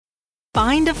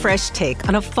Find a fresh take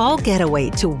on a fall getaway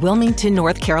to Wilmington,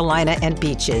 North Carolina and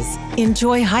beaches.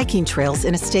 Enjoy hiking trails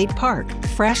in a state park,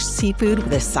 fresh seafood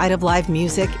with a side of live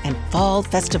music, and fall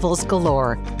festivals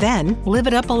galore. Then live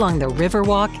it up along the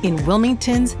Riverwalk in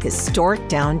Wilmington's historic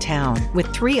downtown.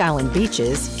 With 3 island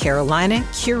beaches, Carolina,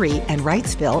 Kari, and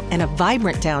Wrightsville, and a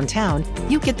vibrant downtown,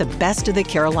 you get the best of the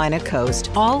Carolina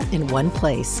coast all in one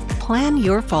place. Plan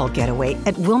your fall getaway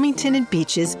at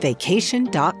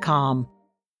WilmingtonandBeachesVacation.com.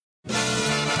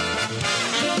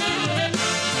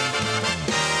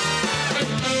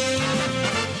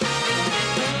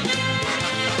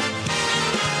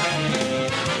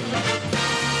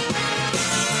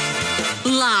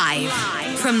 Live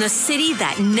from the city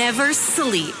that never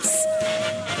sleeps.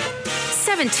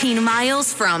 17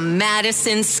 miles from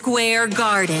Madison Square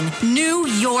Garden, New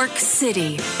York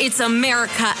City. It's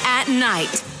America at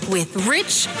Night with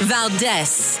Rich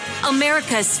Valdez,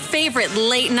 America's favorite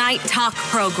late-night talk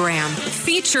program,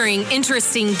 featuring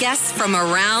interesting guests from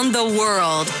around the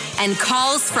world and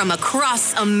calls from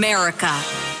across America.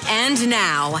 And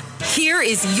now, here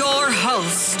is your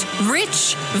host,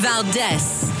 Rich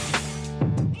Valdez.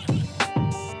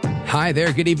 Hi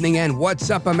there, good evening, and what's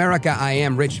up, America? I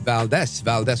am Rich Valdez,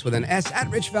 Valdez with an S,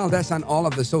 at Rich Valdez on all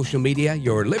of the social media,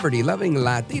 your liberty-loving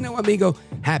Latino amigo.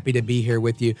 Happy to be here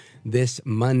with you this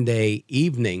Monday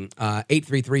evening.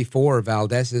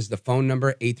 833-4-VALDEZ is the phone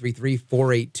number,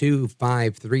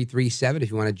 833-482-5337. If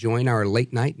you want to join our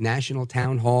late-night national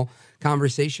town hall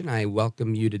conversation, I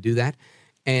welcome you to do that.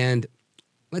 And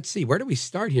let's see, where do we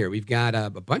start here? We've got a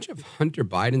bunch of Hunter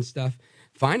Biden stuff.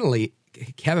 Finally,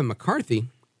 Kevin McCarthy,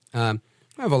 I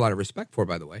have a lot of respect for,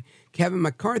 by the way. Kevin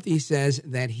McCarthy says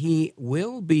that he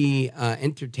will be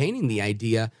entertaining the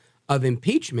idea of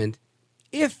impeachment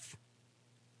if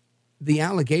the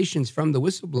allegations from the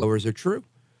whistleblowers are true.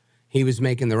 He was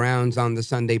making the rounds on the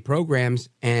Sunday programs,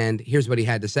 and here's what he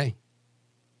had to say.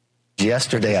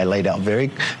 Yesterday, I laid out very,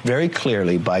 very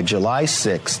clearly by July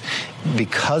 6th,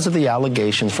 because of the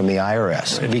allegations from the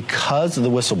IRS, because of the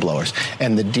whistleblowers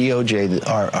and the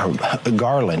DOJ,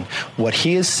 Garland, what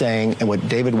he is saying and what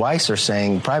David Weiss are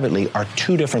saying privately are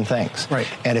two different things. Right.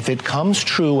 And if it comes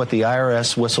true what the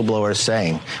IRS whistleblower is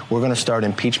saying, we're going to start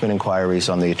impeachment inquiries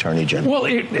on the Attorney General.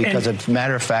 Because as a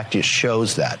matter of fact, it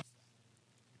shows that.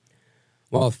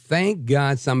 Well, thank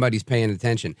God somebody's paying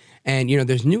attention. And, you know,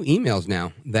 there's new emails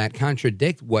now that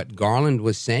contradict what Garland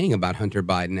was saying about Hunter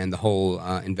Biden and the whole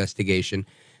investigation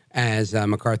as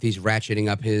McCarthy's ratcheting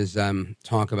up his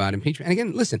talk about impeachment. And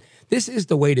again, listen, this is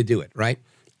the way to do it, right?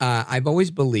 I've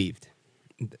always believed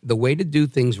the way to do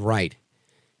things right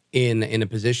in a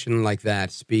position like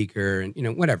that, speaker, and, you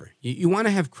know, whatever. You want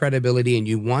to have credibility and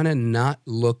you want to not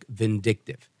look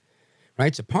vindictive,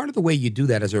 right? So part of the way you do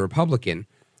that as a Republican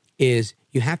is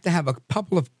you have to have a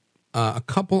couple of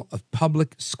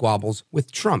public squabbles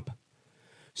with Trump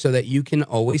so that you can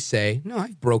always say, no,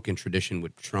 I've broken tradition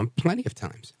with Trump plenty of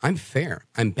times. I'm fair.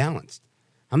 I'm balanced.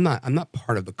 I'm not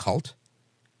part of the cult.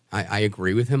 I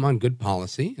agree with him on good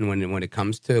policy. And when it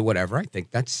comes to whatever, I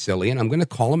think that's silly. And I'm going to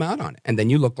call him out on it. And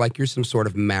then you look like you're some sort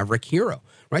of maverick hero,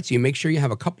 right? So you make sure you have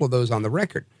a couple of those on the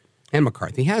record. And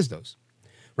McCarthy has those,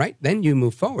 right? Then you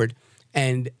move forward.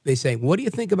 And they say, what do you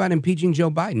think about impeaching Joe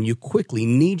Biden? You quickly,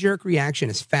 knee-jerk reaction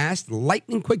is fast,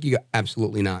 lightning quick. You go,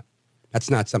 absolutely not. That's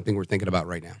not something we're thinking about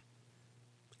right now.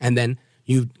 And then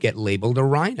you get labeled a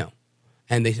rhino.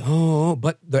 And they say,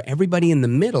 but everybody in the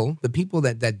middle, the people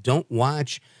that don't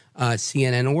watch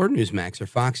CNN or Newsmax or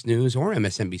Fox News or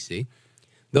MSNBC,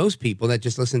 those people that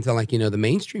just listen to, like, you know, the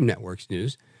mainstream networks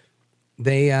news,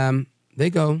 they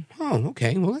go, oh,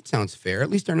 okay, well, that sounds fair. At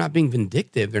least they're not being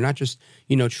vindictive. They're not just,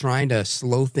 you know, trying to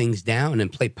slow things down and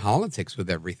play politics with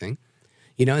everything,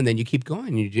 you know, and then you keep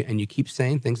going and you keep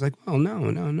saying things like, well, no,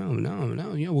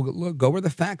 you know, we'll go where the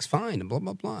facts find and blah,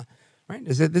 blah, blah, right?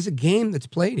 There's a game that's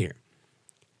played here.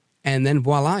 And then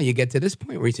voila, you get to this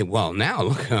point where you say, well, now,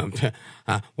 look,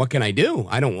 what can I do?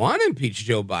 I don't want to impeach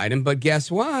Joe Biden, but guess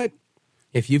what?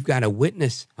 If you've got a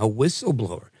witness, a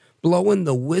whistleblower, blowing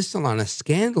the whistle on a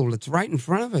scandal that's right in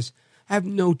front of us, I have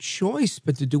no choice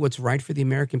but to do what's right for the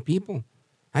American people.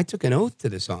 I took an oath to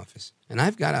this office, and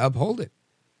I've got to uphold it.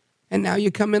 And now you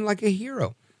come in like a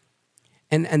hero.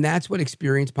 And that's what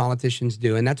experienced politicians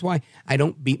do. And that's why I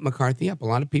don't beat McCarthy up. A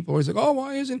lot of people are always like, oh,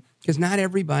 why isn't? Because not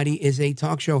everybody is a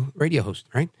talk show radio host,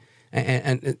 right?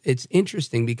 And it's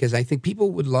interesting because I think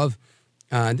people would love,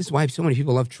 this is why so many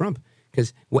people love Trump.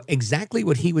 Because exactly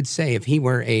what he would say if he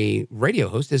were a radio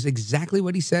host is exactly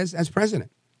what he says as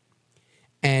president.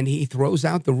 And he throws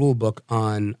out the rule book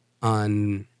on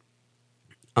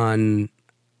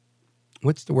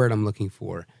what's the word I'm looking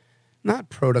for? Not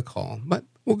protocol, but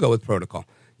we'll go with protocol.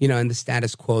 and the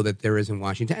status quo that there is in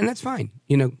Washington. And that's fine.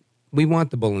 We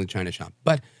want the bull in the china shop.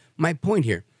 But my point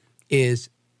here is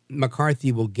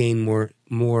McCarthy will gain more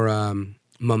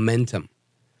momentum,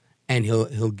 and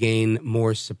he'll gain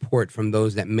more support from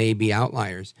those that may be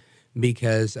outliers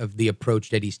because of the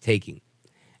approach that he's taking.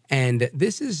 And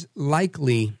this is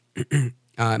likely,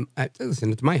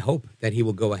 listen, it's my hope that he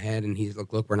will go ahead and he's,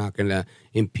 look, we're not going to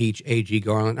impeach A.G.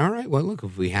 Garland. All right, well, look,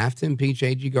 if we have to impeach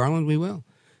A.G. Garland, we will.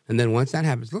 And then once that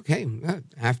happens, look, hey,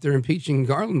 after impeaching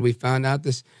Garland, we found out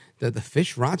that the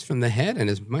fish rots from the head. And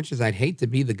as much as I'd hate to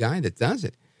be the guy that does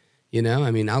it,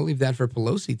 I'll leave that for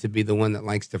Pelosi to be the one that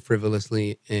likes to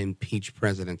frivolously impeach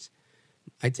presidents.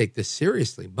 I take this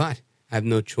seriously, but I have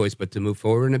no choice but to move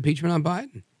forward in impeachment on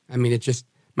Biden. It's just,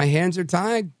 my hands are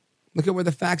tied. Look at where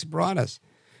the facts brought us.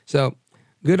 So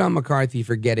good on McCarthy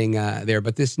for getting there.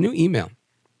 But this new email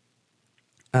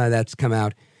that's come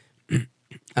out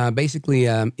basically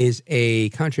is a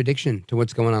contradiction to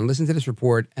what's going on. Listen to this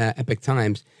report, Epic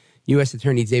Times. U.S.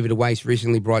 Attorney David Weiss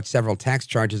recently brought several tax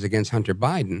charges against Hunter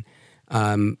Biden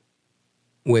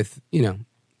with,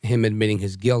 him admitting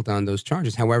his guilt on those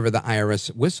charges. However, the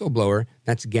IRS whistleblower,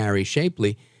 that's Gary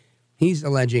Shapley, he's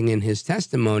alleging in his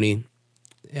testimony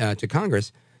to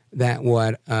Congress that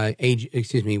what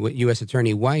U.S.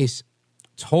 Attorney Weiss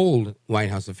told White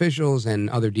House officials and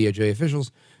other DOJ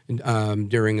officials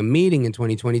during a meeting in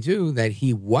 2022 that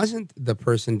he wasn't the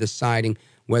person deciding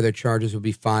whether charges would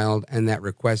be filed and that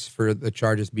requests for the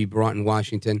charges be brought in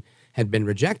Washington had been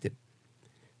rejected.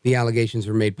 The allegations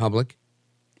were made public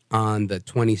on the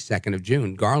 22nd of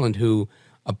June. Garland, who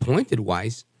appointed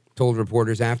Weiss, told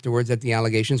reporters afterwards that the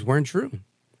allegations weren't true.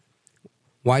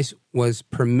 Weiss was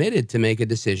permitted to make a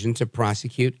decision to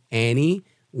prosecute any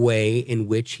way in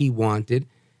which he wanted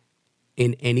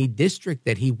in any district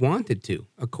that he wanted to,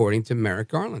 according to Merrick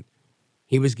Garland.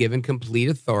 He was given complete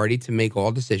authority to make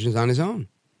all decisions on his own.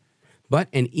 But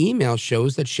an email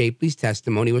shows that Shapley's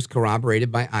testimony was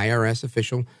corroborated by IRS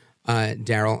official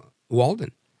Darrell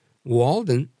Walden.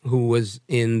 Walden, who was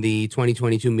in the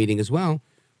 2022 meeting as well,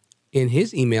 in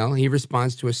his email, he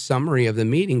responds to a summary of the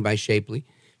meeting by Shapley.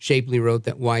 Shapley wrote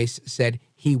that Weiss said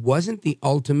he wasn't the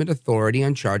ultimate authority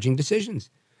on charging decisions,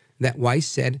 that Weiss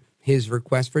said his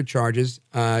request for charges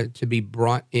to be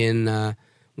brought in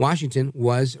Washington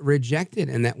was rejected,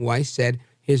 and that Weiss said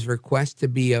his request to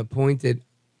be appointed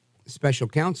special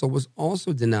counsel was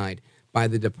also denied by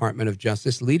the Department of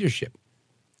Justice leadership.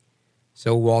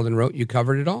 So Walden wrote, you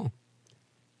covered it all.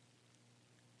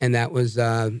 And that was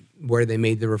where they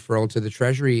made the referral to the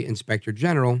Treasury Inspector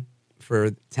General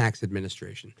for tax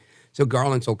administration. So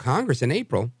Garland told Congress in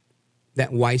April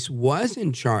that Weiss was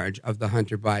in charge of the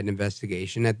Hunter Biden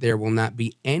investigation, that there will not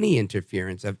be any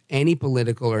interference of any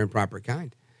political or improper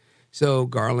kind. So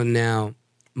Garland now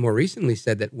more recently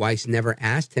said that Weiss never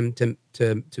asked him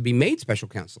to be made special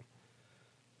counsel,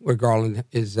 where Garland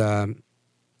is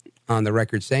on the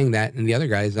record saying that, and the other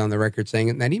guy is on the record saying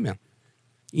it in that email.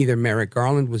 Either Merrick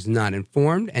Garland was not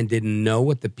informed and didn't know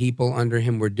what the people under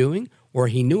him were doing, or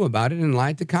he knew about it and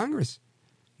lied to Congress.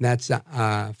 That's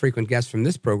a frequent guest from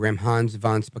this program, Hans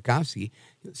von Spakovsky,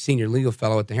 senior legal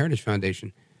fellow at the Heritage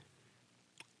Foundation.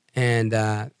 And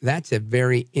that's a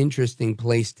very interesting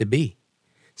place to be.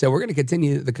 So we're going to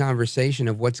continue the conversation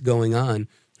of what's going on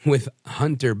with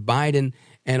Hunter Biden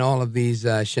and all of these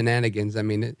shenanigans. I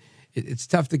mean, it's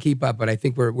tough to keep up, but I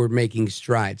think we're making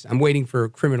strides. I'm waiting for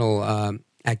criminal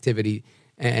activity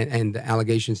and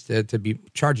allegations to be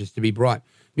charges to be brought,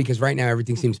 because right now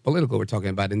everything seems political. We're talking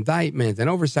about indictments and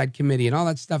oversight committee and all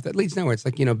that stuff that leads nowhere. It's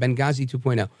like, Benghazi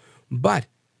 2.0. But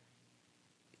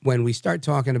when we start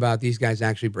talking about these guys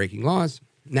actually breaking laws,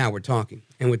 now we're talking.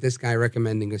 And with this guy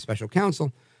recommending a special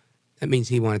counsel, that means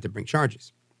he wanted to bring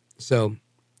charges. So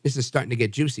this is starting to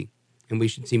get juicy, and we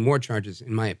should see more charges,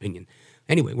 in my opinion.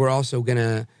 Anyway, we're also going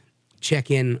to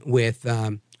check in with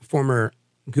former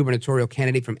gubernatorial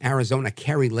candidate from Arizona,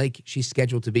 Kari Lake. She's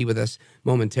scheduled to be with us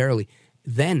momentarily.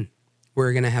 Then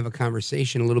we're going to have a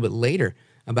conversation a little bit later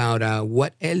about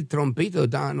what El Trompito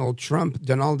Donald Trump,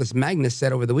 Donaldus Magnus,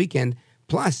 said over the weekend,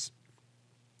 plus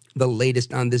the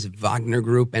latest on this Wagner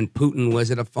group and Putin. Was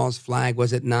it a false flag?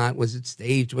 Was it not? Was it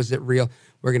staged? Was it real?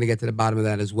 We're going to get to the bottom of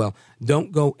that as well.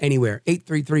 Don't go anywhere.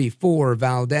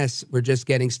 833-4-VALDEZ. We're just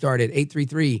getting started.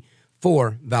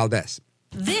 833-4-VALDEZ.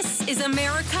 This is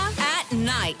America at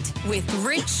Night with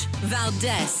Rich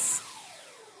Valdez.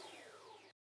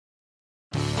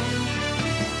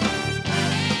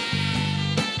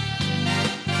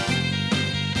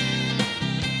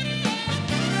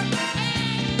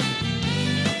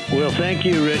 Well, Well, thank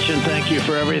you, Rich, and thank you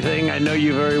for everything. I know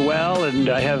you very well, and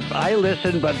I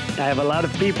listen, but I have a lot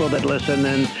of people that listen,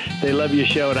 and they love your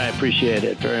show, and I appreciate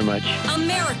it very much.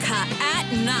 America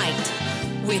at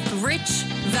Night with Rich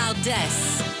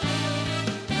Valdez.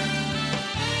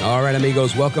 All right,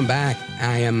 amigos, welcome back.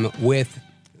 I am with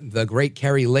the great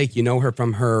Kari Lake. You know her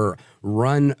from her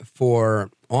run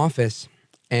for office,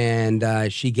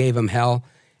 and she gave them hell,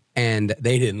 and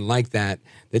they didn't like that.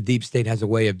 The deep state has a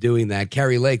way of doing that.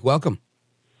 Kari Lake, welcome.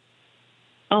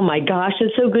 Oh, my gosh,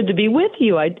 it's so good to be with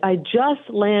you. I just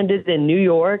landed in New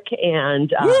York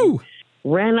and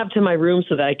ran up to my room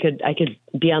so that I could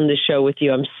be on the show with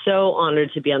you. I'm so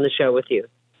honored to be on the show with you.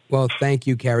 Well, thank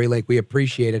you, Kari Lake. We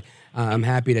appreciate it. I'm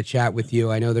happy to chat with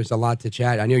you. I know there's a lot to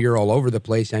chat. I know you're all over the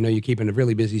place. I know you're keeping a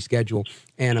really busy schedule,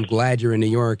 and I'm glad you're in New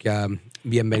York.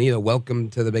 Bienvenido. Welcome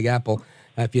to the Big Apple.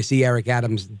 If you see Eric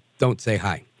Adams, don't say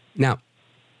hi. Now,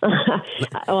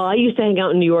 well, I used to hang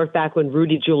out in New York back when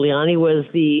Rudy Giuliani was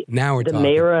the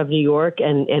mayor of New York,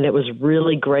 and it was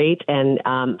really great. And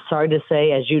sorry to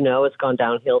say, as you know, it's gone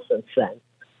downhill since then.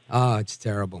 Oh, it's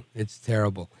terrible. It's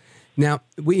terrible. Now,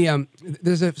 we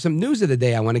there's some news of the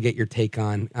day I want to get your take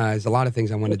on. There's a lot of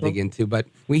things I want to dig into, but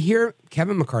we hear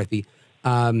Kevin McCarthy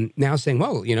now saying,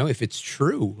 well, you know, if it's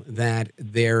true that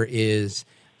there is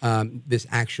this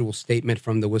actual statement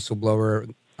from the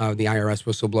whistleblower, the IRS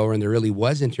whistleblower, and there really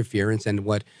was interference, and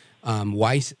what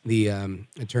Weiss, the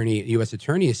U.S.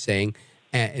 attorney, is saying,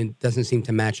 and doesn't seem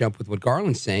to match up with what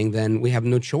Garland's saying, then we have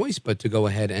no choice but to go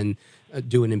ahead and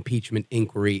do an impeachment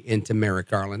inquiry into Merrick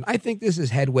Garland. I think this is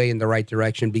headway in the right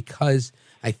direction because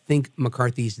I think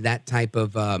McCarthy's that type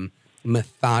of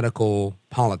methodical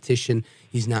politician.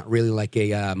 He's not really like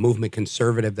a movement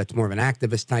conservative that's more of an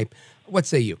activist type. What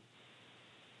say you?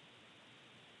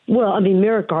 Well, I mean,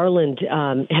 Merrick Garland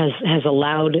has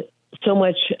allowed so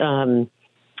much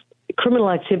criminal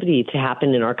activity to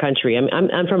happen in our country.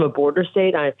 I'm from a border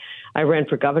state. I ran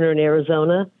for governor in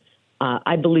Arizona.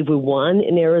 I believe we won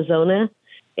in Arizona.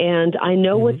 And I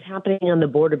know what's happening on the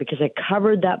border because I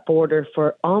covered that border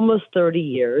for almost 30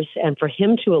 years. And for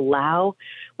him to allow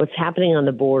what's happening on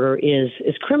the border is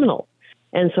criminal.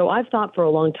 And so I've thought for a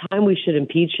long time we should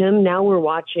impeach him. Now we're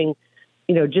watching,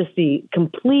 you know, just the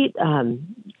complete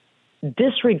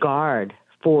disregard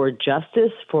for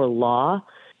justice, for law.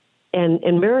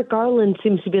 And Merrick Garland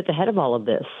seems to be at the head of all of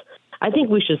this. I think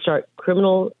we should start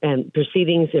criminal and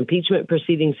impeachment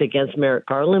proceedings against Merrick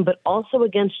Garland, but also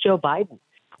against Joe Biden.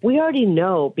 We already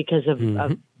know because of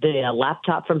the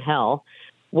laptop from hell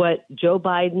what Joe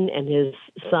Biden and his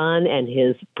son and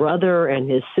his brother and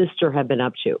his sister have been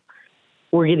up to.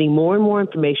 We're getting more and more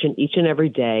information each and every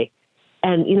day.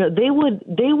 And, you know, they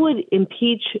would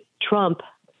impeach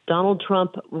Donald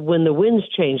Trump, when the winds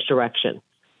change direction.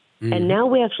 And now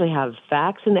we actually have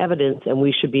facts and evidence, and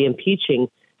we should be impeaching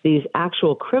these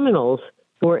actual criminals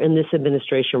who are in this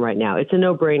administration right now. It's a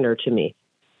no-brainer to me.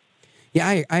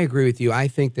 Yeah, I agree with you. I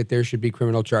think that there should be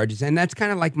criminal charges, and that's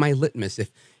kind of like my litmus.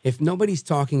 If nobody's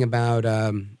talking about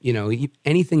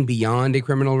anything beyond a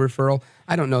criminal referral,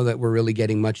 I don't know that we're really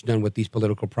getting much done with these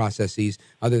political processes,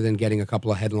 other than getting a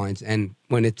couple of headlines. And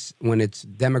when it's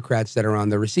Democrats that are on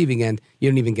the receiving end, you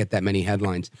don't even get that many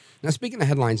headlines. Now, speaking of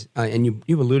headlines, and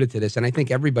you alluded to this, and I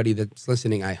think everybody that's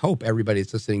listening, I hope everybody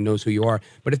that's listening knows who you are.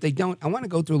 But if they don't, I want to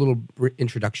go through a little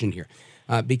introduction here,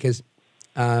 because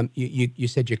you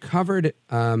said you covered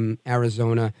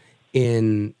Arizona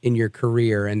in your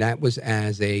career, and that was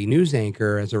as a news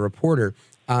anchor, as a reporter.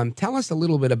 Tell us a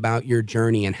little bit about your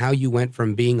journey and how you went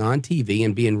from being on TV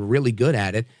and being really good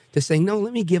at it to saying, no,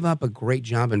 let me give up a great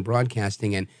job in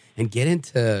broadcasting and get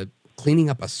into cleaning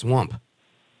up a swamp.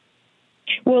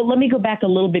 Well, let me go back a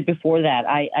little bit before that.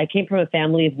 I came from a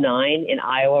family of 9 in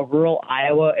Iowa. Rural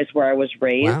Iowa is where I was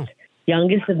raised. Wow.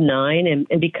 Youngest of 9.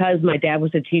 And because my dad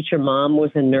was a teacher, mom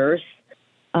was a nurse,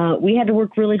 we had to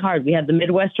work really hard. We had the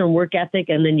Midwestern work ethic,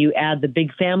 and then you add the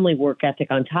big family work ethic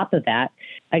on top of that.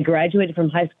 I graduated from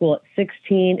high school at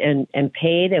 16 and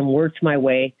paid and worked my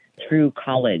way through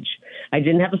college. I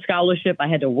didn't have a scholarship. I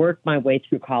had to work my way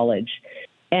through college.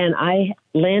 And I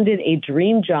landed a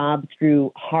dream job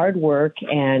through hard work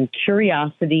and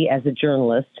curiosity as a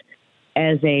journalist,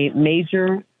 as a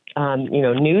major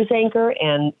news anchor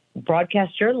and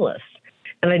broadcast journalist.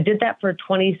 And I did that for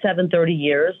 27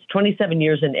 years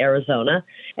in Arizona.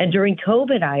 And during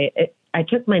COVID, I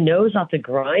took my nose off the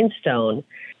grindstone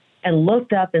and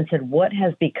looked up and said, what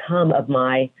has become of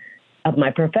my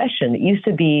profession? It used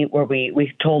to be where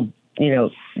we told,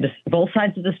 both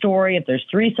sides of the story. If there's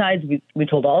 3 sides, we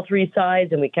told all 3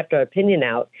 sides, and we kept our opinion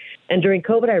out. And during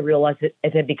COVID, I realized it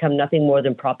had become nothing more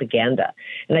than propaganda.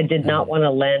 And I did not want to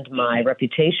lend my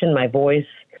reputation, my voice,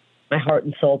 my heart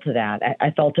and soul to that.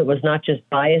 I felt it was not just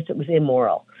biased, it was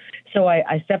immoral. So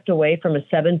I stepped away from a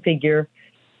 7-figure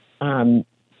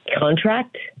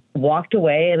contract, walked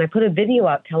away, and I put a video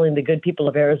out telling the good people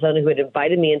of Arizona who had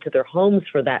invited me into their homes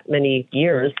for that many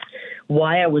years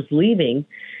why I was leaving.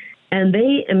 And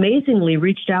they amazingly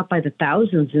reached out by the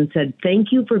thousands and said, thank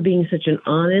you for being such an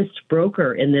honest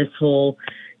broker in this whole,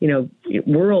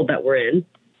 world that we're in.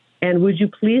 And would you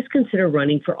please consider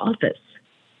running for office?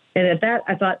 And at that,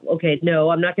 I thought, okay,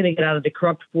 no, I'm not going to get out of the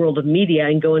corrupt world of media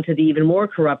and go into the even more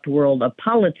corrupt world of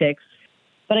politics.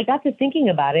 But I got to thinking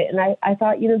about it, and I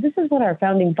thought, this is what our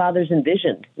founding fathers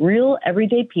envisioned. Real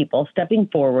everyday people stepping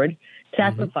forward,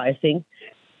 sacrificing,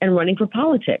 and running for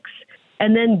politics.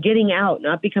 And then getting out,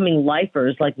 not becoming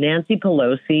lifers like Nancy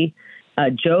Pelosi,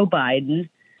 Joe Biden,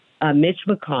 Mitch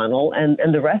McConnell,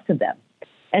 and the rest of them.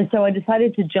 And so I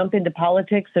decided to jump into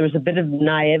politics. There was a bit of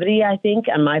naivety, I think,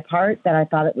 on my part, that I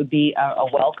thought it would be a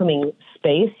welcoming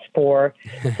space for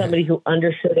somebody who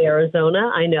understood Arizona.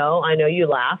 I know you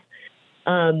laugh.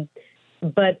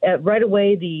 But right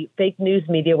away, the fake news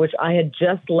media, which I had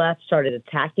just left, started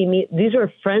attacking me. These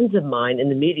are friends of mine in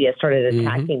the media started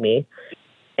attacking me.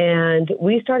 And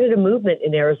we started a movement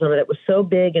in Arizona that was so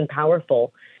big and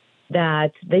powerful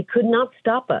that they could not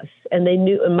stop us. And they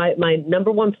knew my number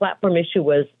one platform issue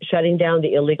was shutting down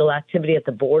the illegal activity at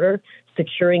the border,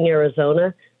 securing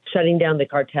Arizona, shutting down the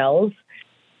cartels.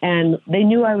 And they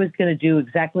knew I was going to do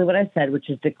exactly what I said, which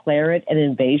is declare it an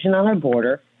invasion on our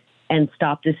border and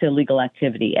stop this illegal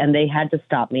activity. And they had to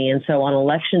stop me. And so on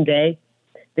Election Day,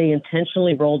 they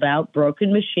intentionally rolled out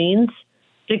broken machines.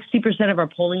 60% of our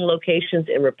polling locations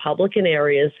in Republican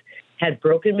areas had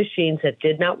broken machines that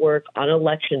did not work on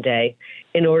Election Day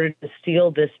in order to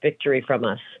steal this victory from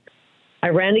us. I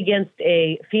ran against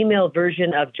a female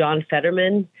version of John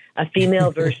Fetterman, a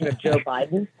female version of Joe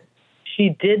Biden.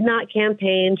 She did not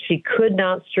campaign. She could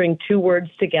not string two words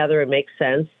together and make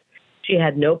sense. She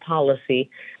had no policy,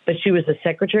 but she was the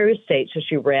Secretary of State, so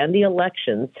she ran the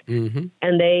elections,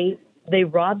 and they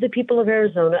robbed the people of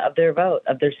Arizona of their vote,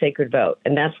 of their sacred vote.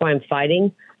 And that's why I'm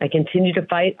fighting. I continue to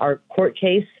fight. Our court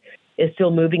case is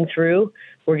still moving through.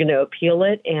 We're going to appeal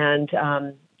it. And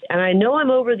I know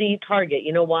I'm over the target.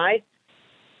 You know why?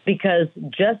 Because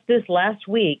just this last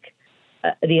week,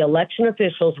 the election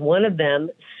officials, one of them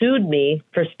sued me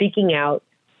for speaking out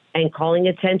and calling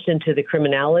attention to the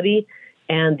criminality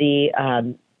and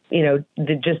the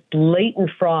just blatant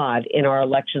fraud in our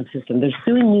election system. They're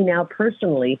suing me now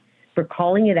personally for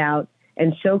calling it out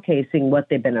and showcasing what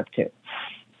they've been up to.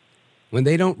 When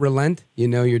they don't relent,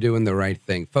 you're doing the right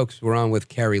thing. Folks, we're on with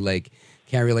Kari Lake.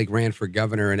 Kari Lake ran for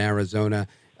governor in Arizona,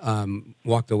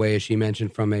 walked away, as she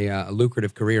mentioned, from a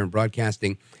lucrative career in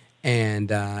broadcasting.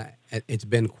 And it's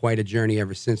been quite a journey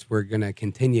ever since. We're going to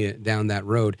continue down that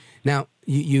road. Now,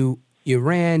 you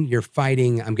ran, you're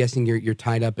fighting. I'm guessing you're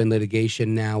tied up in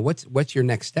litigation now. What's your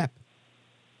next step?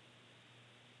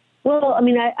 Well, I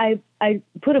mean, I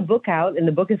put a book out, and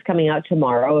the book is coming out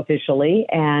tomorrow officially.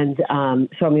 And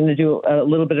so I'm going to do a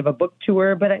little bit of a book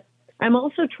tour, but I'm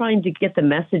also trying to get the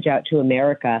message out to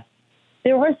America.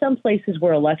 There are some places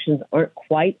where elections aren't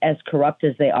quite as corrupt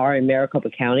as they are in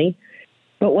Maricopa County.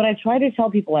 But what I try to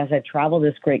tell people as I travel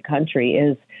this great country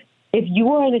is if you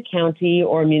are in a county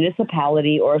or a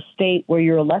municipality or a state where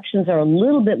your elections are a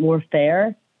little bit more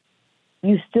fair,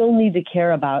 you still need to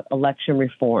care about election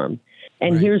reform.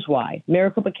 And here's why.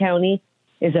 Maricopa County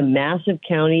is a massive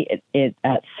county.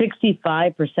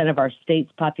 65% of our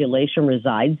state's population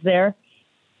resides there.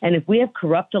 And if we have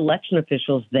corrupt election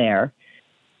officials there,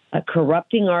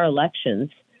 corrupting our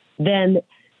elections, then,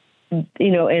 and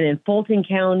in Fulton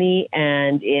County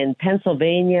and in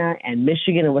Pennsylvania and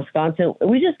Michigan and Wisconsin,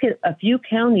 we just get a few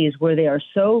counties where they are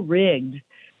so rigged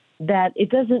that it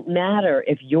doesn't matter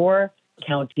if your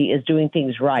county is doing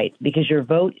things right because your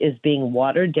vote is being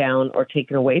watered down or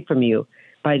taken away from you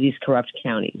by these corrupt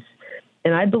counties.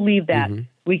 And I believe that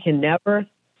we can never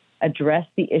address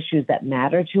the issues that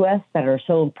matter to us that are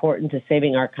so important to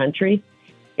saving our country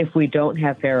if we don't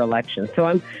have fair elections.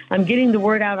 So I'm getting the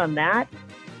word out on that.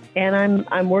 And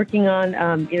I'm working on,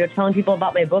 telling people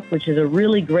about my book, which is a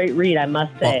really great read, I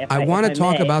must say. Well, I want to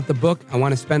talk about the book. I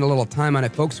want to spend a little time on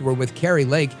it. Folks, we're with Kari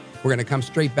Lake. We're going to come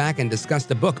straight back and discuss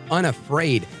the book,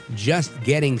 Unafraid, Just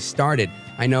Getting Started.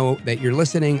 I know that you're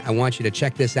listening. I want you to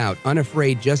check this out.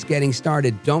 Unafraid, Just Getting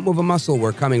Started. Don't move a muscle.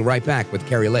 We're coming right back with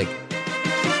Kari Lake.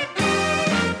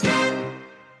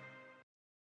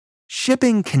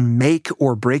 Shipping can make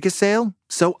or break a sale,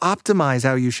 so optimize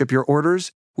how you ship your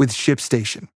orders with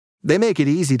ShipStation. They make it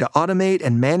easy to automate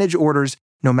and manage orders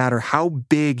no matter how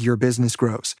big your business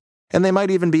grows. And they might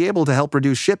even be able to help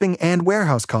reduce shipping and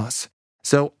warehouse costs.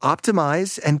 So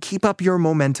optimize and keep up your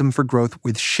momentum for growth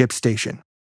with ShipStation.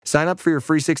 Sign up for your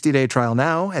free 60-day trial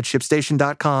now at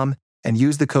ShipStation.com and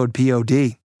use the code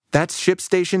POD. That's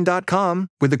ShipStation.com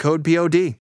with the code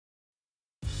POD.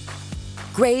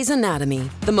 Grey's Anatomy,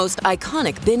 the most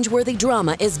iconic binge-worthy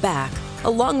drama, is back,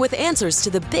 along with answers to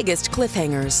the biggest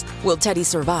cliffhangers. Will Teddy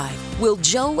survive? Will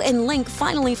Joe and Link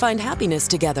finally find happiness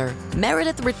together?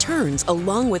 Meredith returns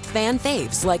along with fan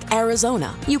faves like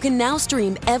Arizona. You can now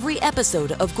stream every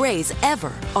episode of Grey's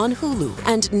ever on Hulu,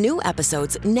 and new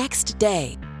episodes next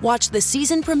day. Watch the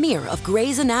season premiere of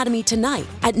Grey's Anatomy tonight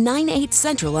at 9/8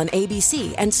 Central on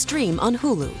ABC and stream on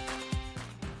Hulu.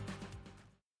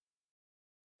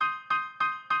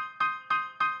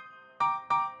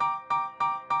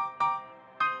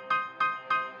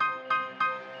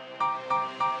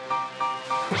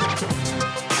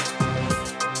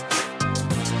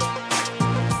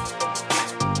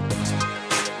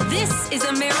 This is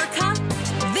America.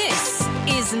 This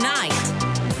is Night.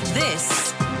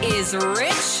 This is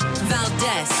Rich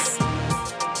Valdez.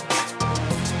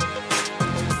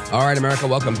 All right, America,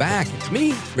 welcome back. It's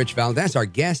me, Rich Valdez, our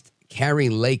guest, Kari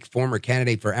Lake, former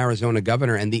candidate for Arizona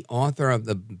governor and the author of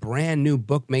the brand new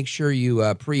book. Make sure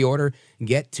you pre-order,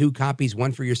 get 2 copies,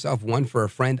 one for yourself, one for a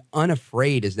friend.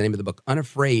 Unafraid is the name of the book.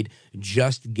 Unafraid,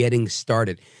 Just Getting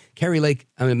Started. Kari Lake,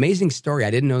 an amazing story.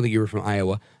 I didn't know that you were from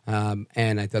Iowa,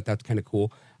 and I thought that's kind of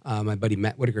cool. My buddy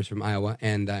Matt Whitaker's from Iowa,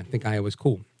 and I think Iowa's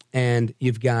cool. And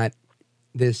you've got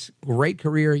this great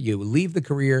career. You leave the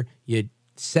career, you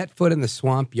set foot in the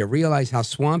swamp, you realize how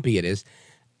swampy it is.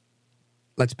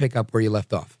 Let's pick up where you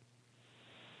left off.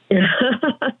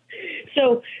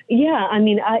 So, yeah, I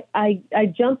mean, I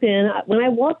jump in. When I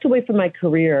walked away from my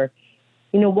career,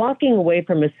 walking away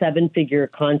from a 7-figure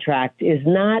contract is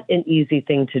not an easy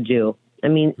thing to do. I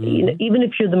mean, even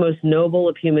if you're the most noble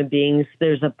of human beings,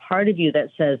 there's a part of you that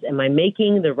says, am I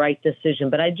making the right decision?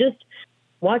 But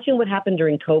watching what happened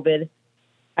during COVID,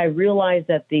 I realized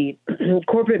that the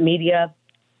corporate media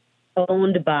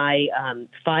owned by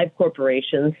 5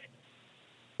 corporations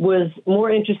was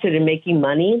more interested in making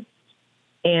money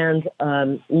and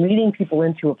leading people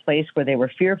into a place where they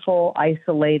were fearful,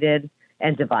 isolated,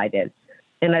 and divided.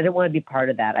 And I didn't want to be part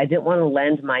of that. I didn't want to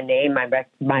lend my name,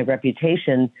 my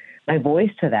reputation, my voice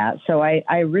to that. So I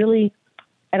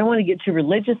don't want to get too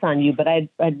religious on you, but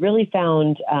I'd really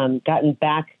gotten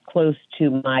back close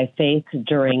to my faith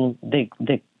during the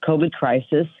COVID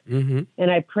crisis. Mm-hmm.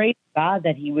 And I prayed to God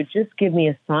that he would just give me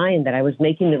a sign that I was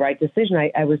making the right decision.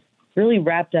 I was really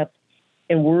wrapped up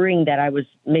in worrying that I was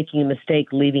making a mistake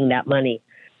leaving that money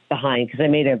behind because I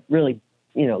made a really,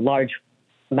 large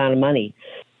amount of money.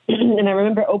 And I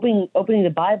remember opening the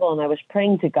Bible, and I was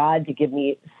praying to God to give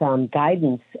me some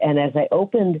guidance. And as I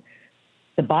opened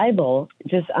the Bible,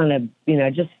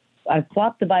 I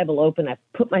plopped the Bible open, I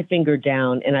put my finger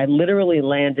down, and I literally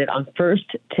landed on 1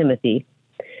 Timothy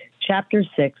chapter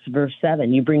 6, verse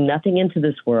 7. You bring nothing into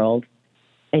this world,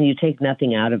 and you take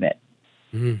nothing out of it.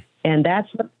 Mm-hmm. And that's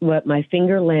what my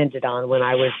finger landed on when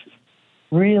I was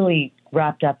really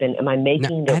wrapped up in, am I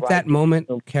making the right at that moment,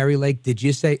 Kari Lake, did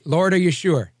you say, Lord, are you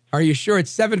sure? Are you sure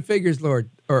it's 7 figures, Lord?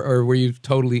 Or were you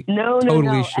totally sure?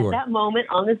 At that moment,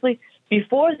 honestly,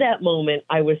 before that moment,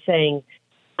 I was saying,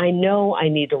 I know I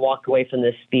need to walk away from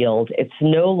this field. It's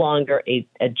no longer a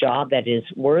job that is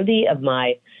worthy of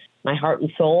my heart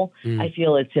and soul. I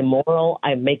feel it's immoral.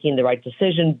 I'm making the right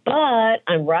decision, but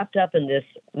I'm wrapped up in this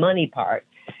money part.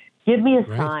 Give me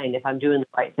a sign if I'm doing the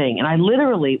right thing. And I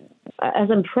literally,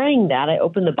 as I'm praying that, I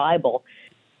open the Bible.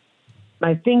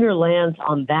 My finger lands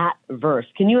on that verse.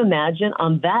 Can you imagine?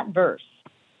 On that verse,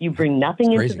 you bring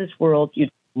nothing into this world, you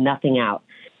take nothing out.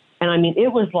 And I mean, it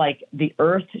was like the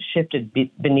earth shifted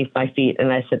beneath my feet.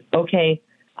 And I said, okay,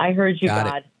 I heard you,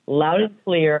 God, loud and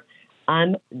clear.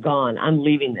 I'm gone. I'm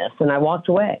leaving this. And I walked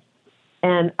away.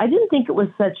 And I didn't think it was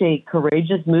such a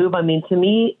courageous move. I mean, to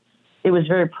me, it was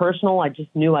very personal. I just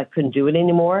knew I couldn't do it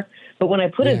anymore. But when I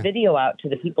put a video out to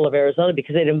the people of Arizona,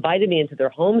 because they'd invited me into their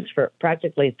homes for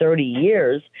practically 30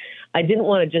 years, I didn't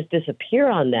want to just disappear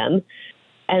on them.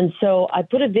 And so I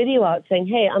put a video out saying,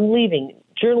 hey, I'm leaving.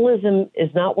 Journalism is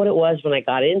not what it was when I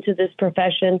got into this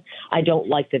profession. I don't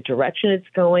like the direction it's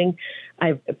going.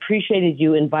 I've appreciated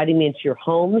you inviting me into your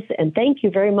homes, and thank you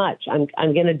very much.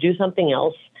 I'm going to do something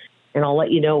else, and I'll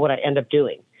let you know what I end up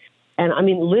doing. And I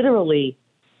mean, literally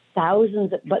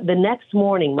thousands, but the next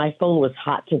morning, my phone was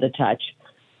hot to the touch.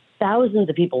 Thousands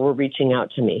of people were reaching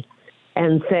out to me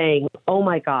and saying, oh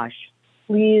my gosh,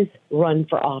 please run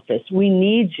for office. We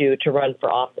need you to run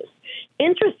for office.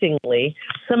 Interestingly,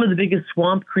 some of the biggest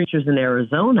swamp creatures in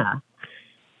Arizona,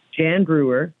 Jan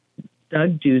Brewer,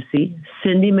 Doug Ducey,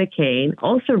 Cindy McCain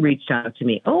also reached out to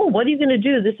me. Oh, what are you going to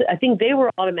do? I think they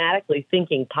were automatically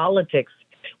thinking politics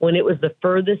when it was the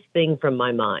furthest thing from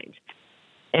my mind.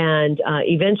 And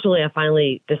eventually I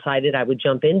finally decided I would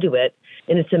jump into it.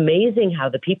 And it's amazing how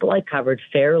the people I covered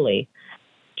fairly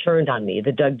turned on me.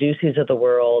 The Doug Duceys of the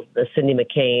world, the Cindy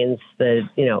McCains,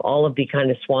 all of the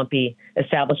kind of swampy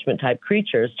establishment type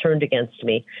creatures turned against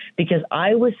me because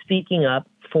I was speaking up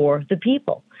for the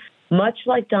people. Much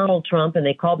like Donald Trump, and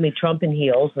they called me Trump in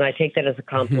heels, and I take that as a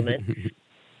compliment.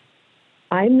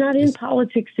 I'm not in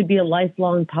politics to be a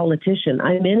lifelong politician.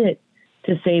 I'm in it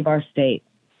to save our state.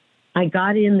 I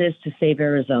got in this to save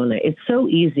Arizona. It's so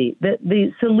easy.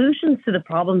 The solutions to the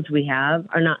problems we have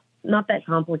are not that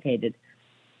complicated.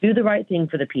 Do the right thing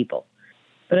for the people.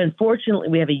 But unfortunately,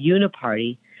 we have a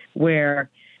uniparty where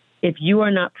if you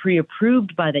are not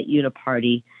pre-approved by that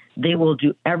uniparty, they will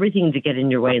do everything to get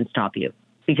in your way and stop you.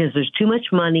 Because there's too much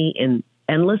money in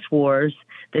endless wars.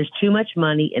 There's too much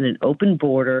money in an open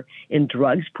border, in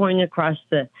drugs pouring across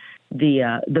the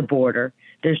border.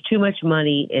 There's too much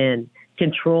money in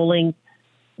controlling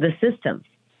the system.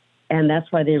 And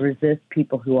that's why they resist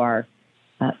people who are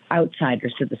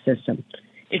outsiders to the system.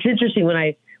 It's interesting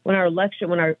when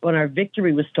our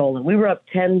victory was stolen, we were up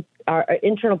 10. Our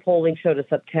internal polling showed us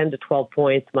up 10 to 12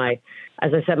 points.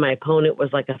 As I said, my opponent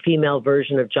was like a female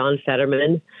version of John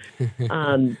Fetterman.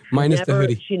 Minus the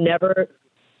hoodie.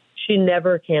 She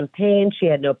never campaigned. She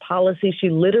had no policy. She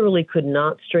literally could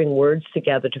not string words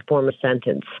together to form a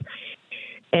sentence.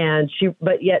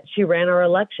 But yet she ran our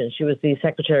election. She was the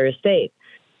Secretary of State.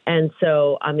 And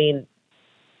so, I mean,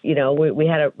 we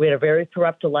had a very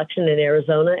corrupt election in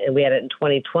Arizona, and we had it in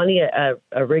 2020,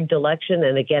 a rigged election,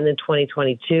 and again in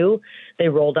 2022. They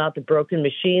rolled out the broken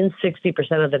machines.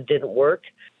 60% of them didn't work,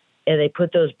 and they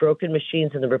put those broken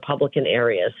machines in the Republican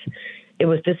areas. It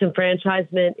was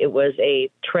disenfranchisement. It was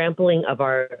a trampling of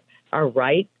our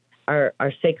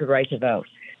sacred right to vote.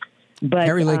 But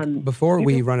Kari Lake, before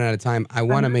we run out of time, I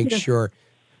want to make sure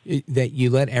that you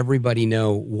let everybody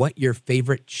know what your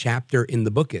favorite chapter in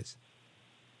the book is.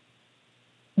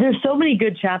 There's so many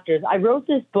good chapters. I wrote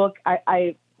this book.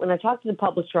 When I talked to the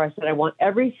publisher, I said I want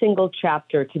every single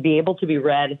chapter to be able to be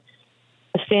read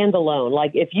standalone.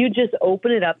 Like if you just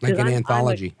open it up, like an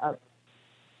anthology.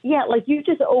 Like you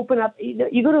just open up.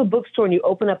 You go to a bookstore and you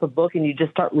open up a book and you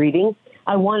just start reading.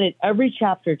 I wanted every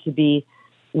chapter to be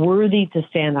worthy to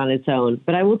stand on its own.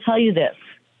 But I will tell you this: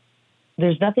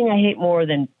 there's nothing I hate more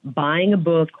than buying a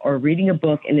book or reading a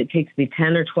book, and it takes me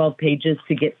 10 or 12 pages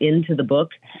to get into the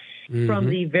book. Mm-hmm. From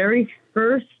the very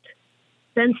first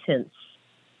sentence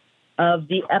of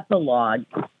the epilogue,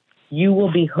 you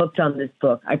will be hooked on this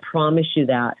book. I promise you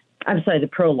that. I'm sorry, the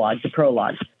prologue.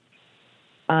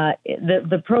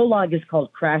 The prologue is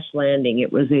called Crash Landing.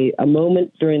 It was a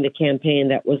moment during the campaign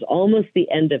that was almost the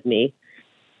end of me.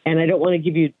 And I don't want to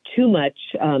give you too much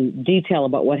detail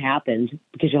about what happened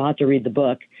because you'll have to read the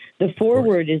book. The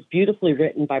foreword is beautifully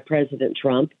written by President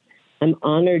Trump. I'm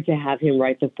honored to have him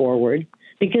write the foreword,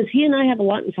 because he and I have a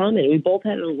lot in common. We both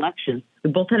had an election. We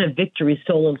both had a victory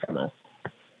stolen from us.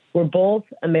 We're both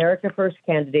America First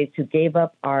candidates who gave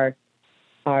up our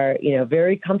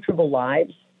very comfortable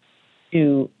lives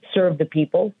to serve the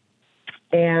people,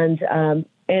 and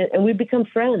we've become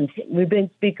friends. We've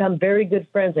become very good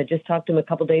friends. I just talked to him a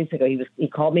couple days ago. He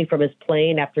called me from his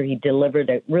plane after he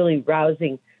delivered a really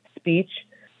rousing speech,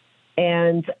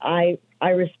 and I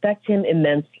respect him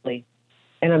immensely.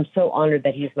 And I'm so honored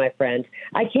that he's my friend.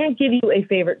 I can't give you a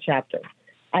favorite chapter.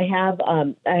 I have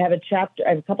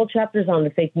a couple chapters on the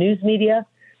fake news media.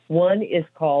 One is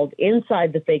called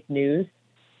Inside the Fake News.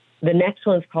 The next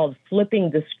one's called Flipping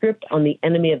the Script on the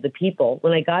Enemy of the People.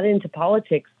 When I got into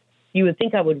politics, you would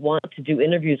think I would want to do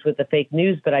interviews with the fake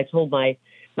news, but I told my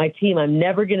team I'm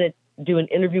never going to do an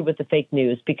interview with the fake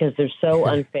news because they're so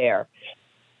unfair.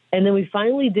 And then we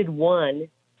finally did one.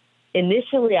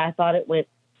 Initially, I thought it went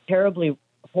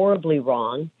horribly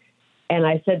wrong. And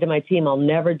I said to my team, I'll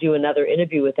never do another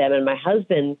interview with them. And my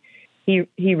husband,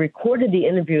 he recorded the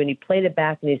interview and he played it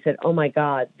back and he said, oh my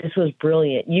God, this was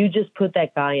brilliant. You just put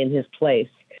that guy in his place.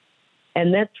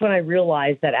 And that's when I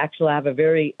realized that actually I have a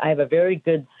very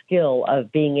good skill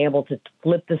of being able to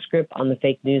flip the script on the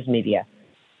fake news media.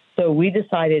 So we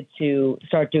decided to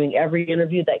start doing every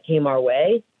interview that came our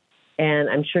way. And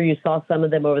I'm sure you saw some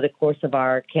of them over the course of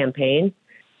our campaign.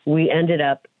 We ended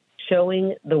up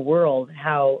showing the world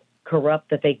how corrupt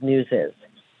the fake news is.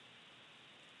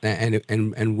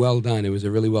 And well done. It was a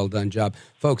really well done job.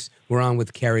 Folks, we're on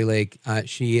with Kari Lake.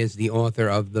 She is the author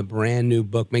of the brand new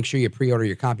book. Make sure you pre-order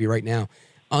your copy right now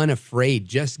Unafraid.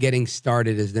 Just Getting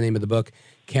Started is the name of the book.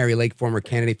 Kari Lake, former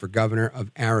candidate for governor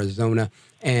of Arizona.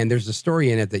 And there's a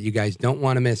story in it that you guys don't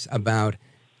want to miss about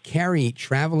Kari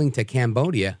traveling to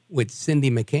Cambodia with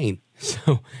Cindy McCain.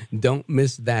 So don't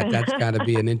miss that. That's got to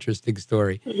be an interesting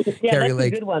story. Yeah, Kari that's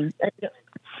Lake, a good one.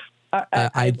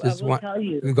 I will tell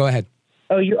you. Go ahead.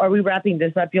 Oh, are we wrapping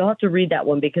this up? You'll have to read that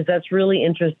one because that's really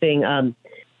interesting.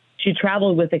 She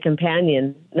traveled with a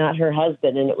companion, not her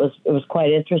husband, and it was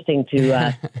quite interesting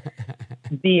to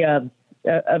be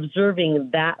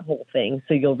observing that whole thing.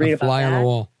 So you'll read about that. Fly on the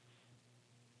wall.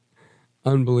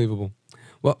 Unbelievable.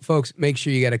 Well, folks, make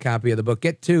sure you get a copy of the book.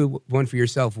 Get two, one for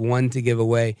yourself, one to give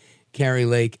away. Kari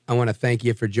Lake, I want to thank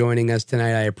you for joining us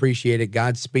tonight. I appreciate it.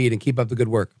 Godspeed and keep up the good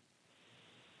work.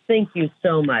 Thank you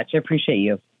so much. I appreciate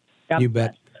you. God you bless.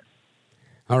 bet.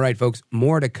 All right, folks,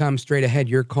 more to come straight ahead.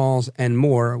 Your calls and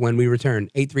more when we return.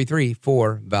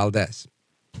 833-4-VALDEZ.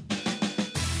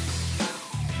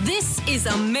 This is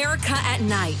America at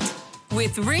Night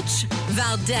with Rich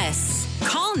Valdez.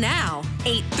 Call now,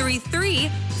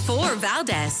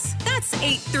 833-4-VALDEZ. That's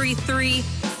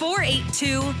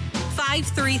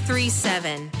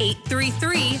 833-482-5337.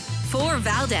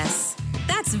 833-4-VALDEZ.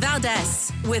 That's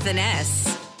Valdez with an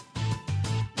S.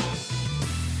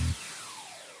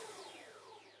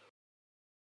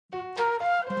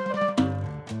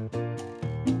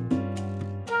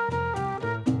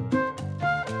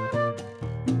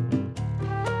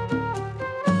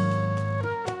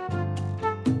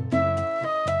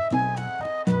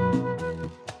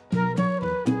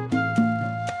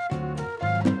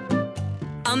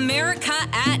 America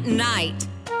at Night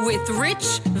with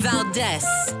Rich Valdez.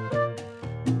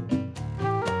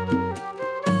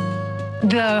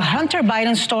 The Hunter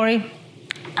Biden story,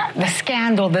 the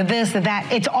scandal, the this, the that,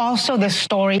 it's also the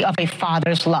story of a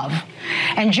father's love.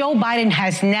 And Joe Biden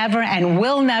has never and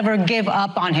will never give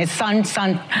up on his son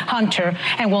Hunter,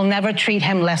 and will never treat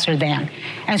him lesser than.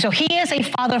 And so he is a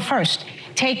father first.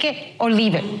 Take it or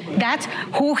leave it. That's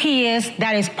who he is.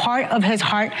 That is part of his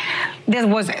heart. There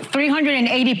was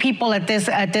 380 people at this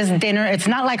dinner. It's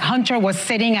not like Hunter was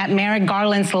sitting at Merrick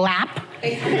Garland's lap.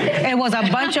 It was a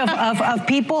bunch of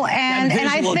people, and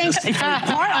I think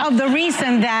part of the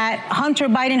reason that Hunter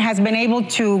Biden has been able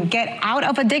to get out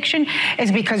of addiction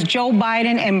is because Joe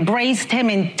Biden embraced him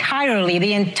entirely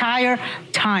the entire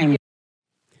time.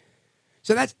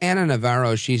 So that's Ana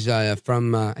Navarro. She's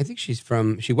from, I think she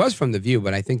was from The View,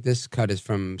 but I think this cut is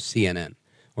from CNN.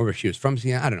 Or if she was from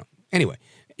CNN, I don't know. Anyway,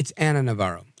 it's Ana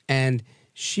Navarro. And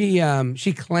she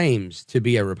claims to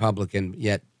be a Republican,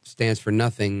 yet stands for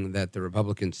nothing that the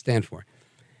Republicans stand for.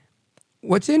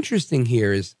 What's interesting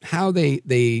here is how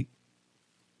they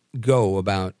go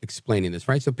about explaining this,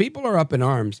 right? So people are up in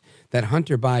arms that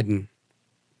Hunter Biden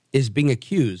is being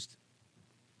accused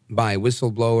by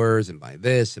whistleblowers and by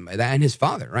this and by that, and his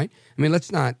father, right? I mean,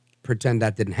 let's not pretend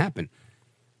that didn't happen.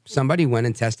 Somebody went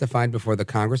and testified before the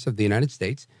Congress of the United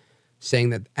States saying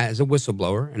that as a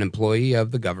whistleblower, an employee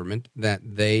of the government, that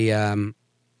they,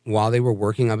 while they were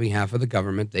working on behalf of the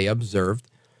government, they observed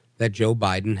that Joe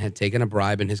Biden had taken a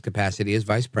bribe in his capacity as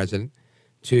vice president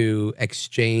to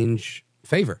exchange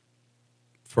favor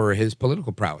for his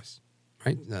political prowess,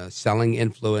 right? Selling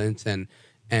influence and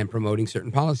promoting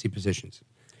certain policy positions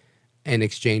in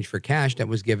exchange for cash that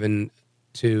was given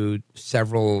to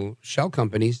several shell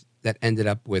companies that ended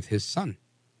up with his son.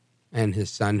 And his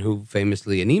son, who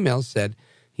famously in emails said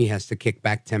he has to kick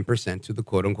back 10% to the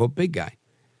quote-unquote big guy.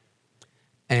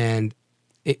 And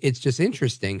it's just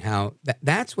interesting how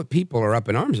that's what people are up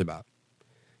in arms about.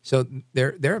 So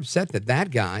they're upset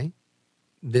that guy,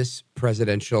 this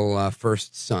presidential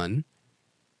first son,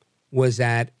 was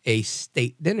at a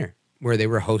state dinner where they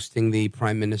were hosting the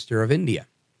Prime Minister of India.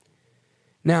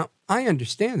 Now, I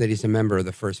understand that he's a member of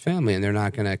the first family and they're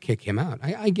not going to kick him out.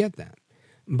 I get that.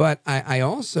 But I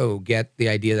also get the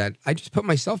idea that I just put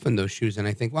myself in those shoes and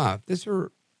I think, wow, if this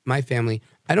were my family,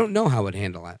 I don't know how I'd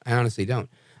handle that. I honestly don't.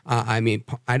 I mean,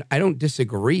 I don't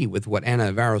disagree with what Ana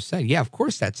Navarro said. Yeah, of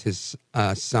course that's his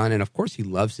son, and of course he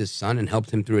loves his son and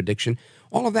helped him through addiction.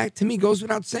 All of that, to me, goes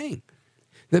without saying.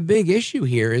 The big issue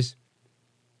here is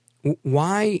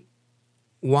why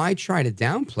try to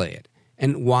downplay it?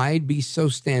 And why be so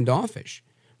standoffish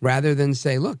rather than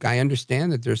say, look, I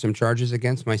understand that there's some charges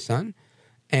against my son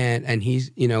and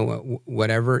he's,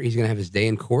 whatever, he's going to have his day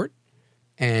in court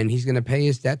and he's going to pay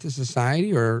his debt to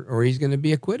society or he's going to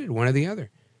be acquitted, one or the other.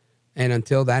 And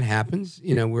until that happens,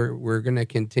 we're going to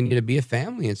continue to be a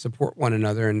family and support one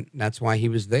another. And that's why he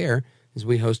was there as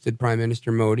we hosted Prime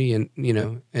Minister Modi and,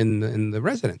 in the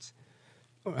residence.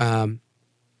 I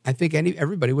think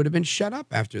everybody would have been shut up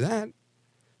after that.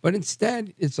 But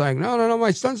instead, it's like, no,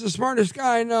 my son's the smartest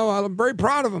guy I know. I'm very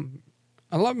proud of him.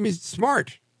 I love him. He's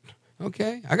smart.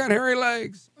 Okay. I got hairy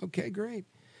legs. Okay, great.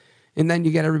 And then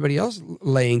you get everybody else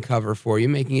laying cover for you,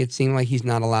 making it seem like he's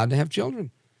not allowed to have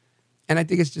children. And I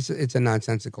think it's a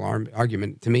nonsensical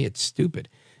argument. To me, it's stupid.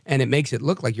 And it makes it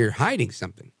look like you're hiding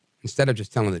something instead of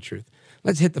just telling the truth.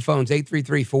 Let's hit the phones,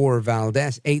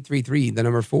 833-4-VALDES, 833, the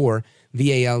number 4,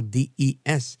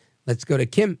 VALDES. Let's go to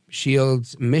Kim,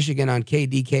 Shields, Michigan on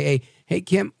KDKA. Hey,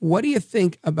 Kim, what do you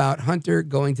think about Hunter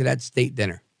going to that state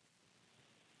dinner?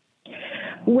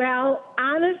 Well,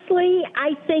 honestly,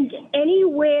 I think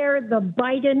anywhere the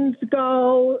Bidens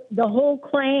go, the whole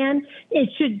clan, it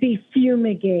should be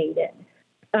fumigated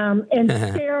and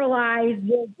sterilized.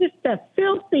 Just a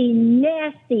filthy,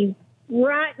 nasty,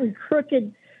 rotten,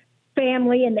 crooked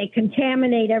family, and they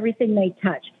contaminate everything they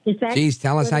touch. Is that? Geez,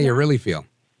 tell us how you really feel.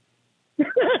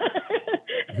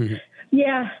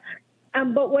 Yeah.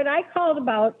 But what I called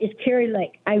about is Kari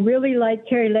Lake. I really like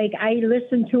Kari Lake. I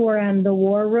listened to her on the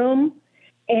War Room,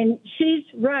 and she's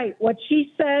right. What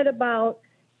she said about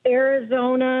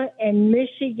Arizona and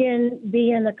Michigan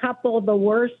being a couple of the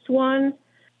worst ones,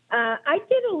 I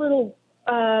did a little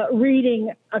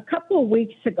reading a couple of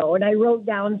weeks ago, and I wrote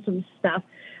down some stuff.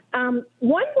 One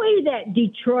way that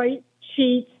Detroit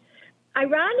cheats,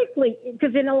 ironically,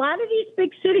 because in a lot of these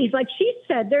big cities, like she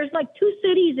said, there's like 2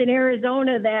 cities in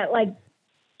Arizona that like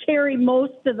carry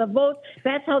most of the votes.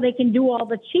 That's how they can do all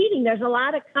the cheating. There's a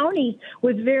lot of counties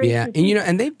with very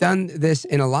and they've done this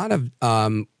in a lot of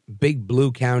big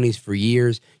blue counties for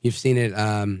years. You've seen it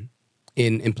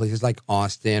in places like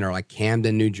Austin or like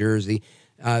Camden, New Jersey.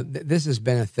 This has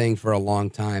been a thing for a long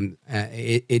time.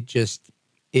 It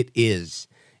is,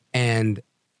 and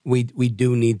we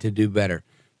do need to do better.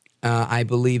 I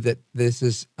believe that this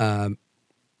is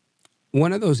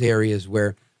one of those areas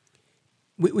where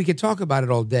we could talk about it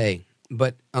all day,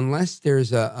 but unless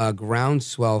there's a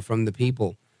groundswell from the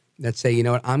people that say, you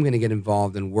know what, I'm going to get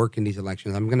involved and work in these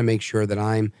elections. I'm going to make sure that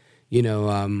I'm,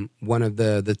 one of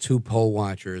the 2 poll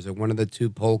watchers or one of the 2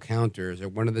 poll counters or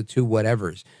one of the 2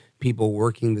 whatevers, people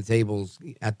working the tables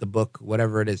at the book,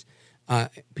 whatever it is.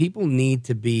 People need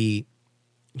to be,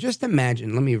 just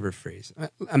imagine, let me rephrase.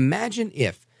 Imagine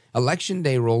if Election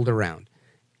Day rolled around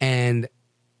and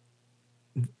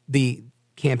the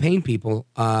campaign people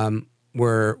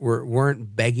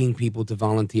weren't begging people to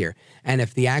volunteer. And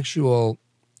if the actual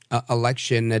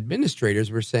election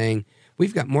administrators were saying,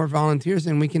 we've got more volunteers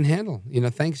than we can handle,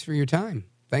 thanks for your time.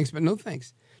 Thanks, but no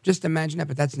thanks. Just imagine that,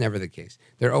 but that's never the case.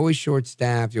 They're always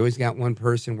short-staffed. You always got one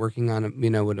person working on,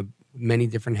 with many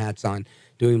different hats on,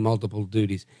 doing multiple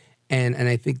duties. And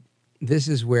I think this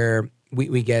is where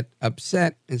we get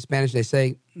upset. In Spanish, they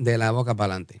say, de la boca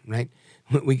pa'lante, right?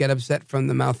 We get upset from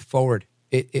the mouth forward.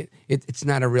 It's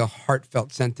not a real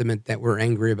heartfelt sentiment that we're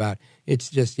angry about. It's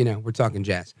just, we're talking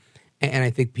jazz. And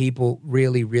I think people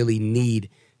really, really need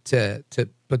to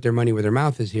put their money where their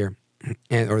mouth is here,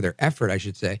 or their effort, I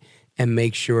should say, and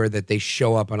make sure that they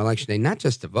show up on election day, not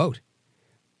just to vote,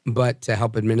 but to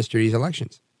help administer these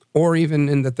elections. Or even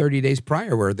in the 30 days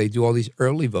prior where they do all these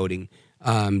early voting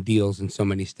deals in so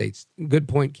many states. Good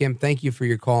point, Kim. Thank you for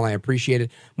your call. I appreciate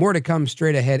it. More to come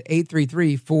straight ahead,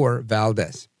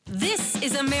 833-4-VALDES. This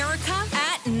is America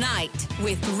at Night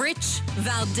with Rich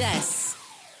Valdez.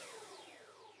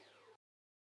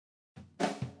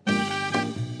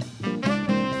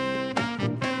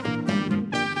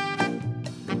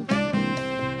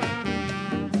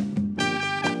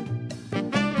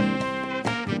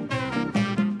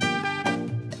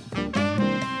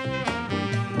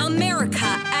 America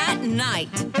at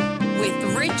Night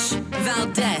with Rich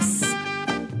Valdez.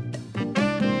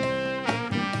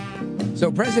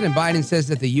 So President Biden says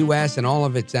that the U.S. and all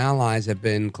of its allies have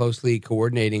been closely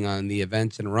coordinating on the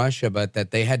events in Russia, but that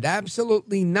they had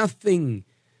absolutely nothing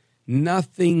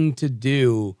to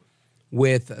do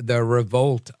with the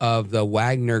revolt of the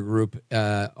Wagner Group,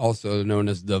 also known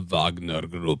as the Wagner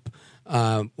Group.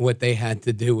 What they had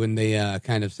to do when they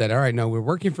kind of said, all right, no, we're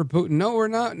working for Putin. No, we're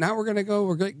not. Now we're going to go.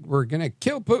 We're going to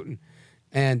kill Putin.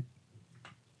 And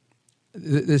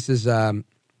this is,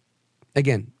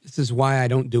 again, this is why I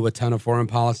don't do a ton of foreign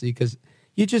policy, because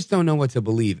you just don't know what to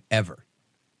believe ever.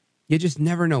 You just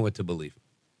never know what to believe.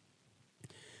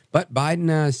 But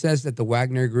Biden says that the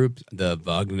Wagner Group, that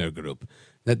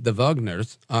the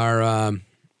Wagners are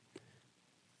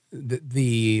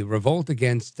the revolt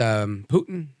against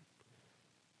Putin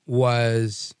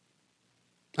was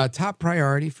a top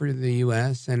priority for the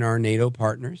U.S. and our NATO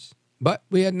partners, but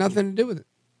we had nothing to do with it.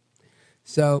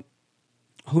 So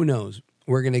who knows?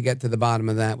 We're going to get to the bottom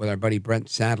of that with our buddy Brent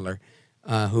Sadler,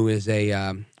 who is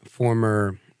a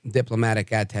former diplomatic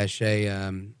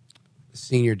attaché,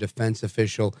 senior defense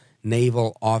official,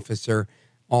 naval officer,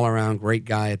 all around great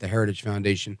guy at the Heritage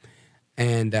Foundation.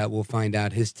 And we'll find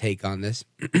out his take on this.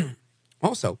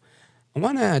 Also, I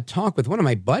want to talk with one of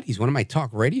my buddies, one of my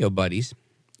talk radio buddies.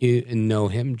 You know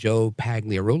him, Joe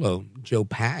Pagliarulo, Joe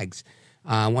Pags.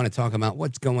 I want to talk about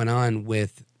what's going on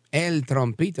with El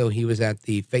Trompito. He was at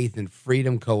the Faith and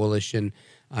Freedom Coalition.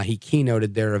 He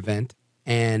keynoted their event.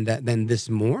 And then this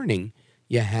morning,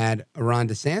 you had Ron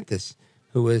DeSantis,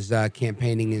 who was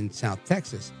campaigning in South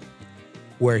Texas,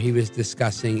 where he was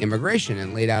discussing immigration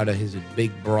and laid out his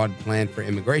big, broad plan for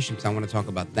immigration. So I want to talk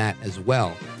about that as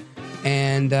well.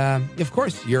 And, of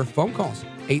course, your phone calls,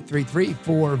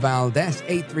 833-4-VALDEZ,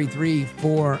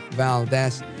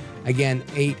 833-4-VALDEZ. Again,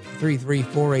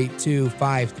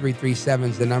 833-482-5337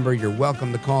 is the number. You're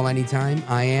welcome to call anytime.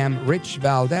 I am Rich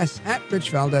Valdez, at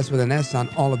Rich Valdez with an S on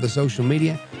all of the social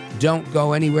media. Don't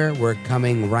go anywhere. We're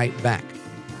coming right back.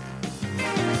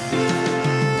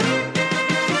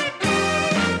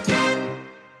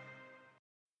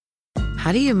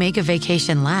 How do you make a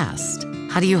vacation last?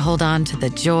 How do you hold on to the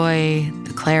joy,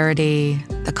 the clarity,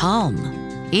 the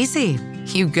calm? Easy.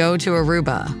 You go to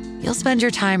Aruba. You'll spend your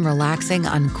time relaxing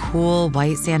on cool,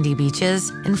 white sandy beaches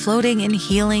and floating in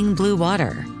healing blue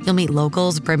water. You'll meet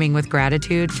locals brimming with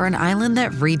gratitude for an island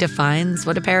that redefines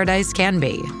what a paradise can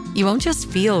be. You won't just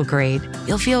feel great,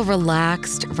 you'll feel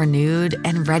relaxed, renewed,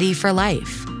 and ready for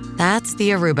life. That's the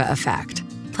Aruba effect.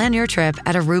 Plan your trip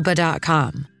at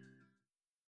Aruba.com.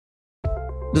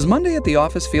 Does Monday at the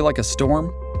office feel like a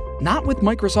storm? Not with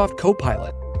Microsoft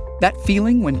Copilot. That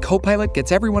feeling when Copilot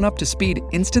gets everyone up to speed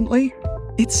instantly?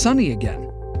 It's sunny again.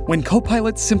 When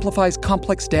Copilot simplifies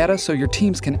complex data so your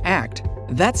teams can act,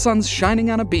 that sun's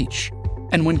shining on a beach.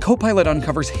 And when Copilot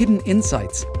uncovers hidden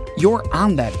insights, you're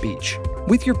on that beach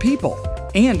with your people,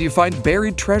 and you find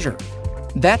buried treasure.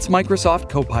 That's Microsoft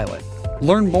Copilot.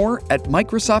 Learn more at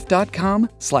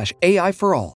Microsoft.com/AI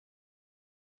for all.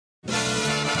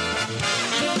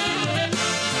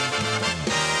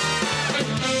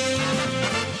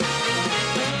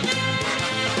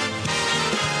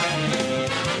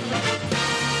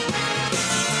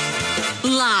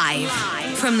 Live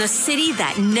from the city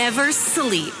that never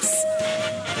sleeps.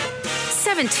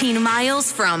 17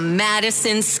 miles from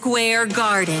Madison Square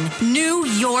Garden, New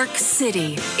York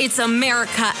City. It's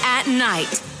America at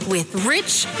Night with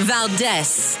Rich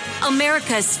Valdez,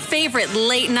 America's favorite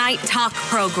late-night talk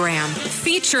program,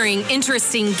 featuring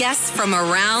interesting guests from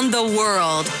around the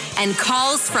world and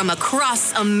calls from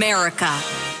across America.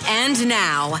 And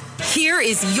now, here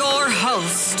is your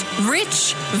host,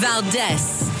 Rich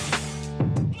Valdez.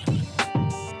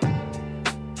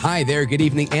 Hi there, good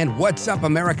evening, and what's up,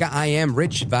 America? I am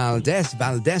Rich Valdez,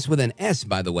 Valdez with an S,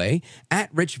 by the way, at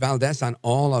Rich Valdez on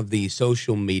all of the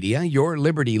social media. Your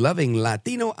liberty-loving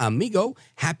Latino amigo,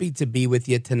 happy to be with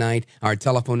you tonight. Our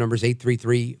telephone number is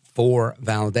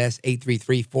 833-4-VALDEZ,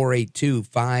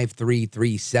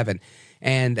 833-482-5337.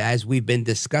 And as we've been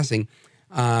discussing,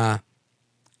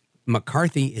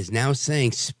 McCarthy is now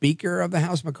saying, Speaker of the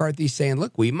House McCarthy is saying,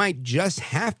 look, we might just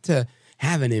have to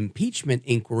have an impeachment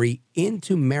inquiry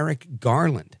into Merrick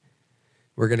Garland.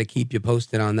 We're going to keep you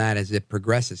posted on that as it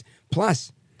progresses.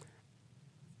 Plus,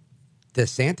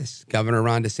 DeSantis, Governor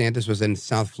Ron DeSantis was in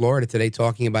South Florida today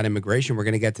talking about immigration. We're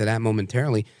going to get to that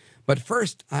momentarily. But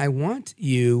first, I want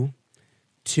you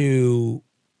to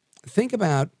think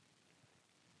about,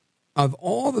 of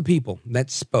all the people that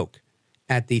spoke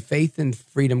at the Faith and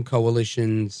Freedom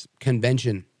Coalition's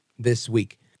convention this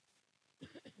week,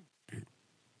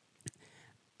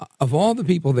 of all the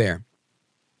people there,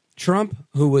 Trump,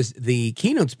 who was the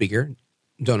keynote speaker,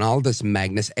 Donaldus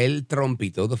Magnus, El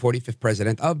Trompito, the 45th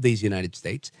president of these United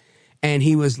States, and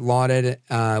he was lauded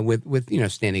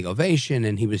with standing ovation,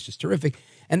 and he was just terrific.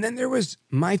 And then there was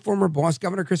my former boss,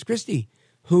 Governor Chris Christie,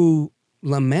 who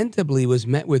lamentably was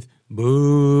met with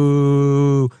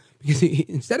boo, because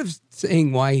instead of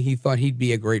saying why he thought he'd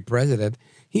be a great president,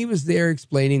 he was there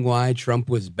explaining why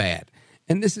Trump was bad.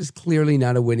 And this is clearly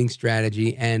not a winning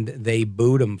strategy, and they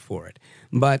booed him for it.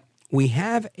 But we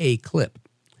have a clip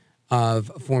of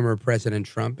former President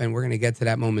Trump, and we're going to get to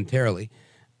that momentarily.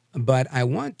 But I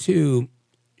want to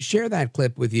share that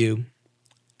clip with you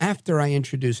after I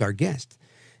introduce our guest.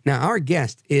 Now, our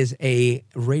guest is a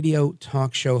radio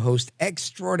talk show host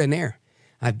extraordinaire.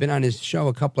 I've been on his show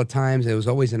a couple of times. It was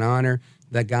always an honor.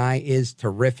 The guy is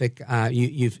terrific.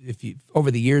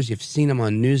 Over the years, you've seen him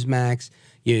on Newsmax.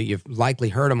 You've likely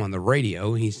heard him on the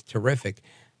radio. He's terrific.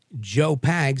 Joe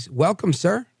Pags, welcome,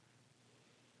 sir.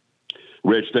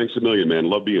 Rich, thanks a million, man.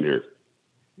 Love being here.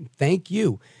 Thank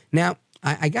you. Now,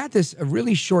 I got a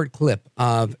really short clip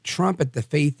of Trump at the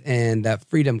Faith and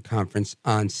Freedom Conference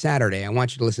on Saturday. I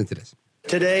want you to listen to this.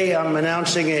 Today, I'm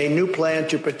announcing a new plan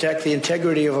to protect the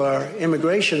integrity of our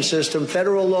immigration system.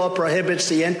 Federal law prohibits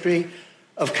the entry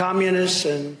of communists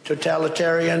and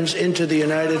totalitarians into the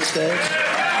United States.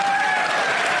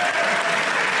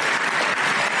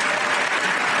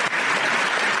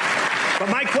 But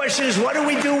my question is, what do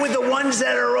we do with the ones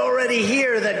that are already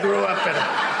here that grew up in it?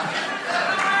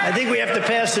 I think we have to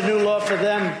pass a new law for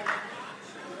them.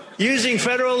 Using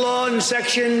federal law in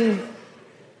Section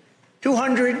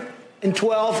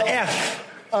 212F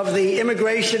of the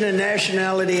Immigration and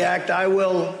Nationality Act, I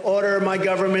will order my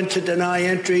government to deny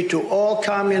entry to all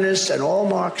communists and all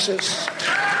Marxists.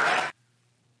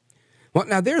 Well,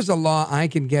 now there's a law I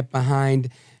can get behind.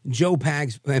 Joe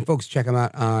Pags, and folks, check him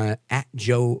out at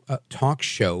Joe Talk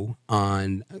Show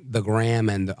on the Gram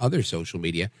and the other social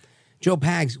media. Joe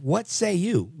Pags, what say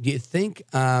you? Do you think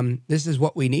this is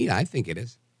what we need? I think it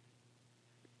is.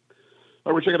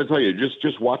 Rich, I got to tell you,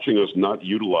 just watching us not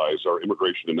utilize our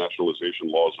immigration and nationalization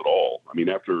laws at all. I mean,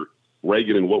 after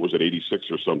Reagan in what was it, 86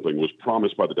 or something, was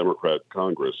promised by the Democrat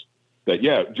Congress that,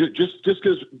 yeah,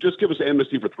 just give us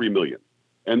amnesty for 3 million,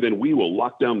 and then we will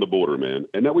lock down the border, man.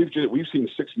 And now we've seen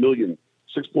 6.6 million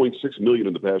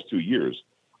in the past 2 years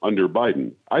under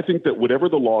Biden. I think that whatever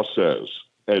the law says,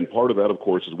 and part of that, of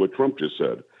course, is what Trump just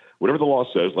said. Whatever the law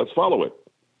says, let's follow it.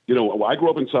 You know, I grew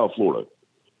up in South Florida,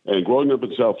 and growing up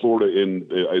in South Florida in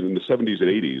the 70s and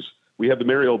 80s, we had the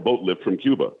Mariel boat lift from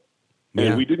Cuba.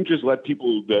 And we didn't just let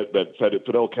people that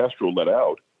Fidel Castro let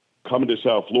out come into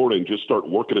South Florida and just start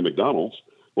working at McDonald's.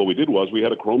 What we did was we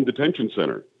had a Chrome detention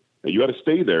center, and you had to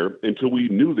stay there until we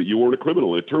knew that you weren't a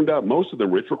criminal. It turned out most of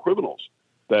them, Rich, were criminals.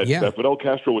 That Fidel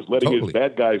Castro was letting his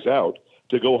bad guys out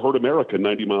to go hurt America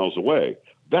 90 miles away.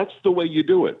 That's the way you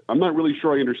do it. I'm not really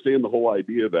sure I understand the whole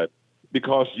idea that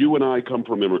because you and I come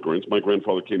from immigrants, my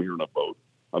grandfather came here in a boat.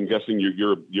 I'm guessing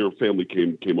your family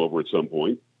came over at some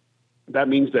point. That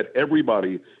means that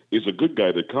everybody is a good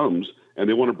guy that comes and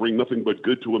they want to bring nothing but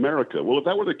good to America. Well, if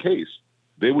that were the case,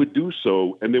 they would do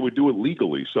so and they would do it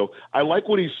legally. So I like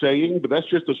what he's saying, but that's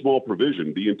just a small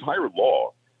provision. The entire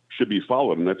law should be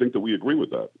followed, and I think that we agree with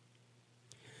that.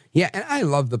 Yeah, and I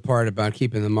love the part about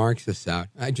keeping the Marxists out.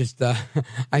 I just, I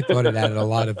thought it added a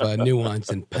lot of nuance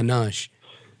and panache.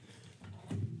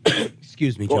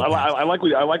 Excuse me, Joe. Well, I like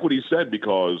what he said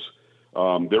because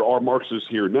there are Marxists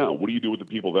here now. What do you do with the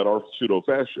people that are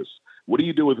pseudo-fascists? What do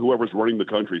you do with whoever's running the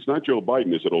country? It's not Joe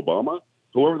Biden. Is it Obama?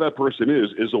 Whoever that person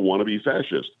is a wannabe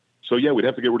fascist. So, yeah, we'd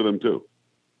have to get rid of them, too.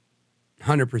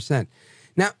 100%.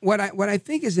 Now, what I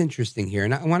think is interesting here,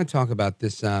 and I want to talk about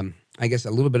this, I guess,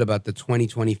 a little bit about the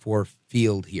 2024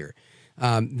 field here.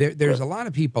 There's a lot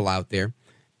of people out there,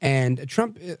 and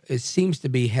Trump seems to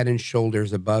be head and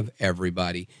shoulders above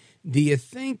everybody. Do you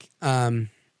think, I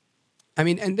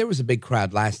mean, and there was a big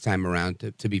crowd last time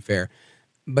around, to be fair,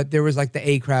 but there was like the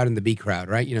A crowd and the B crowd,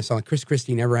 right? You know, so like Chris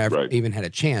Christie never even had a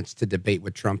chance to debate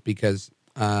with Trump because,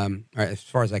 as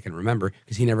far as I can remember,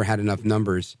 because he never had enough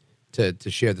numbers to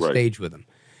share the stage with him.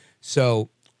 So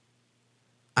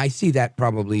I see that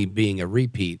probably being a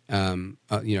repeat, of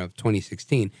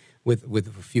 2016 with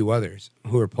a few others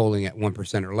who are polling at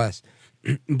 1% or less.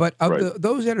 But of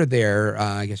those that are there,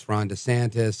 I guess Ron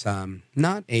DeSantis,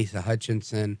 not Asa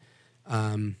Hutchinson.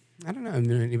 I don't know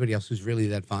anybody else who's really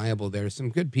that viable. There are some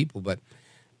good people, but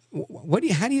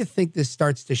how do you think this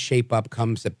starts to shape up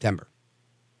come September?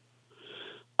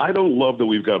 I don't love that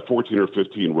we've got 14 or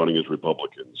 15 running as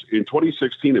Republicans. In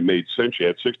 2016, it made sense. You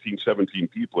had 16, 17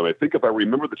 people. And I think if I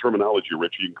remember the terminology,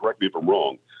 Richie, you can correct me if I'm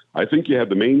wrong. I think you had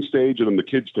the main stage and then the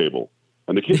kids' table.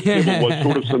 And the kids' table was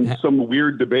sort of some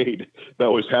weird debate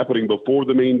that was happening before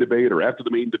the main debate or after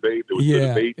the main debate. There was the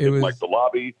debate in like the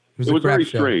lobby. It was very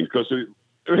strange because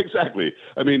exactly.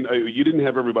 I mean, you didn't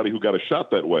have everybody who got a shot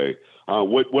that way.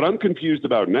 What I'm confused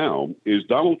about now is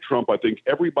Donald Trump. I think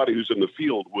everybody who's in the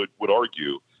field would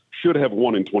argue should have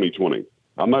won in 2020.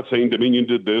 I'm not saying Dominion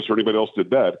did this or anybody else did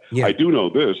that. Yeah. I do know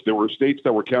this. There were states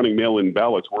that were counting mail-in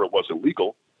ballots where it wasn't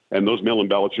legal, and those mail-in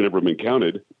ballots should never have been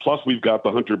counted. Plus, we've got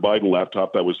the Hunter Biden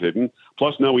laptop that was hidden.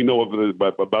 Plus, now we know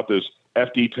about this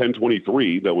FD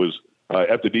 1023 that was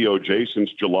at the DOJ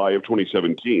since July of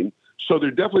 2017. So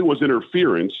there definitely was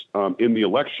interference in the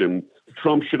election.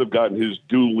 Trump should have gotten his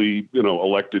duly,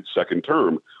 elected second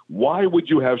term. Why would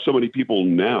you have so many people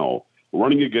now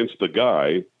running against the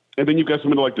guy? And then you've got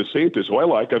somebody like DeSantis, who I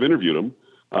like. I've interviewed him,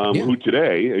 who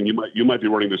today, and you might be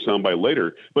running the soundbite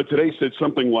later, but today said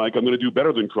something like, I'm going to do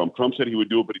better than Trump. Trump said he would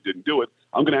do it, but he didn't do it.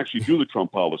 I'm going to actually do the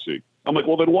Trump policy. I'm like,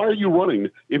 well, then why are you running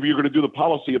if you're going to do the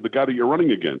policy of the guy that you're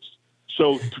running against?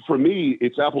 So for me,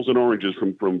 it's apples and oranges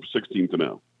from 16 to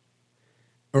now.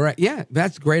 All right. Yeah,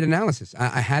 that's great analysis.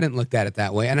 I hadn't looked at it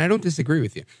that way, and I don't disagree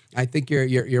with you. I think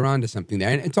you're onto something there,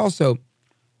 and it's also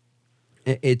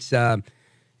it's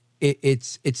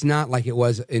not like it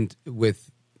was it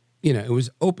was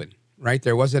open. Right,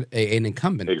 there wasn't an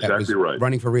incumbent that was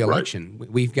running for re-election. Right.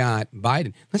 We've got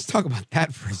Biden. Let's talk about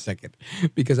that for a second,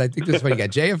 because I think this is funny. You got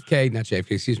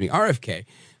RFK.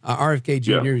 RFK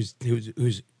Jr.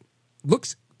 who's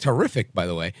looks terrific, by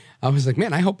the way. I was like,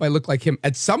 man, I hope I look like him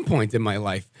at some point in my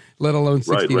life, let alone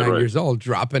 69 years old,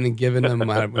 dropping and giving them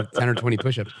 10 or 20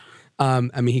 push-ups.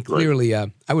 I mean, he clearly,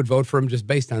 I would vote for him just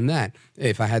based on that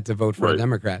if I had to vote for a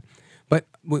Democrat. But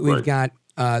we've got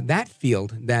that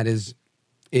field that is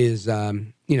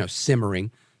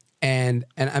simmering, and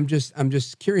I'm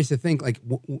just curious to think, like,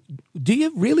 do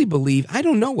you really believe? I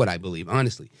don't know what I believe,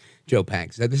 honestly, Joe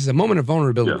Pags. This is a moment of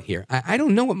vulnerability here. I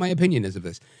don't know what my opinion is of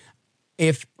this.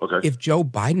 If Joe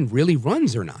Biden really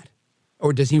runs or not,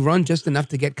 or does he run just enough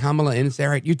to get Kamala in and say,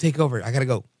 all right, you take over. I gotta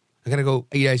go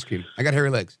eat ice cream. I got hairy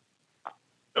legs.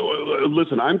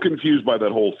 Listen, I'm confused by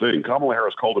that whole thing. Kamala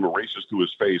Harris called him a racist to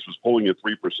his face, was polling at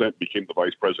 3%, became the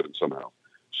vice president somehow.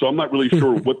 So I'm not really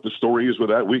sure what the story is with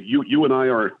that. You and I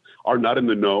are not in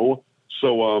the know.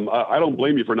 So I don't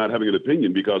blame you for not having an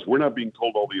opinion, because we're not being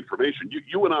told all the information.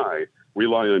 You and I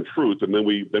rely on truth, and then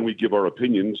we give our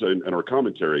opinions and our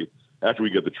commentary after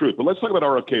we get the truth. But let's talk about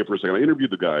RFK for a second. I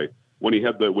interviewed the guy when he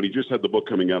just had the book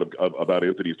coming out about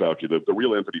Anthony Fauci, the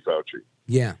real Anthony Fauci.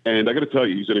 Yeah. And I got to tell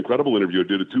you, he's an incredible interview. I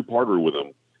did a 2-parter with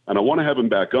him, and I want to have him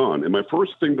back on. And my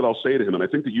first thing that I'll say to him, and I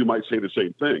think that you might say the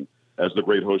same thing as the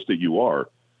great host that you are,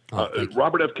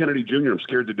 Robert F. Kennedy Jr., I'm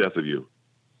scared to death of you.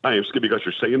 I am scared because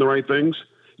you're saying the right things.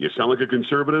 You sound like a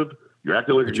conservative. You're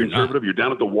acting like a conservative. You're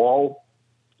down at the wall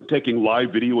taking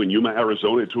live video in Yuma,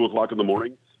 Arizona at 2 o'clock in the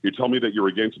morning. You tell me that you're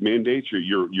against mandates.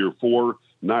 You're for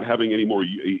not having any more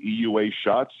EUA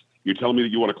shots. You're telling me that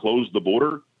you want to close the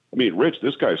border. I mean, Rich,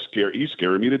 this guy's he's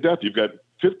scaring me to death. You've got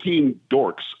 15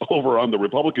 dorks over on the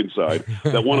Republican side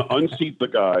that want to unseat the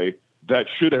guy that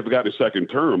should have got a second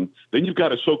term. Then you've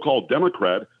got a so-called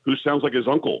Democrat who sounds like his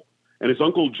uncle. And his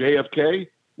uncle JFK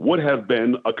would have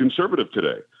been a conservative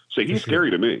today. So he's scary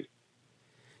to me.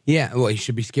 Yeah, well, he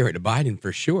should be scary to Biden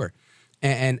for sure.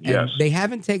 And they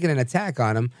haven't taken an attack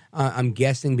on him, I'm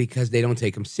guessing, because they don't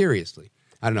take him seriously.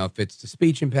 I don't know if it's the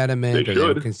speech impediment or they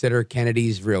don't consider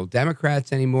Kennedys real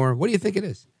Democrats anymore. What do you think it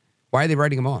is? Why are they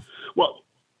writing him off?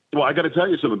 Well, I got to tell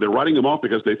you something. They're writing him off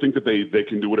because they think that they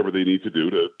can do whatever they need to do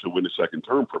to win a second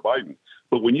term for Biden.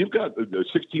 But when you've got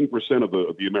 16%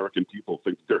 of the American people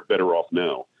think they're better off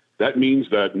now, that means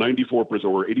that 94%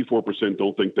 or 84%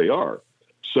 don't think they are.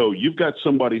 So you've got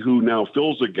somebody who now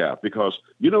fills a gap, because,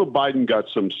 Biden got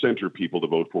some center people to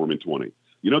vote for him in 20.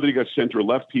 You know that he got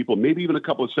center-left people, maybe even a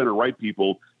couple of center-right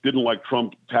people didn't like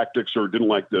Trump tactics or didn't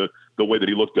like the way that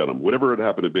he looked at them, whatever it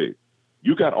happened to be.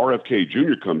 You got RFK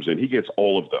Jr. comes in, he gets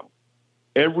all of them.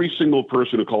 Every single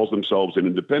person who calls themselves an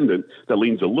independent that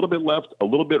leans a little bit left, a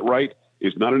little bit right,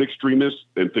 is not an extremist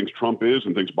and thinks Trump is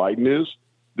and thinks Biden is.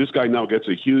 This guy now gets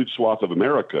a huge swath of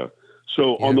America.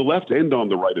 So on the left and on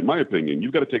the right, in my opinion,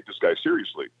 you've got to take this guy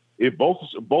seriously. If both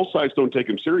sides don't take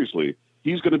him seriously,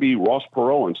 he's going to be Ross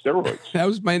Perot on steroids. That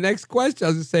was my next question. I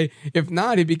was going to say, if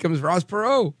not, he becomes Ross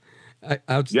Perot.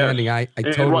 Outstanding. Yes. I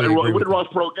totally agree. What did Ross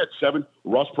Perot get?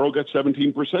 Ross Perot got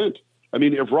 17%. I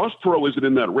mean, if Ross Perot isn't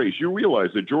in that race, you realize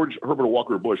that George Herbert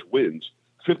Walker Bush wins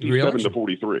 57 to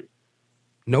 43.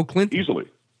 No Clinton. Easily.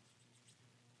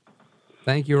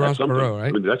 Thank you, Ross Perot, right?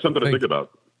 I mean, that's something to think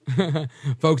about.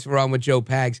 Folks, we're on with Joe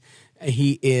Pags.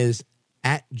 He is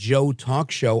at Joe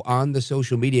Talk Show on the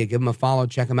social media. Give him a follow.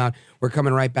 Check him out. We're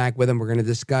coming right back with him. We're going to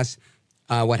discuss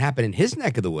what happened in his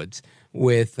neck of the woods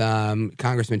with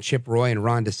Congressman Chip Roy and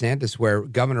Ron DeSantis, where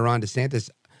Governor Ron DeSantis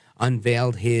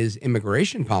unveiled his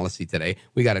immigration policy today.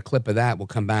 We got a clip of that. We'll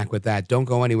come back with that. Don't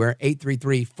go anywhere.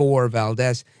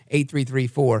 833-4-VALDEZ,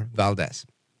 833-4-VALDEZ.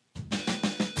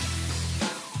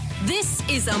 This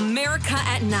is America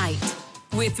at Night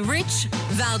with Rich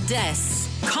Valdez.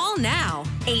 Call now,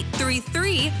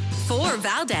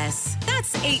 833-4-VALDEZ.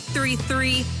 That's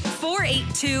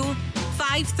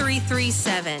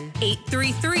 833-482-5337.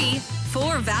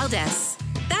 833-4-VALDEZ.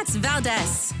 That's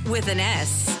Valdez with an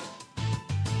S.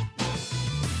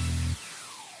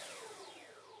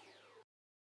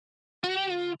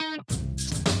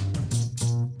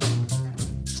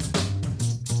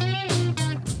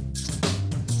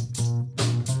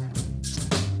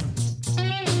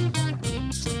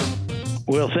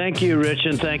 Well, thank you, Rich,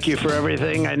 and thank you for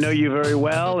everything. I know you very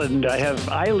well, and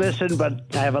I listen, but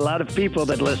I have a lot of people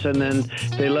that listen, and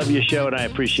they love your show, and I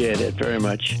appreciate it very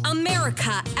much.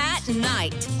 America at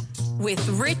Night with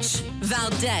Rich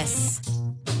Valdez.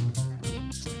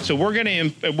 So we're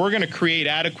going to create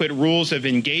adequate rules of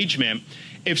engagement.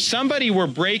 If somebody were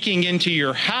breaking into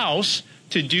your house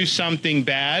to do something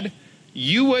bad,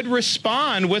 you would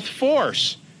respond with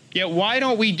force. Yet why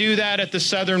don't we do that at the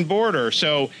southern border?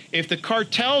 So if the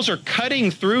cartels are cutting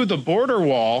through the border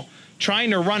wall,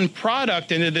 trying to run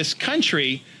product into this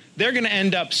country, they're going to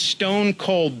end up stone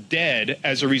cold dead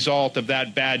as a result of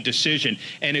that bad decision.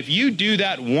 And if you do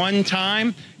that one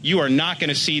time, you are not going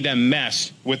to see them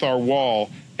mess with our wall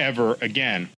ever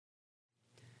again.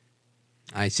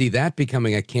 I see that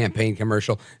becoming a campaign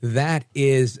commercial. That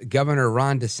is Governor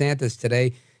Ron DeSantis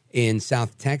today in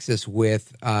South Texas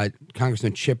with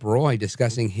Congressman Chip Roy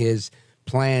discussing his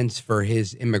plans for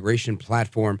his immigration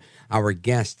platform. Our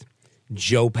guest,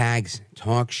 Joe Pags,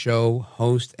 talk show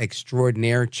host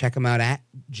extraordinaire. Check him out at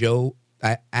Joe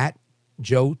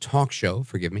Talk Show.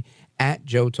 Forgive me, at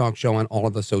Joe Talk Show on all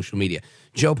of the social media.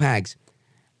 Joe Pags,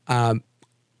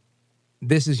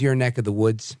 this is your neck of the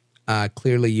woods.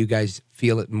 Clearly, you guys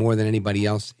feel it more than anybody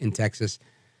else in Texas.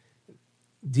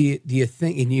 Do you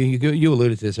think, and you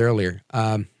alluded to this earlier,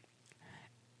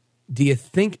 do you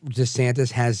think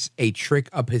DeSantis has a trick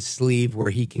up his sleeve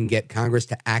where he can get Congress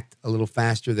to act a little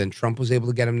faster than Trump was able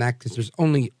to get him to act? Because there's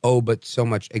only, but so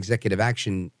much executive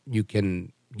action you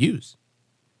can use.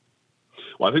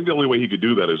 Well, I think the only way he could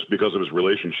do that is because of his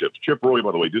relationships. Chip Roy,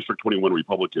 by the way, District 21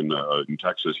 Republican in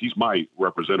Texas, he's my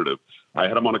representative. I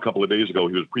had him on a couple of days ago.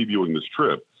 He was previewing this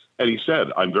trip. And he said,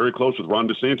 I'm very close with Ron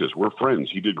DeSantis. We're friends.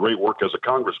 He did great work as a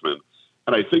congressman.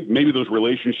 And I think maybe those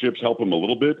relationships help him a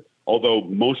little bit, although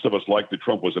most of us like that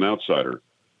Trump was an outsider.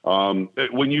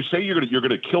 When you say you're going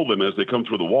to kill them as they come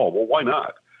through the wall, well, why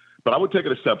not? But I would take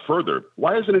it a step further.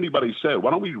 Why hasn't anybody said, why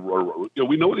don't we,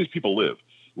 we know where these people live.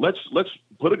 Let's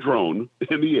put a drone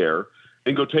in the air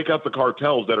and go take out the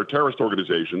cartels that are terrorist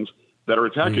organizations that are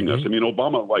attacking us. I mean,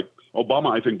 Obama,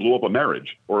 I think, blew up a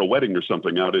marriage or a wedding or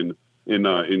something out in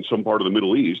some part of the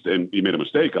Middle East, and he made a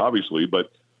mistake, obviously,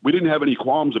 but we didn't have any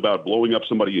qualms about blowing up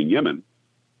somebody in Yemen.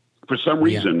 For some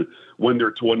reason, when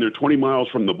they're 20 miles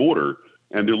from the border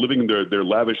and they're living their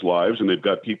lavish lives and they've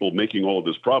got people making all of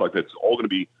this product that's all going to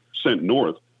be sent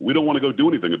north, we don't want to go do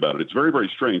anything about it. It's very, very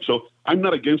strange. So I'm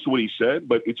not against what he said,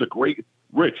 but it's a great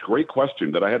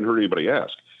question that I hadn't heard anybody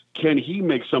ask. Can he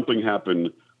make something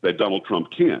happen that Donald Trump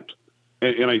can't?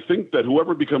 And I think that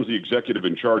whoever becomes the executive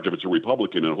in charge, if it's a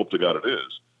Republican, and I hope to God it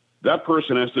is, that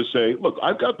person has to say, look,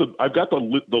 I've got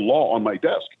the law on my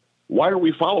desk. Why are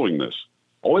we following this?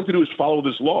 All we have to do is follow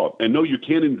this law. And no, you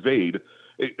can't invade.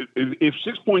 If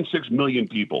 6.6 million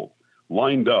people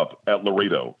lined up at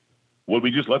Laredo, would we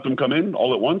just let them come in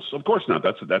all at once? Of course not.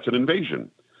 That's an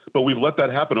invasion. But we've let that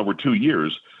happen over 2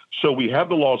 years. So we have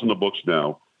the laws in the books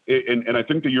now. And I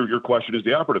think that your question is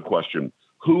the operative question.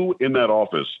 Who in that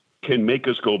office can make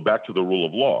us go back to the rule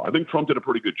of law? I think Trump did a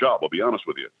pretty good job, I'll be honest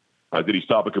with you. Did he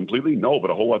stop it completely? No,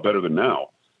 but a whole lot better than now.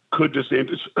 Could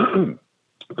DeSantis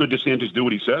do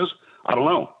what he says? I don't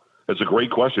know. That's a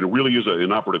great question. It really is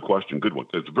an operative question. Good one.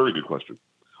 It's a very good question.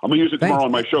 I'm going to use it tomorrow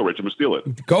on my show, Rich. I'm going to steal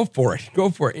it. Go for it.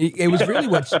 It was really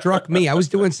what struck me. I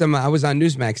was on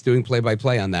Newsmax doing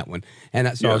play-by-play on that one.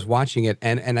 And so I was watching it.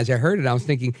 And as I heard it, I was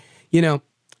thinking,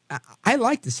 I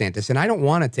like DeSantis and I don't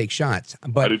want to take shots.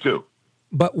 But I do too.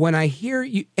 But when I hear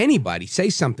anybody say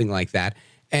something like that,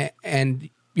 and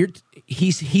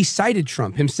he cited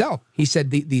Trump himself. He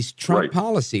said these Trump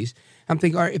policies. I'm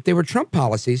thinking, all right, if they were Trump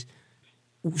policies,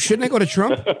 shouldn't I go to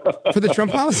Trump for the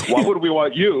Trump policy? Why would we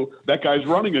want you? That guy's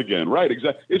running again. Right,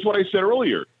 exactly. It's what I said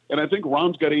earlier. And I think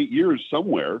Ron's got 8 years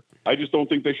somewhere. I just don't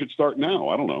think they should start now.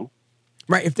 I don't know.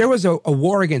 Right. If there was a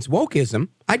war against wokeism,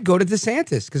 I'd go to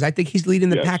DeSantis because I think he's leading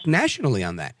the pack nationally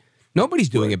on that. Nobody's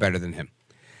doing it better than him.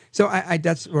 So I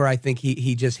that's where I think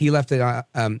he left it.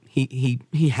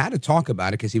 He had to talk about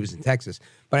it because he was in Texas,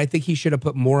 but I think he should have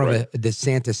put more of a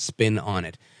DeSantis spin on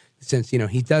it, since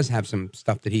he does have some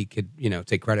stuff that he could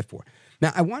take credit for.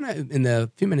 Now I want to, in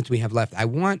the few minutes we have left, I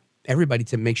want everybody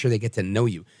to make sure they get to know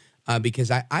you,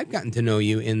 because I've gotten to know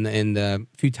you in the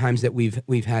few times that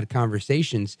we've had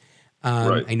conversations.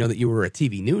 I know that you were a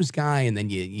TV news guy, and then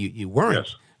you weren't.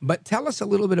 Yes. But tell us a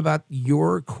little bit about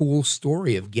your cool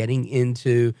story of getting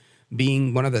into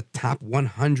being one of the top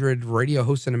 100 radio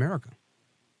hosts in America.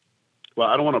 Well,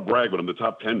 I don't want to brag, but I'm the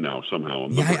top 10 now somehow.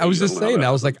 I was just saying. I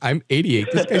was like, I'm 88.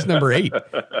 This guy's number 8.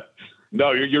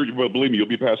 No, well, believe me, you'll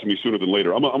be passing me sooner than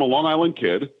later. I'm a Long Island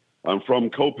kid. I'm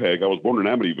from Copeg. I was born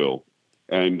in Amityville.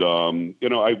 And,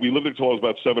 we lived there until I was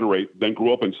about 7 or 8, then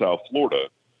grew up in South Florida.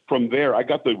 From there, I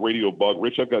got the radio bug.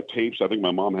 Rich, I've got tapes. I think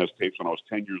my mom has tapes when I was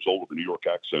 10 years old with a New York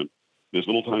accent. This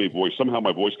little tiny voice. Somehow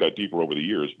my voice got deeper over the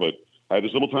years, but I had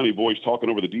this little tiny voice talking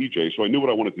over the DJ, so I knew what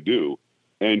I wanted to do.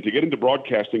 And to get into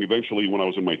broadcasting eventually when I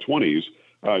was in my 20s,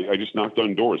 I just knocked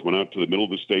on doors, went out to the middle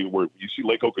of the state where you see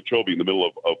Lake Okeechobee in the middle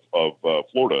of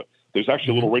Florida. There's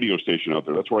actually a little radio station out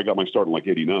there. That's where I got my start in like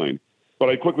 89. But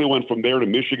I quickly went from there to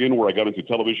Michigan, where I got into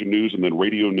television news and then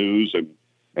radio news.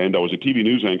 And I was a TV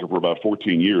news anchor for about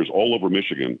 14 years all over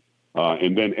Michigan,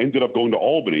 and then ended up going to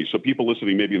Albany. So people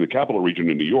listening maybe in the capital region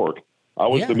in New York, I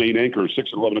was the main anchor 6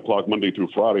 and 11 o'clock Monday through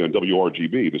Friday on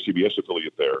WRGB, the CBS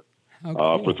affiliate there,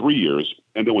 for 3 years.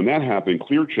 And then when that happened,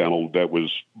 Clear Channel, that was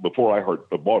before iHeart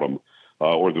bought them,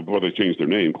 before they changed their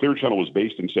name, Clear Channel was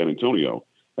based in San Antonio.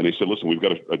 And they said, listen, we've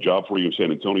got a job for you in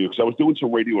San Antonio. Because I was doing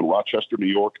some radio in Rochester, New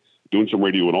York, doing some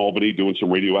radio in Albany, doing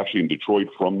some radio actually in Detroit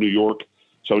from New York.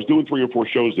 So I was doing 3 or 4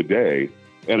 shows a day.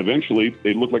 And eventually,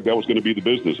 it looked like that was going to be the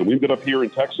business. And we ended up here in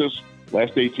Texas.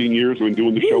 Last 18 years, we've been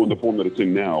doing the show in the form that it's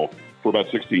in now for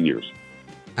about 16 years.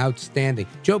 Outstanding.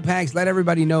 Joe Pags, let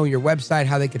everybody know your website,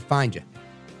 how they could find you.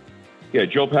 Yeah,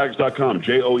 joepags.com,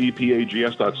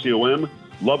 joepags.com.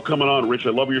 Love coming on, Rich. I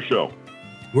love your show.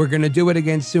 We're going to do it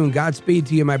again soon. Godspeed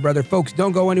to you, my brother. Folks,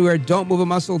 don't go anywhere. Don't move a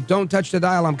muscle. Don't touch the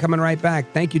dial. I'm coming right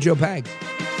back. Thank you, Joe Pags.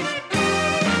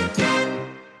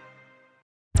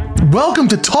 Welcome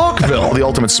to Talkville, the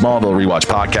ultimate Smallville rewatch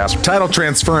podcast. Title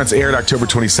Transference aired October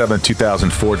 27,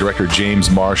 2004. Director James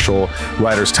Marshall,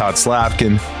 writers Todd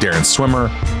Slavkin, Darren Swimmer.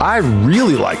 I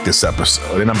really like this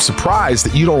episode, and I'm surprised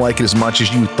that you don't like it as much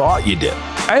as you thought you did.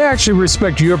 I actually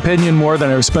respect your opinion more than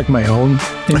I respect my own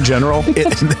in general.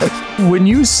 When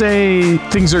you say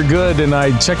things are good and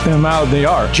I check them out, they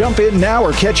are. Jump in now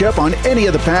or catch up on any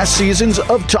of the past seasons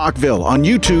of Talkville on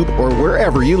YouTube or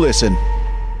wherever you listen.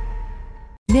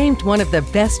 Named one of the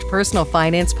best personal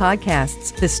finance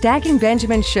podcasts, The Stacking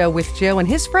Benjamin Show with Joe and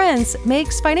his friends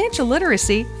makes financial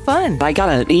literacy fun. I got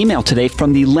an email today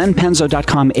from the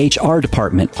lenpenzo.com HR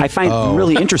department. I find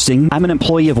really interesting. I'm an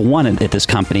employee of one at this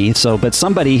company, but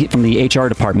somebody from the HR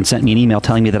department sent me an email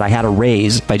telling me that I had a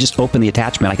raise. If I just opened the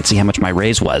attachment, I could see how much my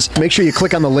raise was. Make sure you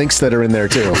click on the links that are in there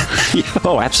too.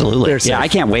 Oh, absolutely. Yeah, I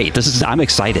can't wait. I'm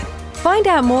excited. Find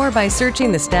out more by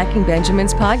searching the Stacking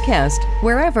Benjamins podcast,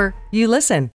 wherever you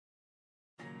listen.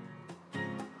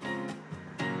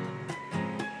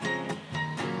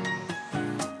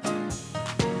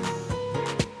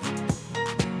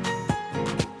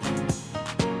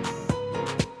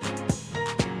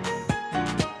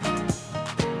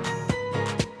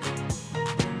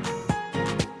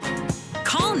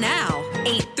 Call now,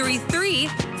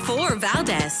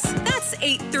 833-4-VALDEZ. That's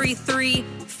 833-482-5337.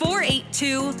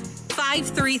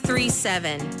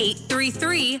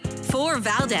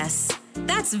 833-4-VALDEZ.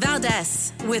 That's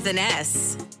Valdez with an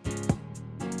S.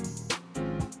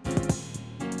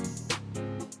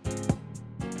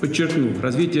 Подчеркну,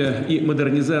 развитие и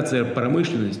модернизация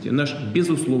промышленности – наш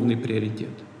безусловный приоритет.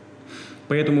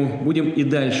 Поэтому будем и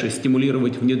дальше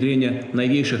стимулировать внедрение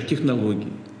новейших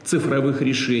технологий, цифровых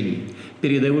решений,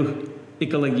 передовых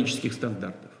экологических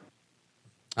стандартов.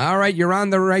 All right, you're on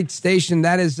the right station.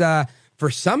 That is, for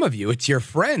some of you, it's your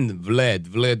friend,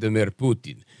 Vladimir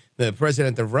Putin, the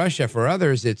president of Russia. For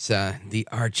others, it's the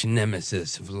arch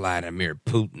nemesis, Vladimir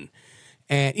Putin.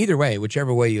 And either way,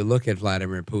 whichever way you look at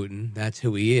Vladimir Putin, that's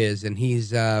who he is. And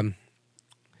he's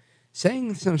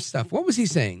saying some stuff. What was he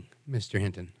saying, Mr.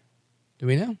 Hinton? Do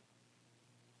we know?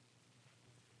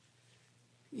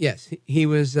 Yes, he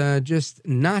was just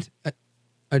not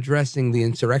addressing the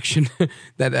insurrection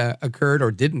that occurred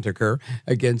or didn't occur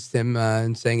against him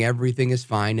and saying everything is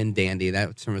fine and dandy.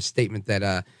 That's from a statement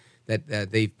that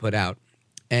they've put out.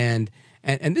 And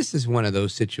this is one of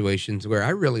those situations where I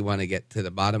really want to get to the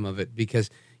bottom of it because,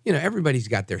 you know, everybody's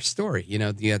got their story. You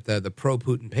know, you got the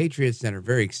pro-Putin patriots that are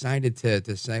very excited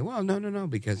to say, well, no,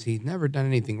 because he's never done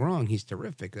anything wrong. He's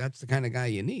terrific. That's the kind of guy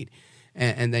you need.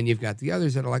 And then you've got the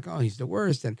others that are like, oh, he's the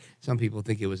worst. And some people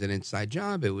think it was an inside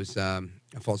job. It was a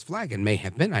false flag. It may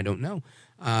have been. I don't know.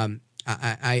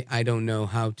 I don't know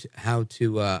how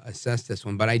to assess this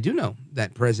one. But I do know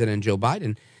that President Joe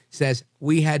Biden says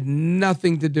we had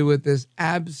nothing to do with this,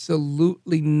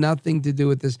 absolutely nothing to do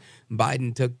with this.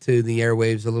 Biden took to the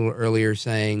airwaves a little earlier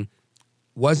saying,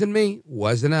 wasn't me,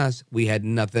 wasn't us. We had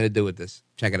nothing to do with this.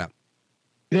 Check it out.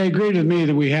 They agreed with me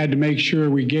that we had to make sure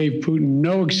we gave Putin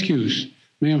no excuse.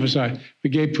 Let me emphasize, we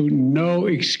gave Putin no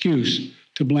excuse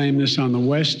to blame this on the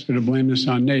West or to blame this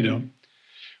on NATO.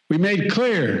 We made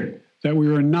clear that we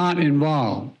were not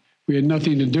involved. We had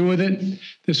nothing to do with it.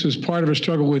 This was part of a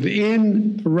struggle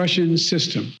within the Russian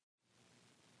system.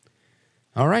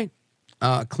 All right.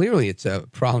 Clearly, it's a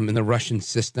problem in the Russian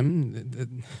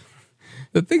system.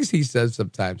 The things he says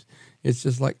sometimes, it's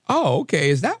just like, oh, okay,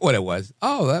 is that what it was?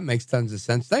 Oh, that makes tons of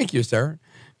sense. Thank you, sir.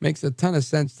 Makes a ton of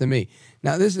sense to me.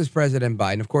 Now, this is President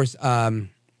Biden. Of course,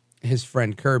 his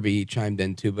friend Kirby chimed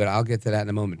in too, but I'll get to that in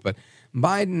a moment. But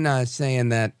Biden saying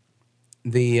that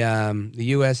the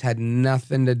U.S. had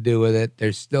nothing to do with it.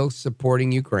 They're still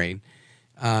supporting Ukraine.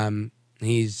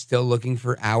 He's still looking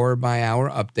for hour-by-hour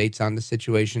updates on the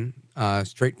situation,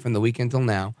 straight from the week until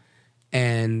now,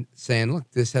 and saying,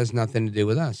 look, this has nothing to do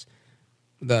with us.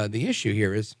 The issue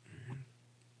here is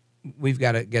we've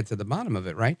got to get to the bottom of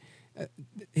it, right?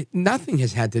 Nothing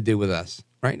has had to do with us,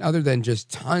 right? Other than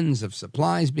just tons of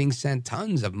supplies being sent,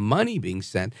 tons of money being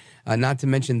sent, not to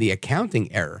mention the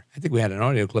accounting error. I think we had an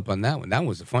audio clip on that one. That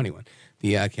was a funny one,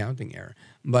 the accounting error.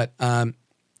 But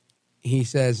he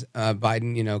says,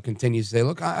 Biden, continues to say,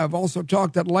 look, I've also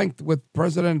talked at length with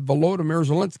President Volodymyr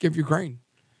Zelensky of Ukraine.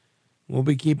 We'll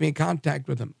be keeping in contact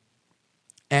with him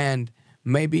and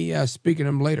maybe speaking to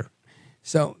him later.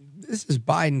 So this is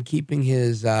Biden keeping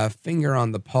his finger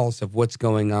on the pulse of what's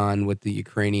going on with the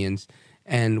Ukrainians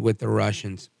and with the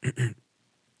Russians.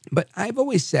 But I've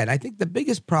always said, I think the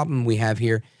biggest problem we have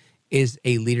here is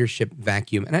a leadership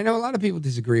vacuum. And I know a lot of people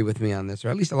disagree with me on this, or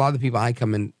at least a lot of the people I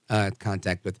come in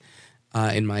contact with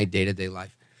in my day-to-day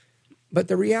life. But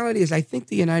the reality is I think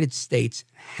the United States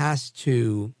has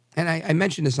to, and I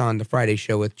mentioned this on the Friday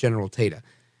show with General Tata,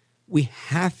 we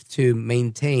have to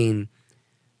maintain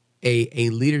a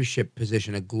leadership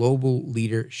position, a global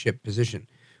leadership position,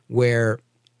 where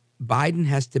Biden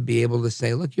has to be able to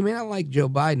say, look, you may not like Joe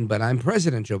Biden, but I'm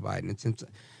President Joe Biden. And since,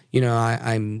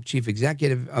 I'm chief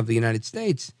executive of the United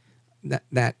States,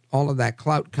 that all of that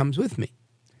clout comes with me.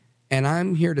 And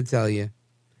I'm here to tell you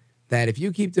that if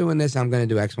you keep doing this, I'm going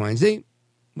to do X, Y, and Z,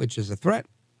 which is a threat,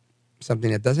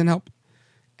 something that doesn't help.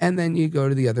 And then you go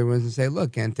to the other ones and say,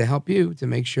 look, and to help you, to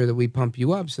make sure that we pump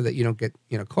you up so that you don't get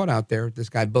caught out there with this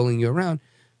guy bullying you around,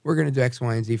 we're going to do X,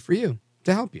 Y, and Z for you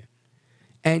to help you.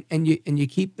 And you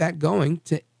keep that going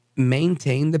to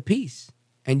maintain the peace.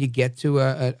 And you get to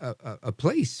a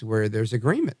place where there's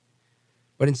agreement.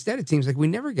 But instead, it seems like we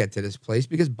never get to this place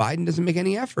because Biden doesn't make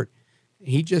any effort.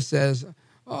 He just says,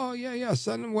 oh, yeah,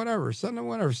 send them whatever, send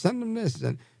them this.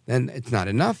 And then it's not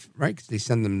enough, right? Because they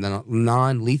send them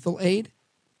non-lethal aid.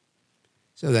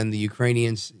 So then the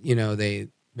Ukrainians,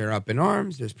 they're up in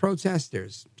arms. There's protests.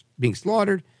 There's being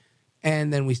slaughtered.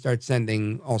 And then we start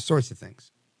sending all sorts of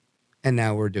things. And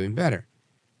now we're doing better.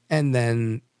 And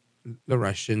then the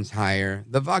Russians hire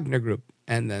the Wagner Group.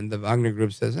 And then the Wagner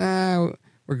Group says,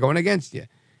 we're going against you.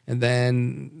 And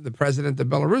then the president of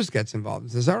Belarus gets involved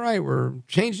and says, all right, we're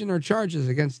changing our charges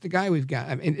against the guy we've got.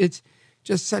 I mean, it's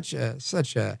just such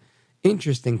a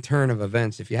interesting turn of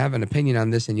events. If you have an opinion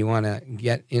on this and you want to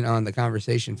get in on the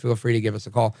conversation, feel free to give us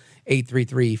a call,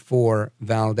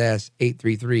 833-4-VALDEZ,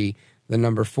 833, the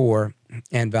number 4,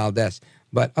 and Valdez.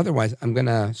 But otherwise, I'm going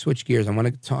to switch gears. I want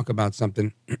to talk about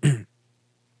something.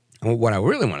 What I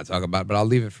really want to talk about, but I'll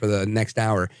leave it for the next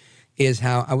hour, is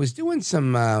how I was doing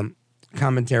some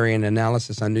commentary and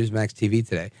analysis on Newsmax TV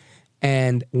today.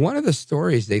 And one of the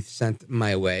stories they sent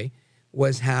my way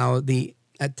was how the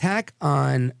attack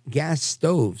on gas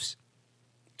stoves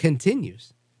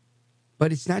continues.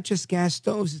 But it's not just gas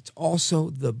stoves. It's also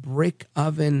the brick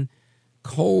oven,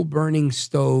 coal-burning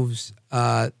stoves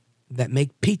that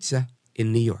make pizza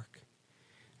in New York.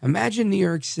 Imagine New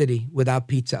York City without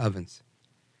pizza ovens,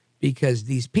 because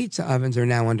these pizza ovens are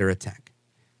now under attack.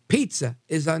 Pizza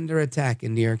is under attack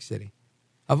in New York City.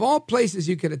 Of all places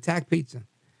you could attack pizza,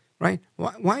 right?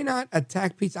 Why not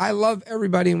attack pizza? I love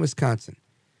everybody in Wisconsin,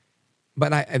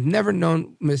 but I've never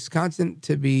known Wisconsin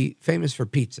to be famous for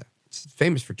pizza. It's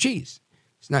famous for cheese.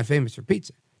 It's not famous for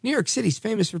pizza. New York City's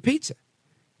famous for pizza,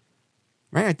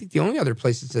 right? I think the only other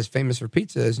place that says famous for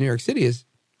pizza is New York City is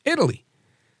Italy.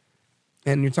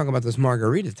 And you're talking about those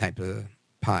margarita type of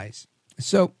pies.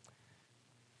 So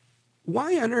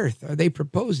why on earth are they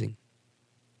proposing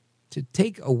to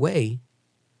take away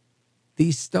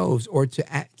these stoves, or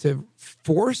to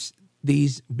force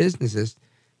these businesses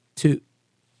to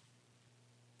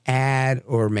add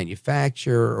or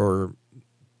manufacture or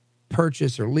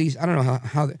purchase or lease, I don't know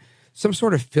how some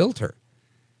sort of filter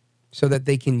so that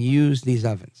they can use these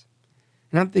ovens?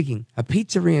 And I'm thinking, a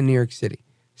pizzeria in New York City,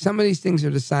 some of these things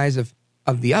are the size of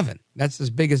the oven. That's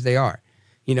as big as they are,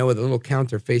 with a little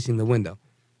counter facing the window.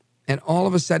 And all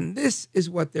of a sudden, this is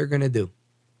what they're going to do.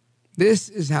 This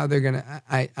is how they're going to,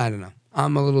 I don't know.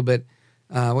 I'm a little bit,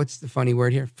 what's the funny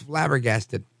word here?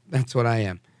 Flabbergasted. That's what I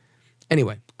am.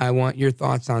 Anyway, I want your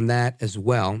thoughts on that as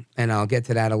well. And I'll get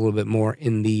to that a little bit more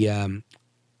in the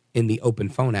in the open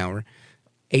phone hour.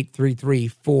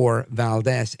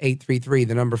 833-4-VALDEZ, 833,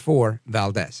 the number 4,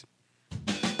 Valdez.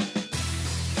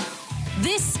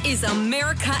 This is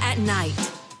America at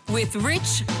Night with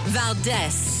Rich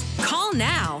Valdez. Call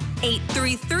now,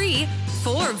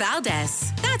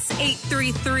 833-4-VALDEZ. That's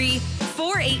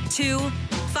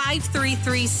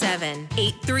 833-482-5337.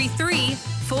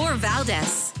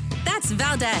 833-4-VALDEZ. That's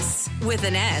Valdez with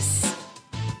an S.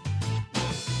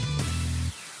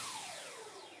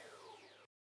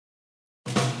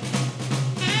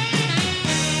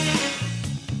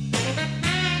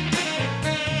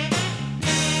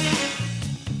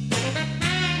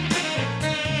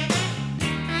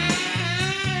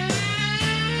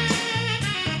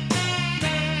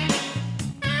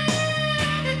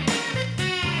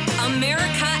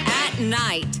 America at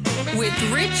Night with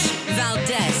Rich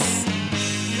Valdez.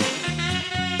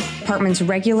 Department's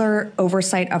regular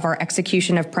oversight of our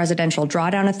execution of Presidential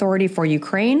Drawdown Authority for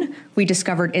Ukraine, we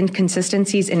discovered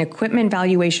inconsistencies in equipment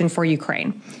valuation for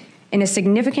Ukraine. In a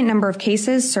significant number of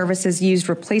cases, services used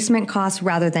replacement costs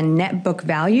rather than net book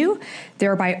value,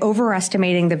 thereby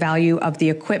overestimating the value of the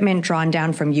equipment drawn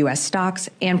down from U.S. stocks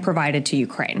and provided to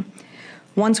Ukraine.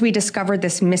 Once we discovered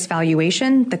this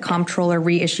misvaluation, the comptroller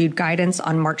reissued guidance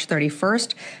on March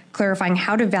 31st, clarifying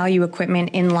how to value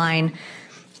equipment in line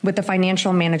with the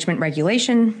financial management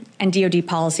regulation and DoD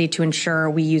policy to ensure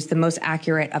we use the most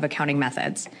accurate of accounting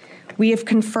methods. We have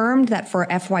confirmed that for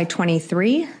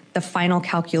FY23, the final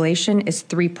calculation is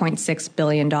 $3.6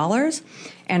 billion,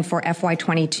 and for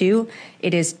FY22,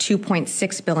 it is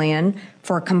 $2.6 billion,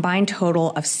 for a combined total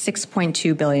of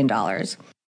 $6.2 billion.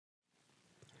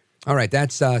 All right,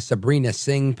 that's Sabrina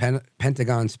Singh,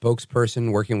 Pentagon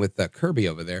spokesperson working with Kirby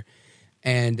over there.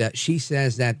 And she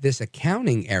says that this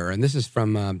accounting error, and this is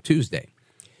from Tuesday,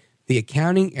 the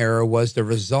accounting error was the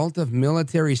result of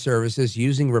military services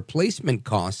using replacement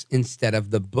costs instead of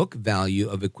the book value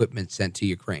of equipment sent to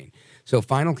Ukraine. So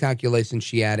final calculations,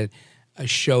 she added,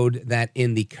 showed that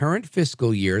in the current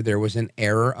fiscal year, there was an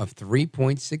error of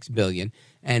 $3.6 billion,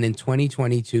 and in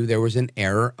 2022, there was an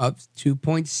error of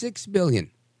 $2.6 billion.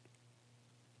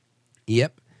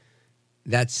 Yep,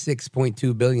 that's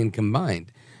 $6.2 billion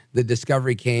combined. The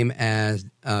discovery came as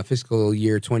fiscal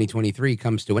year 2023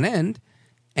 comes to an end,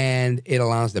 and it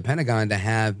allows the Pentagon to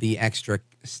have the extra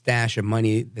stash of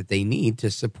money that they need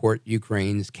to support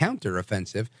Ukraine's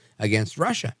counteroffensive against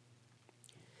Russia.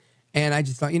 And I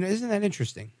just thought, isn't that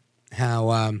interesting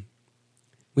how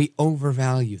we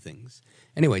overvalue things?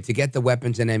 Anyway, to get the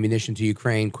weapons and ammunition to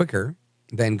Ukraine quicker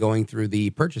than going through the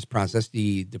purchase process,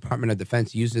 the Department of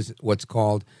Defense uses what's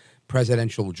called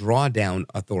Presidential Drawdown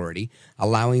Authority,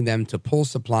 allowing them to pull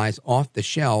supplies off the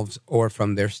shelves or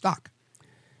from their stock.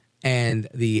 And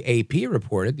the AP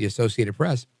reported, the Associated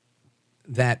Press,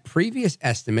 that previous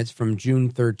estimates from June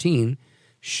 13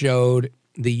 showed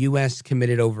the U.S.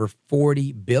 committed over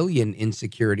 $40 billion in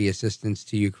security assistance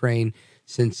to Ukraine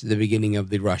since the beginning of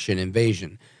the Russian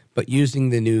invasion. But using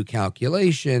the new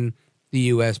calculation, the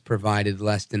U.S. provided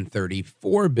less than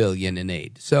 $34 billion in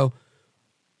aid. So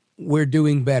we're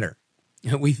doing better.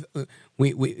 We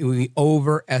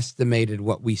overestimated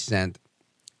what we sent,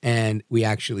 and we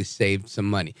actually saved some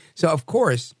money. So, of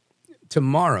course,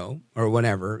 tomorrow or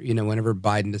whenever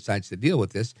Biden decides to deal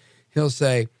with this, he'll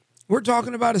say, we're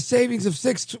talking about a savings of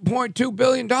 $6.2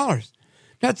 billion.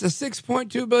 That's a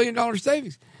 $6.2 billion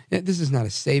savings. This is not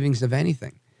a savings of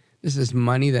anything. This is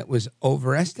money that was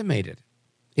overestimated.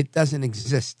 It doesn't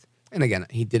exist. And again,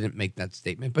 he didn't make that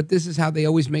statement, but this is how they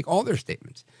always make all their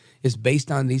statements, is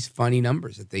based on these funny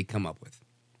numbers that they come up with.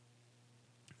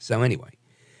 So anyway,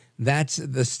 that's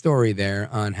the story there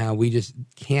on how we just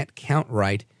can't count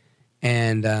right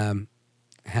and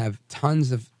have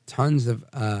tons of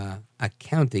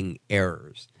accounting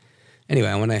errors. Anyway,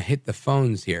 I want to hit the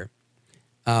phones here.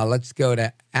 Let's go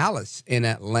to Alice in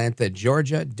Atlanta,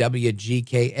 Georgia,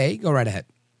 WGKA. Go right ahead.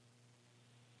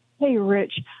 Hey,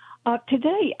 Rich.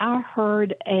 Today I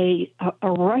heard a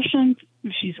Russian,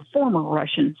 she's a former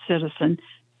Russian citizen,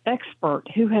 expert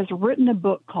who has written a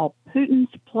book called Putin's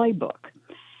Playbook.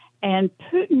 And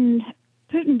Putin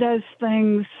does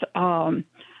things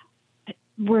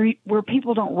where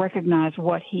people don't recognize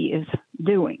what he is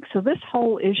doing. So this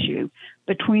whole issue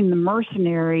between the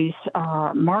mercenaries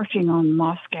marching on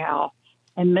Moscow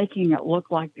and making it look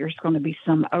like there's going to be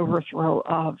some overthrow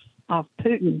of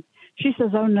Putin, she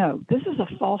says, oh, no, this is a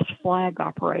false flag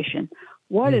operation.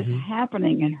 What is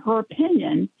happening, in her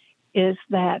opinion, is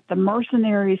that the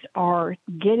mercenaries are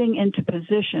getting into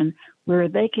position where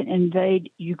they can invade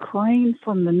Ukraine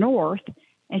from the north.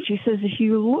 And she says, if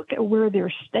you look at where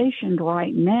they're stationed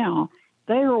right now,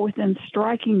 they are within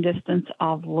striking distance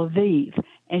of Lviv.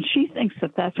 And she thinks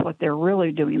that that's what they're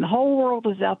really doing. The whole world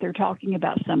is out there talking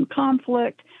about some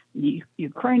conflict. The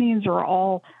Ukrainians are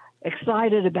all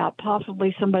excited about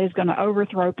possibly somebody's going to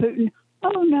overthrow Putin.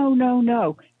 Oh, no, no,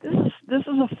 no. This is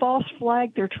a false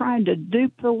flag. They're trying to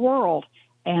dupe the world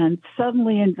and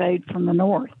suddenly invade from the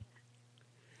north.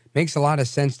 Makes a lot of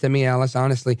sense to me, Alice.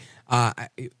 Honestly,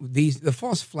 the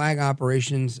false flag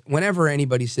operations, whenever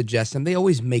anybody suggests them, they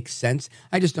always make sense.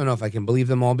 I just don't know if I can believe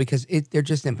them all because they're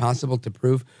just impossible to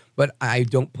prove. But I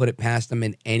don't put it past them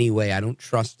in any way. I don't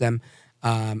trust them.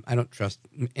 I don't trust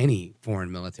any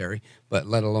foreign military, but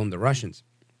let alone the Russians,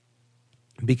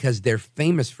 because they're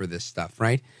famous for this stuff,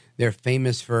 right? They're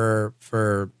famous for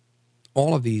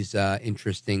all of these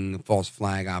interesting false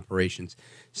flag operations.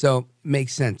 So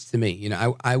makes sense to me. You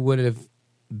know, I would have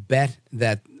bet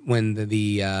that when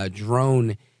the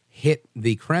drone hit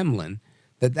the Kremlin,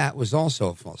 that was also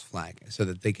a false flag, so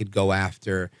that they could go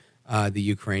after the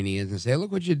Ukrainians and say,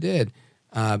 look what you did.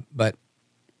 But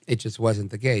it just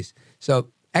wasn't the case. So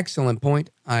excellent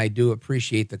point. I do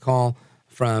appreciate the call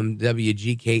from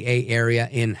WGKA area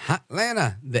in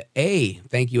Atlanta, the A.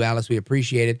 Thank you, Alice. We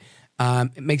appreciate it.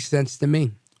 It makes sense to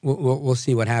me. We'll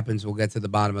see what happens. We'll get to the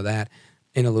bottom of that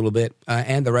in a little bit.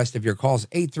 And the rest of your calls,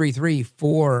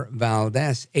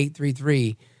 833-4-VALDES,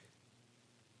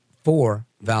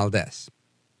 833-4-VALDES.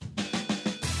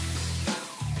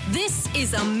 This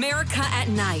is America at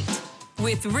Night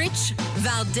with Rich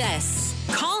Valdez.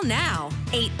 Call now,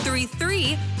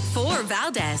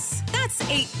 833-4-VALDEZ. That's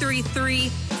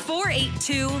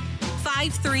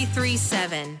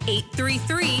 833-482-5337.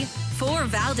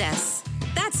 833-4-VALDEZ.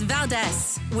 That's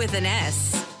Valdez with an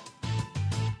S.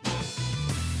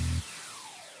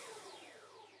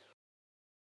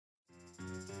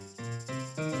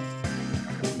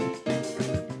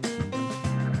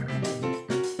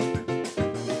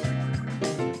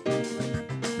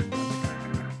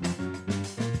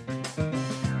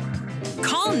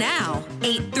 Call now,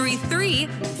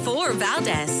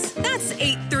 833-4-VALDEZ. That's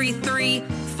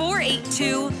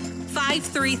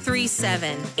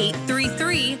 833-482-5337.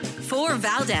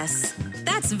 833-4-VALDEZ.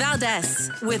 That's Valdez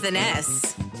with an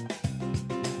S.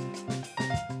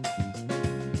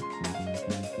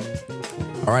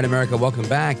 All right, America, welcome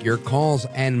back. Your calls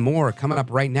and more coming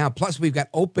up right now. Plus, we've got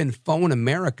Open Phone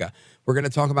America. We're going to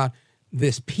talk about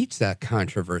this pizza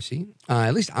controversy.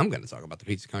 At least I'm going to talk about the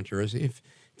pizza controversy. If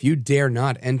you dare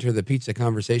not enter the pizza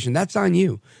conversation, that's on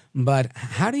you. But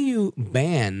how do you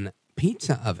ban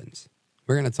pizza ovens?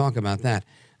 We're going to talk about that.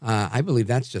 I believe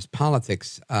that's just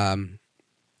politics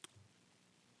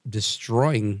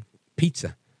destroying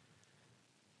pizza.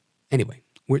 Anyway,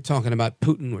 we're talking about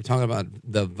Putin. We're talking about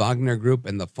the Wagner Group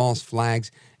and the false flags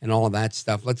and all of that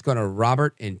stuff. Let's go to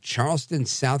Robert in Charleston,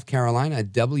 South Carolina,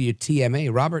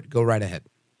 WTMA. Robert, go right ahead.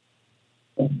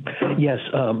 Yes,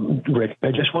 Rich.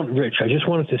 I just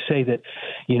wanted to say that,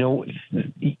 you know,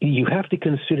 you have to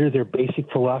consider their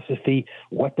basic philosophy,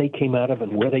 what they came out of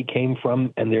and where they came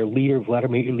from, and their leader,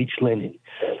 Vladimir Ilyich Lenin.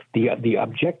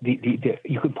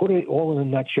 You could put it all in a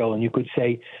nutshell, and you could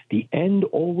say the end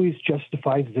always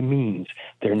justifies the means.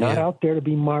 They're not out there to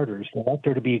be martyrs. They're out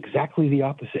there to be exactly the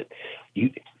opposite.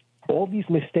 All these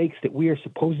mistakes that we are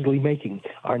supposedly making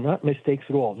are not mistakes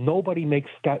at all. Nobody makes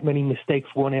that many mistakes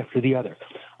one after the other.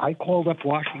 I called up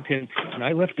Washington and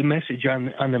I left a message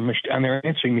on their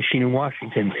answering machine in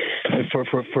Washington for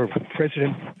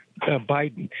President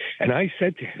Biden, and I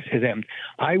said to them,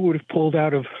 I would have pulled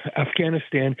out of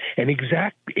Afghanistan in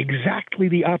exactly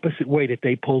the opposite way that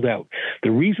they pulled out. The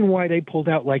reason why they pulled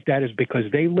out like that is because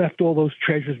they left all those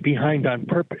treasures behind on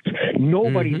purpose.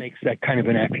 Nobody makes that kind of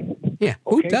an action. Yeah,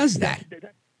 who does that?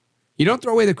 You don't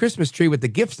throw away the Christmas tree with the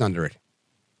gifts under it.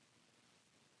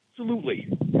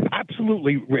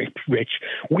 Absolutely, Rich.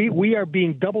 We are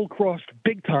being double-crossed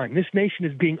big time. This nation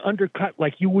is being undercut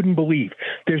like you wouldn't believe.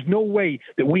 There's no way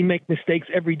that we make mistakes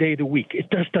every day of the week.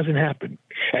 It just doesn't happen.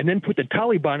 And then put the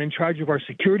Taliban in charge of our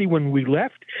security when we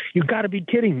left? You've got to be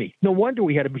kidding me. No wonder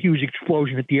we had a huge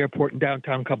explosion at the airport in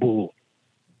downtown Kabul.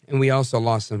 And we also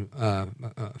lost a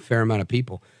fair amount of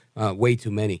people, way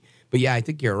too many. But yeah, I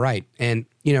think you're right. And,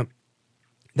 you know,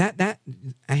 that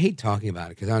I hate talking about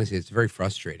it because honestly, it's very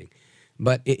frustrating.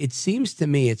 But it seems to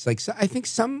me, it's like, I think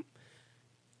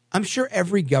I'm sure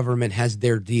every government has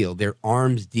their deal, their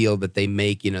arms deal that they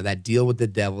make, you know, that deal with the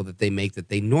devil that they make that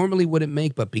they normally wouldn't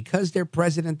make. But because they're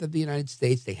president of the United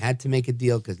States, they had to make a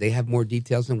deal because they have more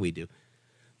details than we do.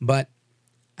 But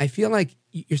I feel like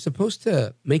you're supposed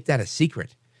to make that a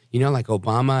secret, you know, like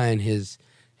Obama and his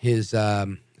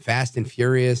Fast and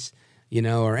Furious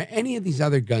or any of these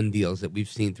other gun deals that we've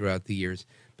seen throughout the years.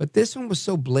 But this one was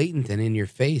so blatant and in your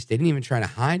face. They didn't even try to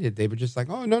hide it. They were just like,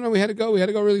 oh, no, we had to go. We had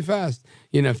to go really fast.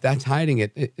 If that's hiding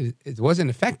it, it wasn't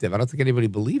effective. I don't think anybody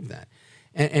believed that.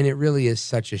 And it really is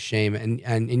such a shame.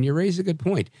 And you raise a good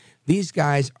point. These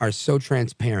guys are so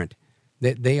transparent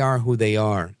that they are who they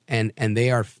are. And they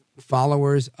are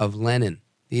followers of Lenin.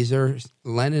 These are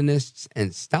Leninists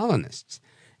and Stalinists.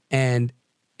 And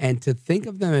to think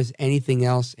of them as anything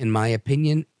else, in my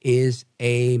opinion, is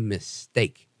a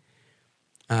mistake.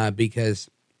 Because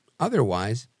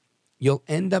otherwise, you'll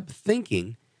end up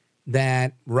thinking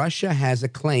that Russia has a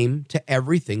claim to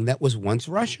everything that was once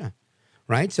Russia,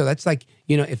 right? So that's like,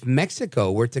 if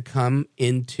Mexico were to come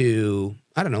into,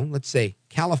 I don't know, let's say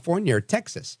California or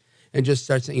Texas and just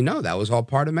start saying, that was all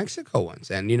part of Mexico once.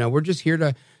 And, we're just here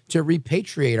to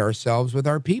repatriate ourselves with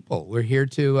our people. We're here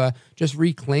to just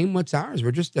reclaim what's ours.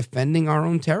 We're just defending our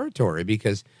own territory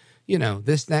because,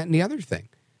 this, that, and the other thing.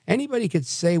 Anybody could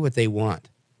say what they want.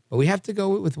 But we have to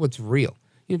go with what's real.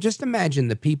 Just imagine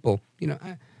the people,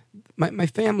 my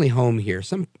family home here,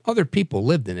 some other people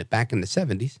lived in it back in the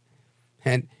 70s.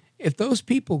 And if those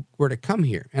people were to come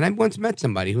here, and I once met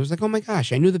somebody who was like, oh my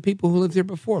gosh, I knew the people who lived here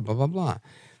before, blah, blah, blah.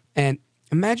 And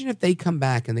imagine if they come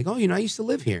back and they go, I used to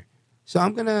live here. So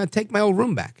I'm going to take my old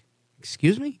room back.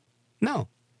 Excuse me? No,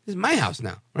 this is my house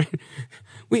now, right?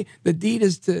 The deed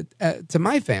is to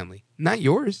my family, not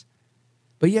yours.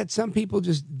 But yet some people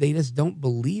just don't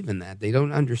believe in that. They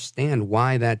don't understand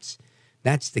why that's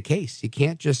the case. You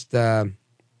can't just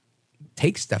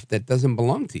take stuff that doesn't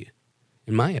belong to you,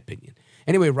 in my opinion.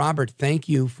 Anyway, Robert, thank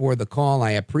you for the call. I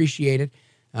appreciate it.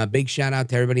 Big shout out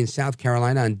to everybody in South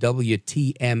Carolina on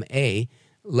WTMA.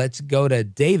 Let's go to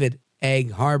David,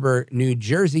 Egg Harbor, New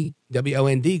Jersey,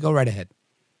 WOND. Go right ahead.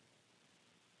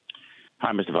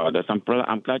 Hi, Mr. Valdez.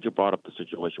 I'm glad you brought up the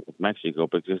situation with Mexico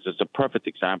because it's a perfect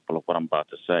example of what I'm about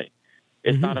to say.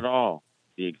 It's not at all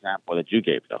the example that you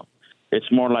gave, though.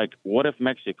 It's more like, what if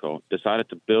Mexico decided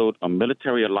to build a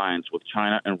military alliance with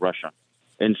China and Russia,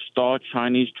 install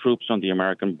Chinese troops on the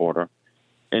American border,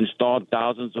 install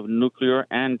thousands of nuclear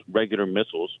and regular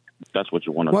missiles? That's what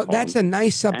you want to call that's a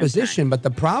nice supposition, but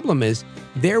the problem is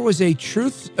there was a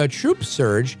troop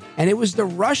surge, and it was the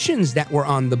Russians that were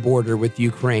on the border with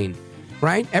Ukraine.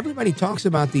 Right? Everybody talks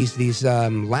about these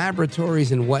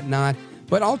laboratories and whatnot,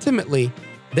 but ultimately,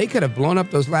 they could have blown up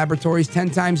those laboratories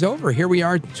 10 times over. Here we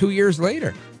are 2 years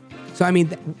later. So, I mean,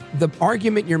 the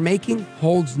argument you're making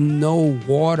holds no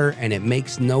water, and it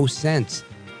makes no sense.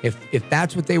 If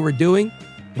that's what they were doing,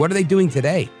 what are they doing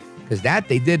today? Because that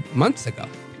they did months ago.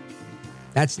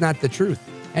 That's not the truth.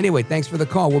 Anyway, thanks for the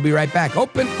call. We'll be right back.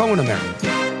 Open phone, America.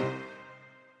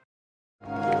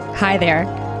 Hi there.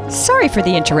 Sorry for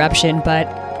the interruption, but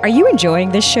are you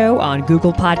enjoying this show on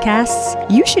Google Podcasts?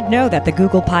 You should know that the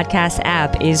Google Podcasts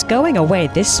app is going away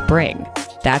this spring.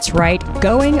 That's right,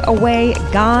 going away,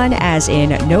 gone as in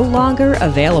no longer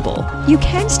available. You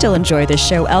can still enjoy this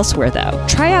show elsewhere, though.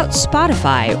 Try out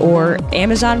Spotify or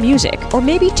Amazon Music, or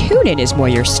maybe TuneIn is more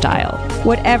your style.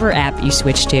 Whatever app you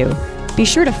switch to, be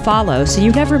sure to follow so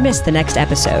you never miss the next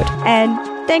episode.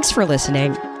 And thanks for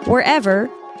listening, wherever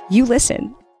you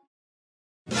listen.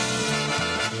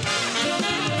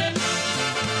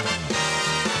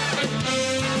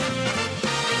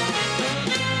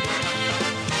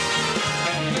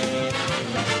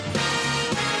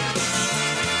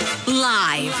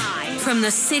 Live from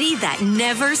the city that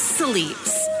never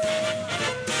sleeps.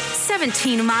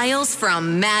 17 miles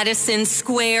from Madison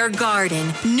Square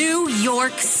Garden, New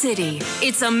York City.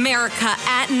 It's America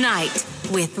at Night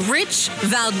with Rich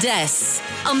Valdez,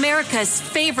 America's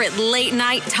favorite late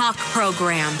night talk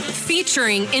program,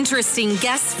 featuring interesting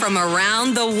guests from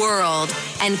around the world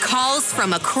and calls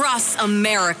from across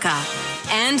America.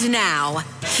 And now,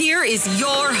 here is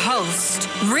your host,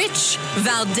 Rich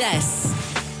Valdez.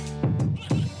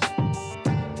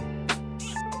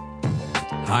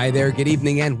 Hi there, good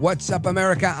evening, and what's up,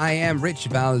 America? I am Rich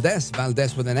Valdez,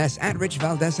 Valdez with an S, at Rich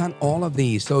Valdez on all of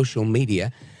the social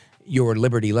media. Your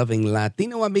liberty-loving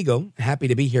Latino amigo, happy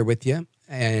to be here with you,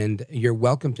 and you're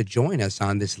welcome to join us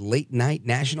on this late-night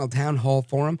National Town Hall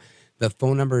Forum. The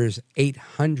phone number is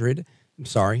 800, I'm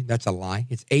sorry, that's a lie.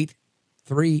 It's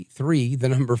 833, the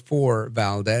number 4,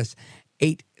 Valdez,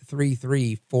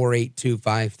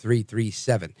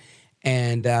 833-482-5337.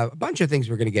 And a bunch of things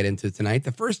we're going to get into tonight.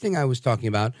 The first thing I was talking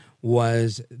about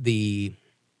was the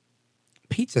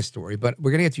pizza story, but we're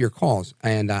going to get to your calls.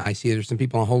 And I see there's some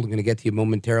people on hold. I'm going to get to you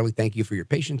momentarily. Thank you for your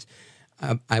patience.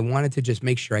 I wanted to just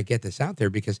make sure I get this out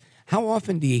there because how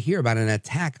often do you hear about an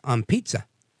attack on pizza,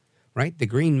 right? The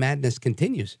green madness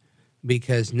continues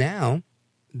because now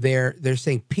they're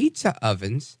saying pizza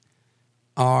ovens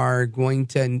are going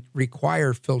to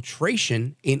require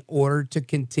filtration in order to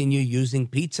continue using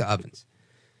pizza ovens.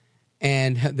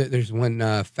 And there's one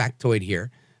factoid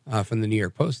here from the New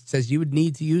York Post. It says you would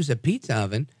need to use a pizza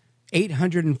oven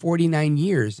 849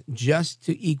 years just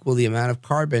to equal the amount of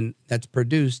carbon that's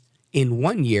produced in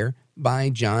 1 year by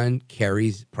John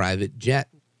Kerry's private jet.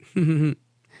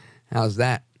 How's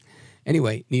that?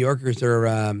 Anyway, New Yorkers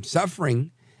are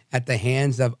suffering at the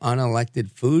hands of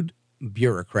unelected food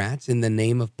bureaucrats in the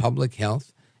name of public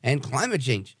health and climate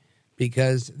change,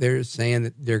 because they're saying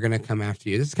that they're going to come after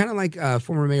you. This is kind of like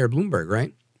former Mayor Bloomberg,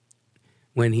 right?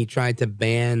 When he tried to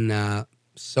ban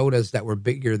sodas that were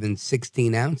bigger than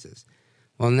 16 ounces.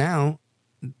 Well, now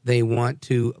they want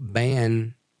to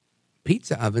ban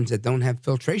pizza ovens that don't have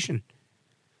filtration.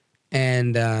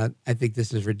 And I think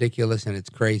this is ridiculous and it's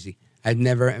crazy. I've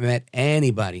never met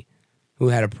anybody who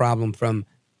had a problem from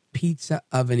pizza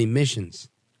oven emissions,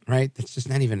 right? That's just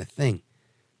not even a thing.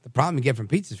 The problem you get from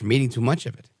pizza is from eating too much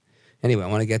of it. Anyway, I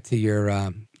want to get to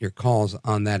your calls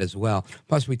on that as well.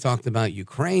 Plus, we talked about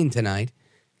Ukraine tonight.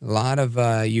 A lot of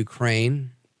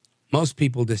Ukraine. Most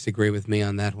people disagree with me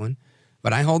on that one,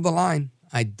 but I hold the line.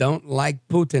 I don't like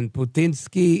Putin.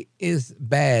 Putinsky is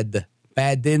bad.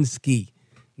 Badinsky.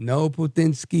 No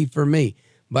Putinsky for me.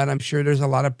 But I'm sure there's a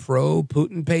lot of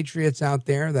pro-Putin patriots out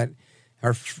there that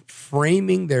are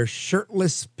framing their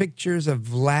shirtless pictures of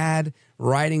Vlad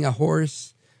riding a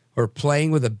horse or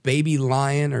playing with a baby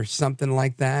lion or something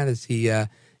like that as he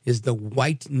is the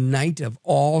white knight of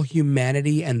all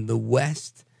humanity and the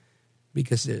West,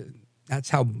 because that's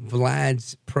how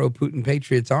Vlad's pro-Putin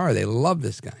patriots are. They love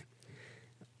this guy.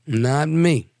 Not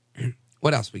me.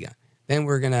 What else we got? Then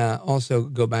we're going to also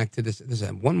go back to this. There's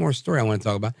one more story I want to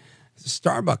talk about.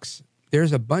 Starbucks.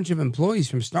 There's a bunch of employees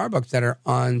from Starbucks that are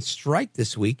on strike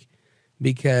this week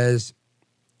because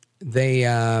they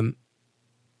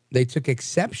took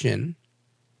exception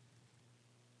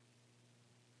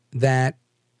that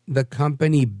the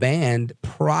company banned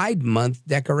Pride Month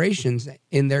decorations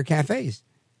in their cafes.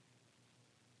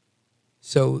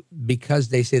 So because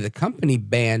they say the company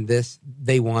banned this,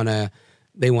 they want to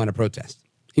protest.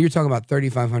 You're talking about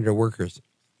 3,500 workers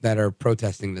that are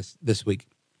protesting this week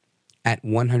at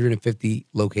 150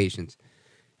 locations,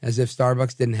 as if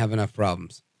Starbucks didn't have enough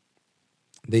problems.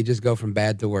 They just go from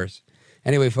bad to worse.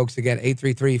 Anyway, folks, again,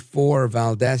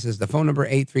 833-4-VALDEZ is the phone number,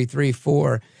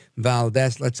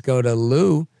 833-4-VALDEZ. Let's go to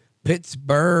Lou,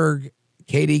 Pittsburgh,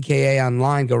 KDKA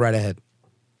Online. Go right ahead.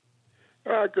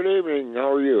 Good evening.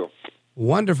 How are you?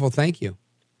 Wonderful, thank you.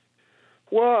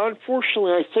 Well,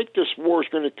 unfortunately, I think this war is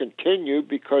going to continue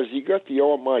because you got the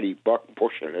almighty buck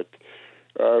pushing it.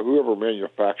 Whoever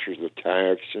manufactures the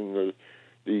tanks and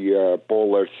the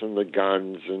bullets and the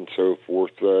guns and so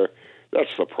forth,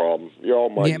 that's the problem. The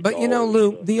almighty but dollar. you know,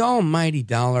 Lou, the almighty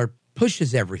dollar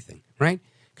pushes everything, right?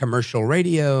 Commercial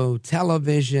radio,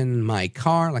 television, my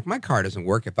car. Like, my car doesn't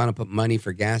work if I don't put money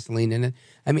for gasoline in it.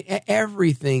 I mean,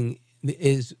 everything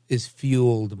is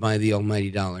fueled by the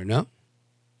almighty dollar, no?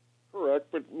 Correct,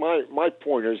 but my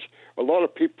point is a lot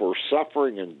of people are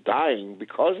suffering and dying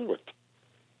because of it.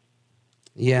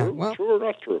 Yeah, true, well, true or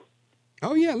not true?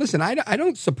 Oh yeah, listen, I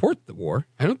don't support the war.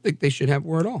 I don't think they should have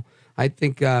war at all. I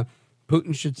think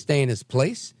Putin should stay in his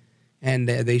place, and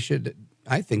they should.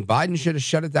 I think Biden should have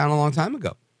shut it down a long time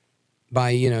ago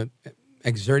by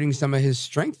exerting some of his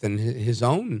strength and his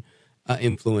own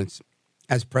influence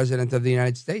as president of the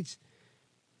United States.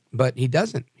 But he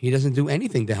doesn't. He doesn't do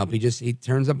anything to help. He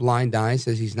turns a blind eye,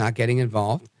 says he's not getting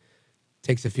involved,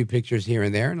 takes a few pictures here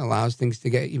and there, and allows things to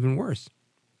get even worse.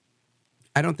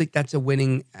 I don't think that's a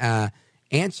winning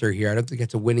answer here. I don't think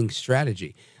that's a winning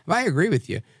strategy. But I agree with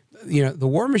you. The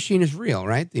war machine is real,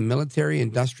 right? The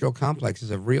military-industrial complex is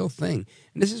a real thing.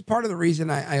 And this is part of the reason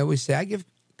I always say I give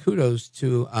kudos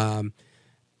to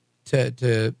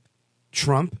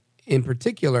Trump in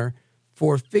particular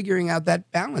for figuring out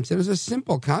that balance. It was a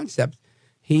simple concept.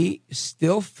 He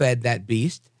still fed that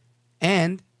beast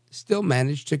and still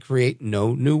managed to create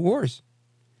no new wars.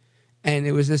 And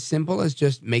it was as simple as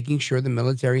just making sure the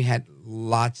military had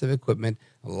lots of equipment,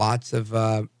 lots of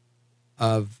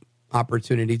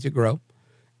opportunity to grow,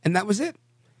 and that was it.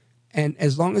 And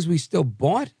as long as we still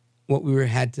bought what we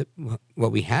had to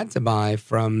buy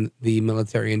from the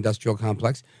military-industrial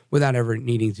complex without ever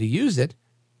needing to use it,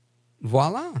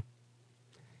 voila.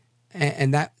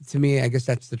 And that, to me, I guess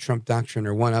that's the Trump doctrine,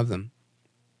 or one of them.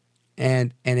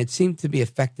 And it seemed to be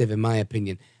effective, in my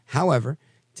opinion. However,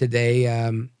 today,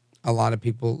 a lot of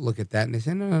people look at that and they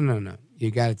say, no. You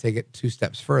got to take it 2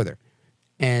 steps further.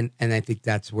 And I think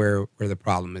that's where the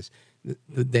problem is.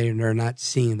 They're not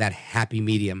seeing that happy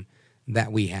medium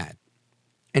that we had.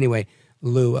 Anyway,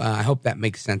 Lou, I hope that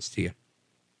makes sense to you.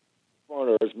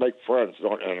 Is make friends,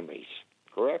 not enemies.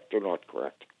 Correct or not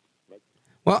correct?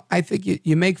 Well, I think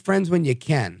you make friends when you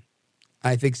can.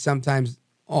 I think sometimes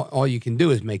all you can do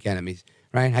is make enemies,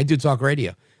 right? I do talk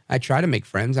radio. I try to make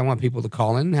friends. I want people to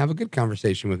call in and have a good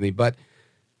conversation with me. But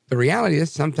the reality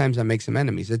is sometimes I make some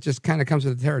enemies. It just kind of comes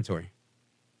with the territory.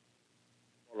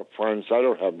 Well, friends, I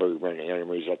don't have very many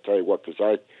enemies. I'll tell you what,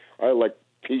 because I like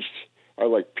peace. I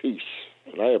like peace.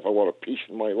 And I have a lot of peace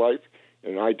in my life.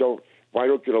 And if I don't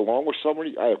get along with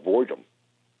somebody, I avoid them.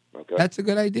 Okay? That's a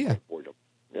good idea. Avoid them.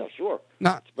 Yeah, sure.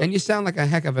 No, and you sound like a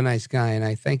heck of a nice guy, and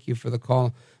I thank you for the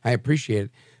call. I appreciate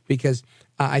it because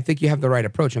I think you have the right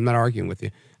approach. I'm not arguing with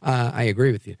you. I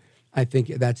agree with you. I think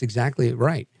that's exactly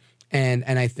right. And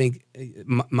I think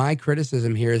my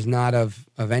criticism here is not of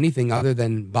anything other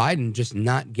than Biden just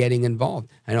not getting involved.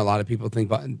 I know a lot of people think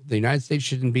the United States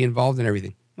shouldn't be involved in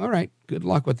everything. All right, good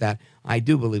luck with that. I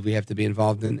do believe we have to be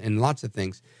involved in lots of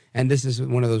things. And this is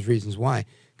one of those reasons why.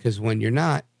 Because when you're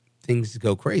not, things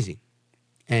go crazy.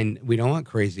 And we don't want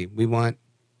crazy. We want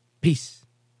peace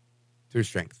through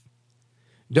strength.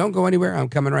 Don't go anywhere. I'm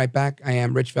coming right back. I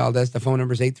am Rich Valdez. The phone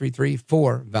number is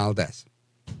 833-4-VALDEZ.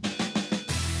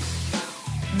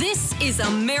 This is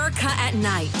America at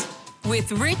Night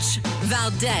with Rich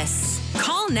Valdez.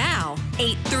 Call now,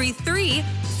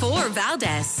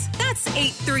 833-4-VALDEZ. That's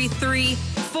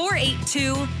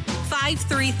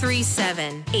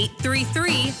 833-482-5337.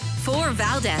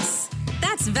 833-4-VALDEZ.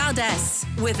 That's Valdez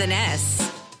with an S.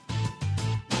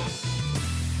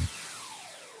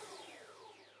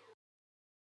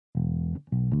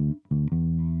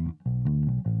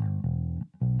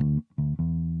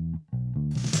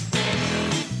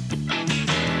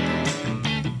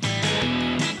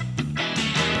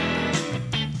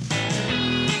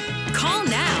 Call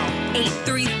now,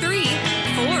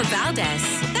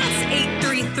 833-4-VALDEZ. That's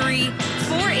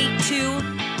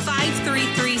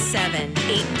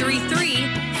 833-482-5337.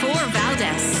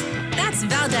 833-4-VALDEZ. That's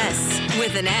Valdez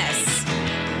with an S.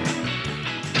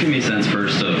 Give me a sense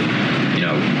first of,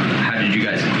 how did you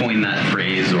guys coin that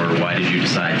phrase, or why did you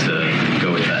decide to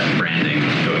go with that branding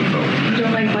going forward? You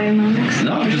don't like Bionomics?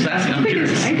 No, I'm just asking. I'm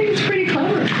curious. I think it's pretty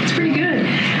clever. It's pretty good.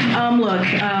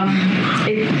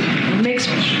 It makes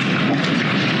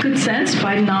good sense,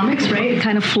 Bidenomics, right? It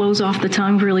kind of flows off the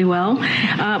tongue really well.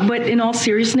 But in all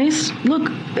seriousness, look,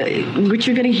 what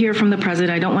you're going to hear from the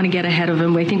president, I don't want to get ahead of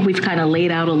him. I think we've kind of laid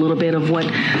out a little bit of what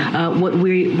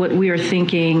we are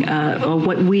thinking, or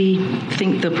what we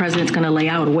think the president's going to lay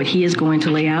out, or what he is going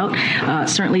to lay out.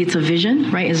 Certainly, it's a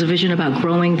vision, right? It's a vision about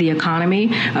growing the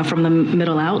economy from the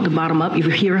middle out, the bottom up. You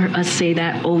hear us say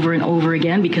that over and over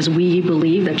again because we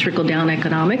believe that trickle-down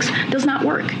economics does not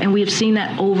work, and we have seen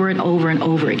that over and over and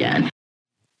over again.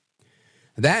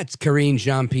 That's Karine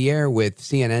Jean-Pierre with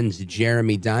CNN's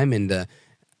Jeremy Diamond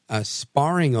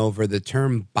sparring over the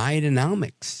term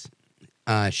Bidenomics.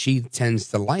 She tends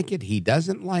to like it. He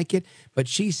doesn't like it. But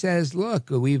she says, look,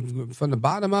 we've from the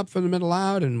bottom up, from the middle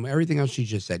out, and everything else she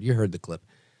just said. You heard the clip.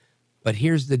 But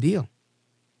here's the deal.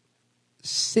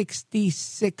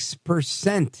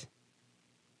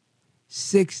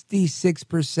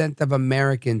 66% of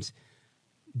Americans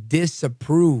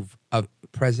disapprove of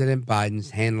President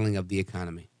Biden's handling of the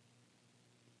economy.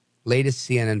 Latest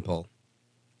CNN poll.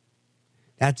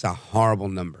 That's a horrible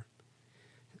number.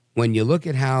 When you look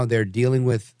at how they're dealing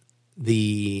with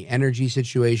the energy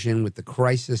situation, with the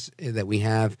crisis that we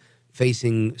have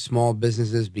facing small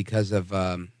businesses because of,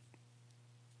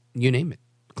 you name it,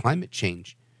 climate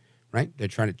change, right? They're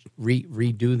trying to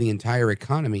redo the entire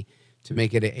economy to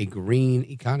make it a green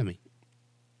economy.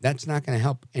 That's not going to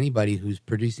help anybody who's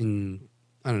producing,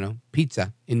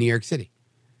 pizza in New York City.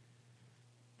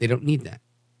 They don't need that.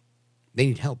 They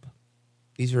need help.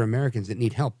 These are Americans that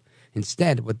need help.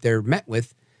 Instead, what they're met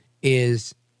with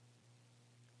is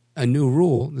a new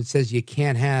rule that says you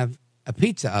can't have a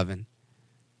pizza oven.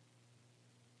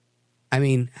 I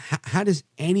mean, how does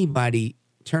anybody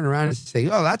turn around and say,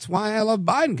 oh, that's why I love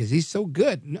Biden, because he's so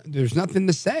good? No, there's nothing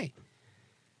to say.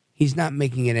 He's not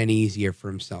making it any easier for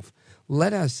himself.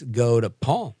 Let us go to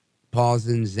Paul. Paul's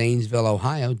in Zanesville,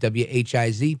 Ohio,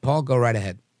 WHIZ. Paul, go right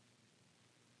ahead.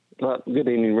 Good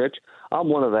evening, Rich. I'm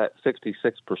one of that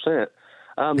 66%.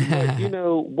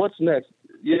 What's next?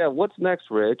 Yeah, what's next,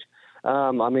 Rich?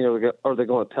 Are they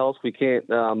going to tell us we can't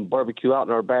barbecue out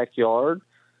in our backyard?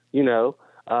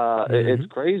 It's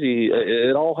crazy.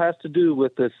 It all has to do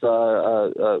with this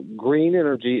green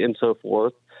energy and so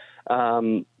forth.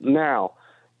 Now,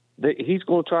 he's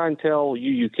going to try and tell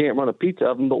you can't run a pizza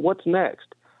oven, but what's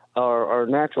next? Our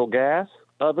natural gas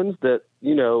ovens that,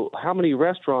 how many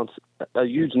restaurants a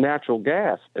huge natural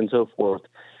gas and so forth.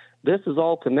 This is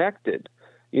all connected.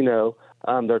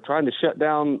 They're trying to shut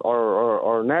down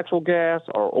our natural gas,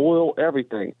 our oil,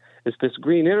 everything. It's this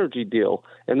green energy deal.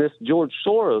 And this George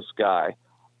Soros guy,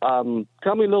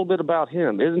 tell me a little bit about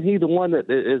him. Isn't he the one that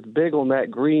is big on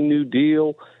that Green New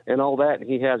Deal and all that? And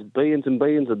he has billions and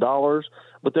billions of dollars.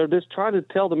 But they're just trying to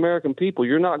tell the American people,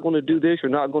 you're not going to do this,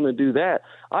 you're not going to do that.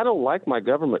 I don't like my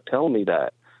government telling me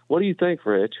that. What do you think,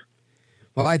 Rich?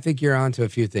 Well, I think you're onto a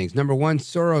few things. Number one,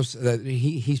 Soros,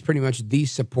 he's pretty much the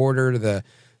supporter,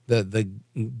 the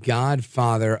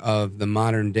godfather of the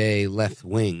modern day left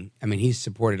wing. I mean, he's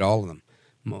supported all of them,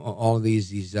 all of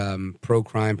these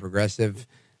pro-crime, progressive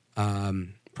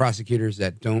prosecutors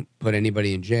that don't put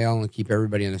anybody in jail and keep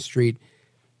everybody on the street.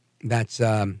 That's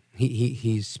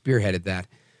he's spearheaded that.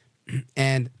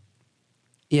 And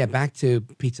yeah, back to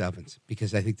pizza ovens,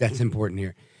 because I think that's important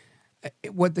here.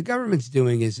 What the government's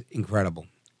doing is incredible,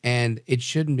 and it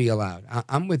shouldn't be allowed.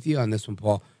 I'm with you on this one,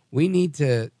 Paul. We need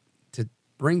to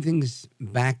bring things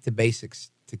back to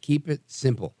basics, to keep it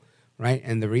simple, right?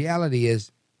 And the reality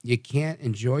is you can't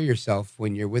enjoy yourself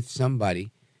when you're with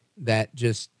somebody that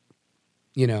just,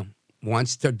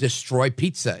 wants to destroy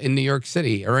pizza in New York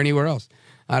City or anywhere else.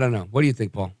 I don't know. What do you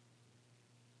think, Paul?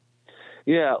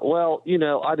 Yeah, well,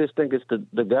 I just think it's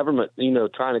the government,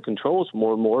 trying to control us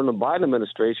more and more. And the Biden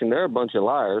administration, they're a bunch of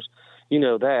liars.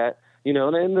 That.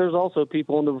 And there's also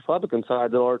people on the Republican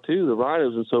side that are too, the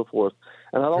rhinos and so forth.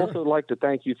 And I'd also like to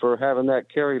thank you for having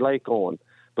that Kari Lake on,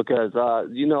 because,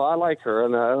 I like her,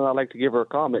 and I like to give her a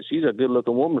comment. She's a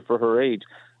good-looking woman for her age.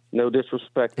 No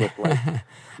disrespect, Miss Lake.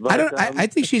 But, I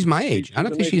think she's my age. I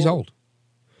don't think she's old.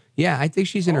 Yeah, I think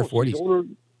she's in her 40s. Older.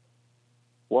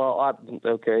 Well,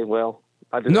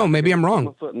 maybe I'm wrong.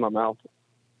 My foot in my mouth.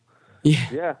 Yeah.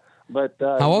 Yeah, but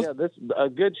how old? Yeah, this is a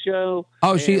good show.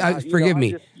 Oh, forgive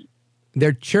me.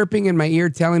 They're chirping in my ear,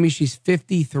 telling me she's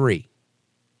 53.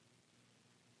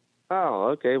 Oh,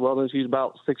 okay. Well, then she's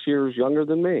about 6 years younger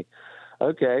than me.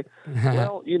 Okay.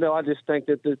 Well, I just think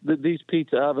that these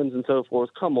pizza ovens and so forth,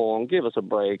 come on, give us a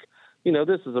break.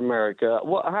 This is America.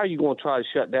 How are you going to try to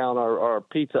shut down our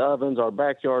pizza ovens, our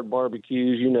backyard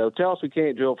barbecues? Tell us we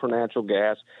can't drill for natural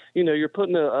gas. You're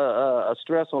putting a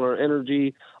stress on our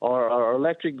energy, our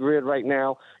electric grid right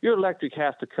now. Your electric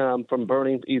has to come from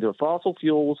burning either fossil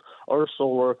fuels or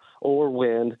solar or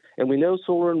wind. And we know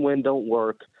solar and wind don't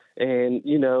work. And,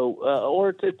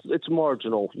 or it's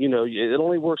marginal. It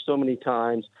only works so many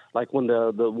times, like when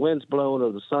the wind's blowing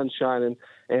or the sun's shining.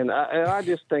 And I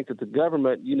just think that the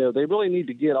government, they really need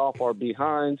to get off our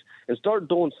behinds and start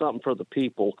doing something for the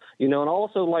people. And I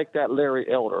also like that Larry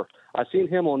Elder. I seen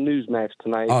him on Newsmax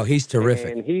tonight. Oh, he's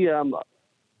terrific. And he,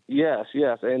 yes.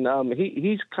 And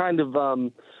he's kind of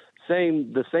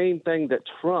saying the same thing that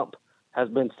Trump has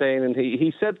been saying. And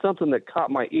he said something that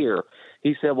caught my ear.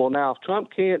 He said, well, now, if Trump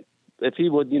can't, if he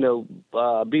would, be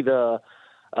the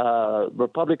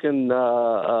Republican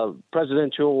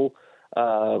presidential,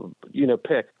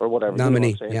 pick or whatever.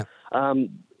 Nominee,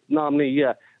 Nominee,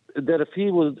 yeah. That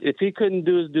if he couldn't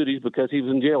do his duties because he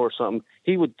was in jail or something,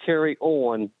 he would carry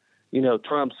on,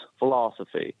 Trump's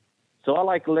philosophy. So I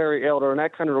like Larry Elder, and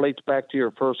that kind of relates back to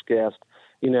your first guest.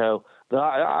 I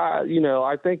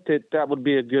think that would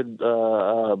be a good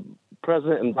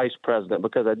president and vice president,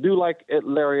 because I do like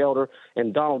Larry Elder,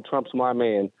 and Donald Trump's my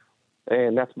man.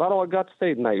 And that's about all I got to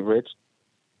say tonight, Rich.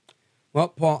 Well,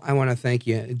 Paul, I want to thank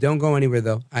you. Don't go anywhere,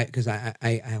 though, because I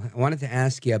wanted to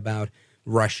ask you about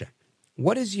Russia.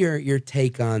 What is your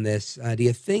take on this? Do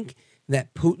you think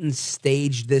that Putin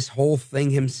staged this whole thing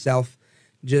himself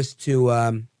just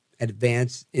to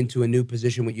advance into a new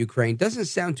position with Ukraine? Doesn't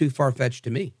sound too far-fetched to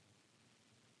me.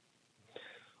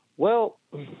 Well,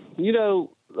 I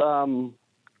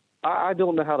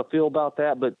don't know how to feel about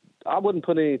that, but I wouldn't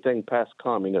put anything past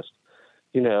communists.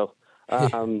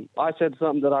 I said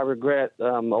something that I regret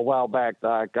a while back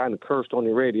that I kind of cursed on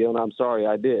the radio, and I'm sorry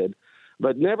I did.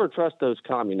 But never trust those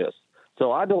communists.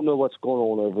 So I don't know what's going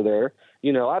on over there.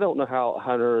 I don't know how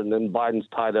Hunter and then Biden's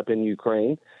tied up in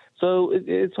Ukraine. So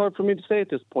it's hard for me to say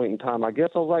at this point in time. I guess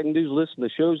all I can do is listen to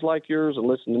shows like yours and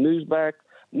listen to Newsmax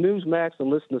and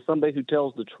listen to somebody who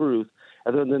tells the truth,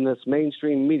 other than this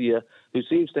mainstream media who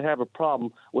seems to have a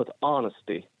problem with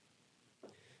honesty.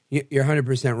 You're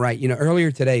 100% right.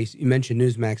 Earlier today, you mentioned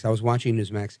Newsmax. I was watching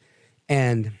Newsmax,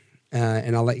 and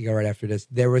I'll let you go right after this.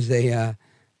 There was a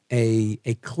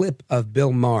clip of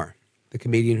Bill Maher, the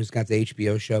comedian who's got the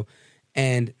HBO show,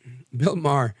 and Bill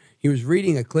Maher, he was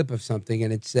reading a clip of something,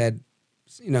 and it said,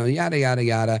 yada, yada,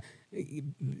 yada,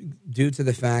 due to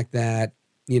the fact that,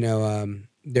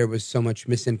 there was so much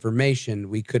misinformation,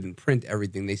 we couldn't print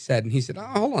everything they said. And he said,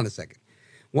 hold on a second.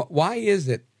 Why is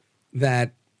it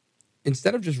that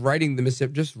instead of just writing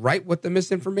just write what the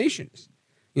misinformation is?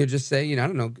 Just say, I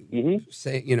don't know,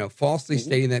 say, falsely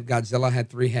stating that Godzilla had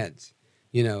 3 heads.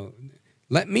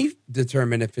 Let me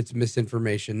determine if it's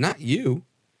misinformation, not you.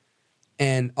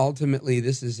 And ultimately,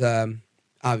 this is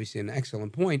obviously an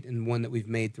excellent point and one that we've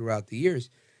made throughout the years.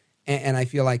 And I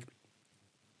feel like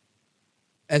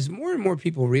as more and more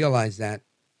people realize that,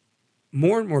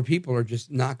 more and more people are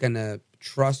just not going to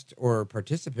trust or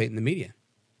participate in the media.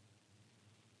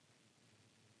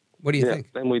 What do you think?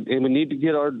 And we need to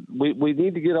get we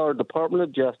need to get our Department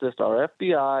of Justice, our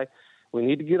FBI. We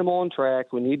need to get them on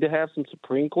track. We need to have some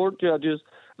Supreme Court judges.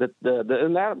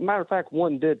 And that matter of fact,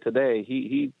 one did today.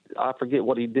 He I forget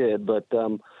what he did, but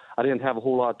I didn't have a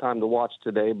whole lot of time to watch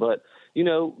today. But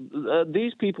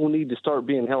these people need to start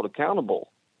being held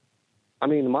accountable. I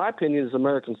mean, in my opinion, as an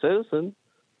American citizen,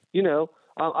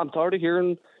 I'm tired of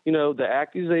hearing the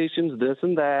accusations, this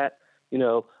and that.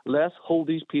 Let's hold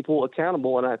these people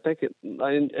accountable. And I think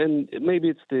and maybe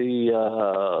it's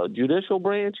the judicial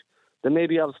branch that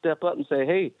maybe ought to step up and say,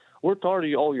 hey, we're tired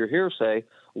of all your hearsay.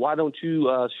 Why don't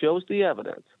you show us the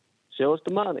evidence? Show us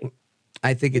the money.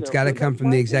 I think it's got to come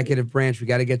from the executive branch. We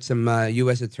got to get some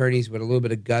U.S. attorneys with a little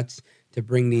bit of guts to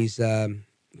bring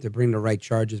the right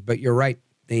charges. But you're right.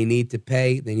 They need to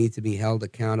pay. They need to be held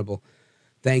accountable.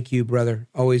 Thank you, brother.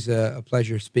 Always a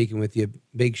pleasure speaking with you.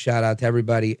 Big shout out to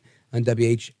everybody on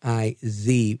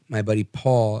WHIZ, my buddy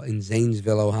Paul in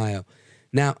Zanesville, Ohio.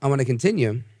 Now, I want to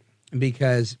continue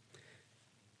because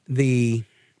the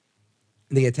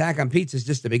attack on pizza is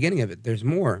just the beginning of it. There's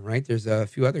more, right? There's a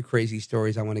few other crazy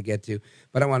stories I want to get to,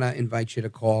 but I want to invite you to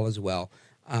call as well.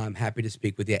 I'm happy to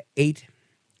speak with you.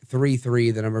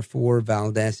 833, the number 4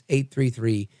 Valdez,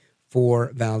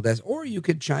 833-4-Valdez, or you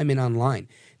could chime in online.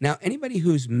 Now, anybody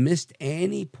who's missed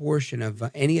any portion of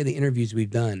any of the interviews we've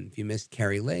done, if you missed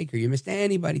Kari Lake or you missed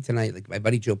anybody tonight, like my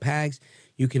buddy Joe Pags,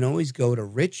 you can always go to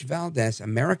Rich Valdez,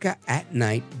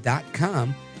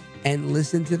 AmericaAtNight.com and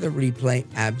listen to the replay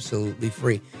absolutely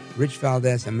free. Rich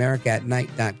Valdez,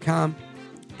 AmericaAtNight.com,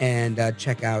 and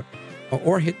check out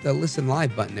or hit the listen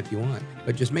live button if you want.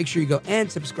 But just make sure you go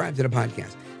and subscribe to the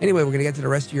podcast. Anyway, we're going to get to the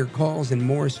rest of your calls and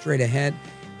more straight ahead.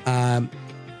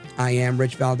 I am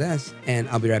Rich Valdez, and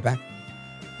I'll be right back.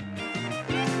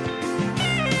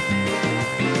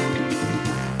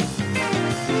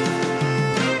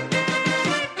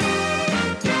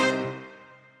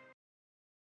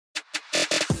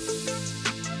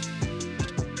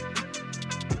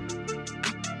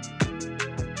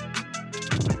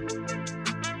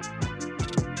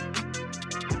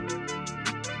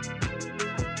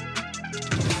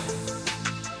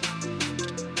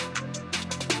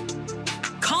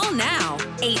 Now,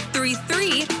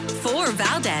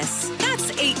 833-4-Valdez.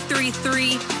 That's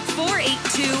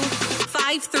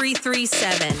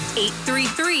 833-482-5337.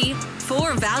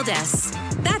 833-4-Valdez.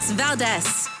 That's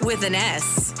Valdez with an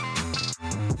S.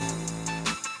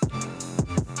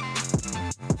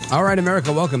 All right,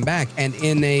 America, welcome back. And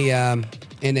in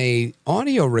a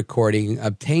audio recording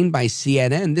obtained by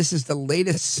CNN, this is the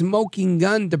latest smoking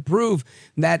gun to prove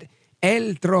that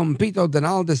El Trompito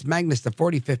Donaldus Magnus, the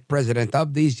 45th president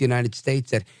of these United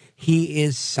States, that he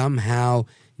is somehow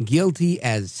guilty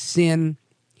as sin.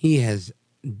 He has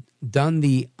done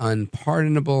the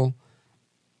unpardonable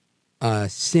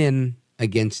sin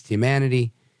against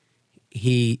humanity.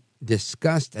 He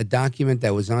discussed a document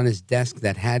that was on his desk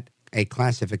that had a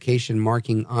classification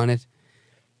marking on it.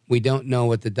 We don't know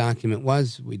what the document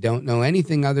was. We don't know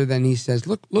anything other than he says,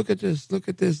 look at this,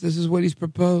 this is what he's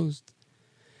proposed.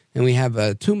 And we have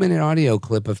a 2-minute audio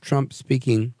clip of Trump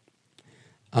speaking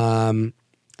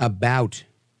about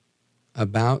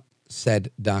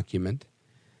said document.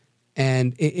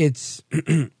 And it's,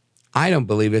 I don't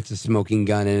believe it's a smoking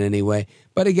gun in any way.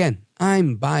 But again,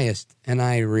 I'm biased, and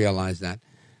I realize that.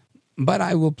 But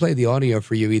I will play the audio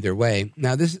for you either way.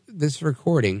 Now, this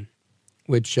recording,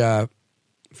 which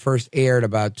first aired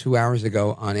about 2 hours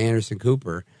ago on Anderson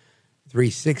Cooper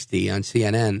 360 on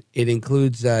CNN, it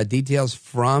includes details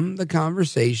from the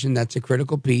conversation. That's a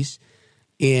critical piece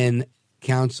in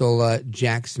Counsel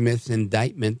Jack Smith's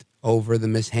indictment over the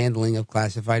mishandling of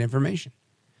classified information.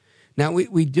 Now,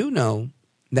 we do know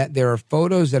that there are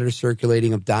photos that are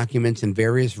circulating of documents in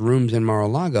various rooms in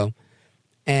Mar-a-Lago,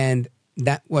 and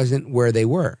that wasn't where they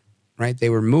were, right? They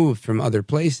were moved from other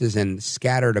places and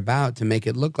scattered about to make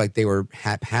it look like they were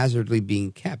haphazardly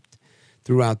being kept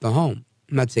throughout the home.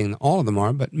 I'm not saying all of them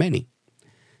are, but many.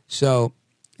 So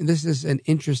this is an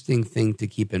interesting thing to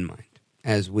keep in mind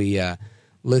as we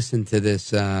listen to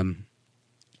this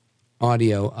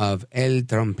audio of El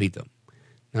Trompito.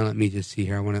 Now let me just see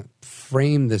here. I want to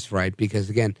frame this right because,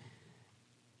 again,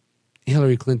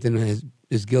 Hillary Clinton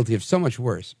is guilty of so much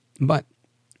worse. But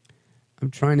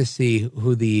I'm trying to see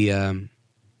who the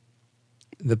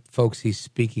folks he's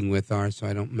speaking with are so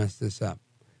I don't mess this up.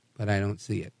 But I don't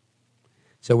see it.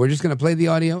 So we're just going to play the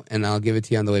audio, and I'll give it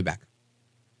to you on the way back.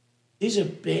 These are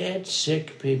bad,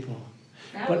 sick people.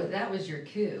 That was your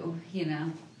coup,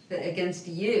 against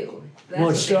you. Well,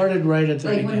 it started right at the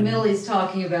like beginning. when Millie's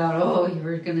talking about, you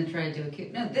were going to try to do a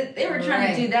coup. No, they were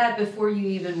trying to do that before you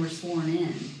even were sworn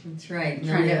in. That's right.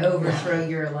 Trying to overthrow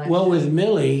your election. Well, with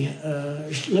Millie,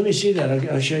 let me see that.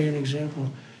 I'll show you an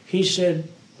example. He said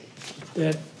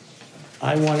that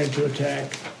I wanted to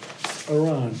attack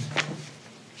Iran.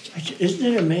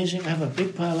 Isn't it amazing? I have a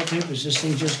big pile of papers. This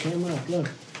thing just came up. Look.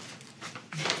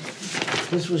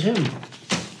 This was him.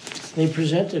 They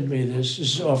presented me this.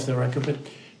 This is off the record, but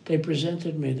they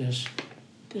presented me this.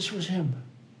 This was him.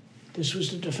 This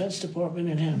was the Defense Department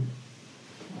and him.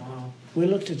 Wow. We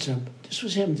looked at some. This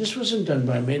was him. This wasn't done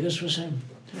by me. This was him.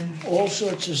 All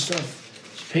sorts of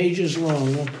stuff. It's pages long.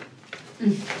 Look.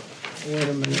 Wait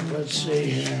a minute. Let's see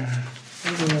here.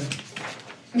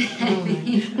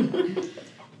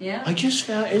 Yeah. I just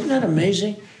found, isn't that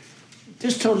amazing?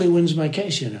 This totally wins my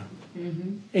case,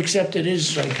 Mm-hmm. Except it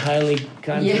is like highly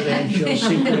confidential,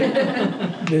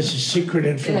 secret. This is secret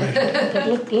information.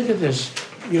 But look at this.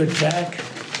 You attack,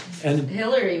 and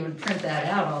Hillary would print that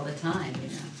out all the time,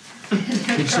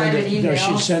 she'd send it. No,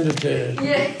 she'd send it to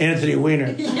Anthony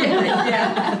Weiner,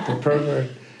 the pervert.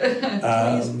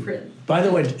 Please print. By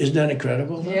the way, isn't that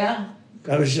incredible? Though? Yeah.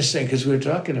 I was just saying because we were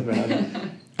talking about it.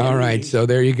 All right, so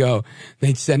there you go.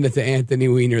 They'd send it to Anthony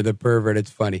Weiner, the pervert. It's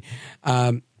funny.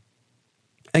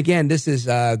 Again, this is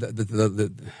the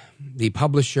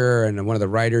publisher and one of the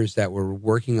writers that were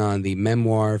working on the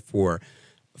memoir for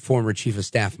former Chief of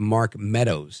Staff Mark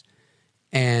Meadows.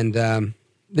 And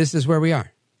this is where we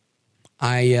are.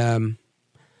 I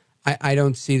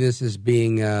don't see this as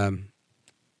being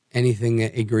anything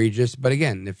egregious. But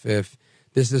again, if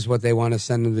this is what they want to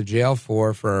send him to jail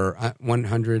for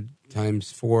 100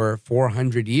 times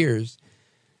 400 years,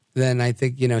 then I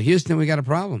think, Houston, we got a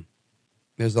problem.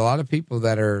 There's a lot of people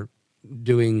that are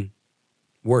doing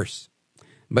worse.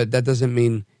 But that doesn't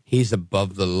mean he's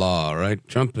above the law, right?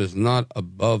 Trump is not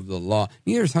above the law.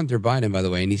 Neither is Hunter Biden, by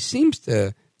the way. And he seems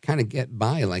to kind of get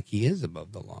by like he is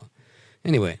above the law.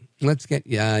 Anyway, let's get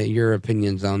your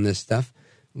opinions on this stuff.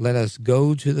 Let us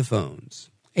go to the phones.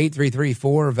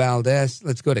 833-4-VALDEZ.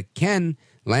 Let's go to Ken,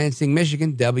 Lansing,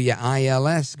 Michigan,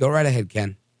 WILS. Go right ahead,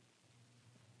 Ken.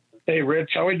 Hey,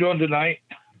 Rich. How are we doing tonight?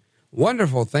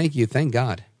 Wonderful. Thank you. Thank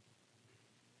God.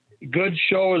 Good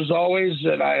show as always,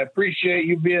 and I appreciate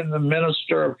you being the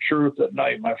minister of truth at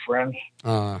night, my friend.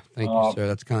 Thank you, sir.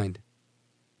 That's kind.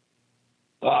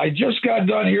 I just got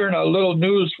done hearing a little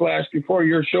news flash before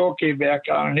your show came back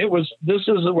on, and this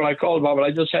isn't what I called about, but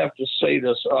I just have to say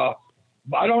this.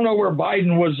 I don't know where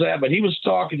Biden was at, but he was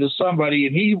talking to somebody,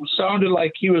 and he sounded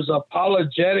like he was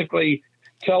apologetically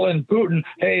telling Putin,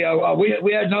 hey,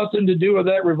 we had nothing to do with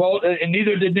that revolt, and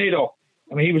neither did NATO.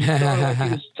 I mean, he was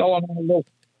telling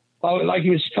like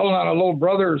he was telling on a little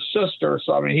brother or sister.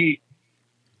 So, I mean,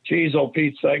 geez, oh,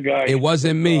 Pete's that guy. It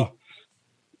wasn't me.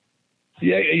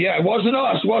 Yeah, it wasn't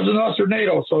us. It wasn't us or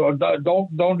NATO. So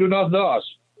don't do nothing to us.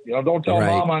 Don't tell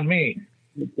Mom on me.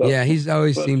 Yeah, he's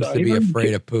always seems to be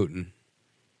afraid of Putin.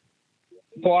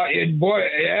 Boy,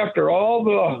 after all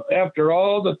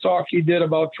the talk he did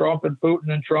about Trump and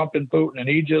Putin, and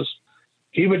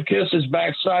he would kiss his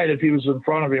backside if he was in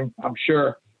front of him, I'm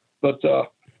sure. But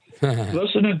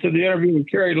listening to the interview with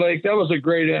Kari Lake, that was a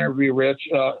great interview, Rich.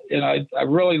 And I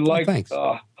really liked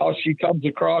how she comes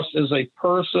across as a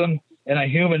person and a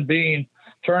human being,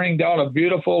 turning down a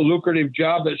beautiful, lucrative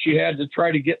job that she had to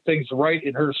try to get things right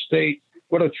in her state.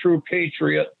 What a true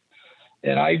patriot.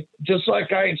 And I, just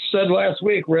like I said last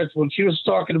week, Rich, when she was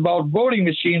talking about voting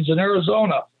machines in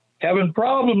Arizona, having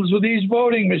problems with these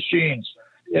voting machines.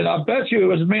 And I bet you it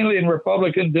was mainly in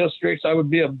Republican districts. I would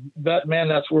be a bet man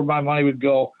that's where my money would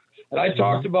go. And I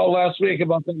talked about last week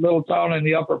about the little town in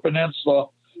the Upper Peninsula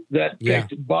that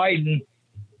picked Biden.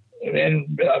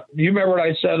 And you remember what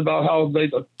I said about how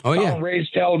the town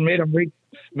raised hell and made them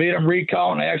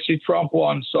recount, and actually Trump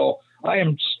won. So I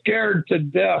am scared to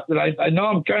death, and I know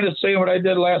I'm kind of saying what I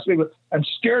did last week, but I'm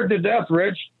scared to death,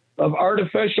 Rich, of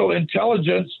artificial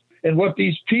intelligence and what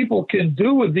these people can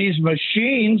do with these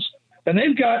machines. And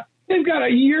they've got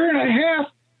a year and a half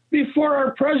before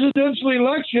our presidential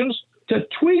elections to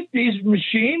tweak these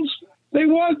machines. They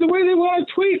want the way they want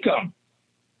to tweak them.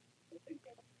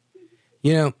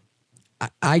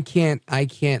 I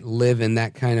can't live in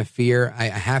that kind of fear. I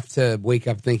have to wake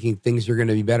up thinking things are going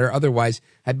to be better. Otherwise,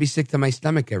 I'd be sick to my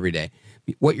stomach every day.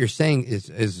 What you're saying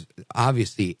is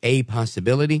obviously a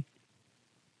possibility,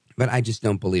 but I just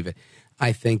don't believe it.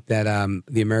 I think that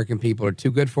the American people are too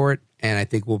good for it, and I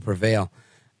think we'll prevail.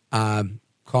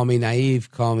 Call me naive,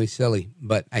 call me silly,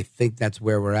 but I think that's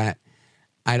where we're at.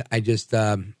 I just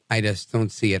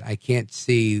don't see it. I can't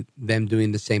see them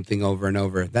doing the same thing over and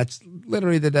over. That's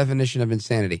literally the definition of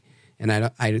insanity, and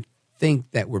I think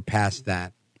that we're past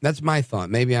that. That's my thought.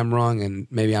 Maybe I'm wrong, and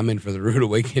maybe I'm in for the rude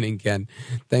awakening, Ken.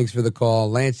 Thanks for the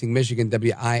call. Lansing, Michigan,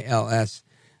 WILS.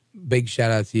 Big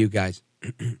shout out to you guys.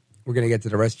 We're going to get to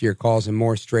the rest of your calls and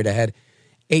more straight ahead.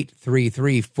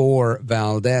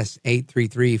 833-4-VALDEZ.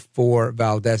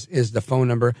 833-4-VALDEZ is the phone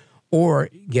number. Or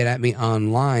get at me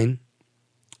online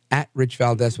at Rich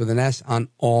Valdez with an S on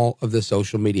all of the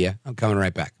social media. I'm coming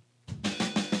right back.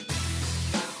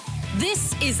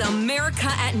 This is America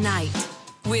at Night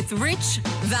with Rich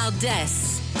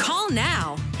Valdez. Call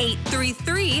now,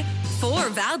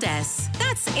 833-4-VALDEZ.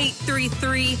 That's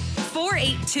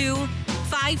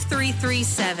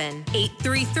 833-482-5337.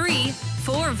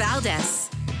 833-4-VALDEZ.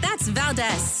 That's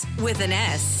Valdez with an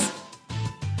S.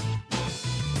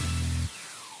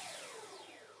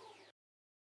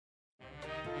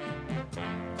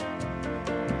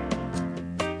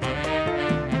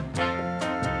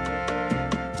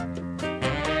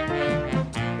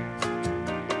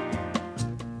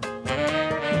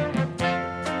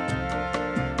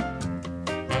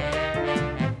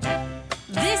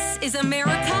 This is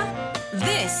America.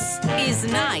 This is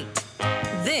Night.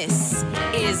 This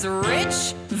is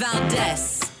Rich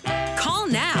Valdez. Call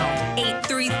now,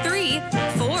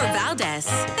 833-4-VALDEZ.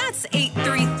 That's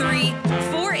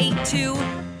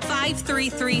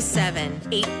 833-482-5337.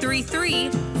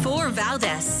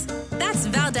 833-4-VALDEZ. That's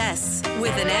Valdez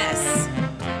with an S.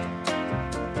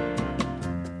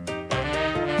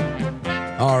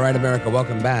 All right, America,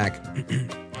 welcome back.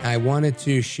 I wanted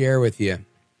to share with you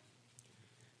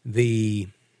the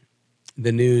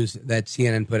news that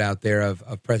CNN put out there of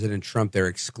President Trump. They're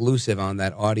exclusive on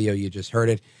that audio. You just heard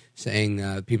it,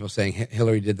 saying people saying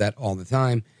Hillary did that all the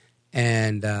time,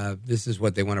 and this is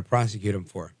what they want to prosecute him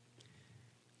for.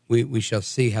 We shall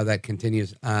see how that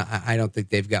continues. I don't think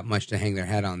they've got much to hang their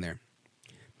hat on there,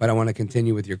 but I want to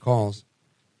continue with your calls.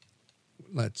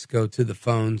 Let's go to the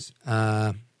phones.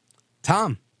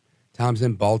 Tom's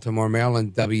in Baltimore,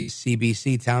 Maryland,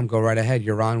 WCBC. Tom, go right ahead.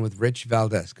 You're on with Rich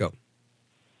Valdez. Go.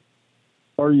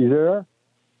 Are you there?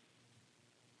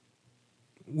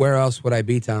 Where else would I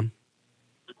be, Tom?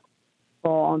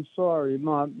 Oh, I'm sorry.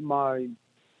 My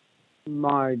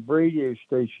radio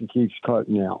station keeps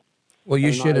cutting out. Well,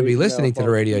 you shouldn't be listening to the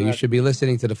radio. You should be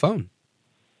listening to the phone.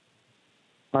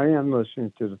 I am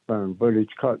listening to the phone, but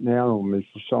it's cutting out on me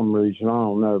for some reason. I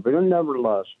don't know. But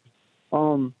nevertheless,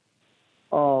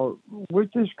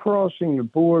 with this crossing the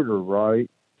border, right?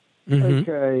 Mm-hmm.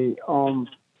 Okay.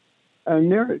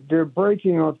 And they're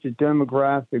breaking up the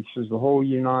demographics of the whole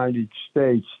United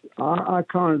States. I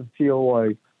kind of feel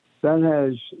like that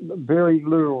has very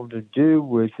little to do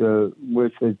with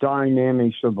the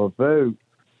dynamics of a vote,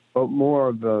 but more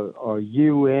of a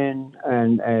UN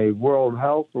and a World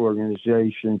Health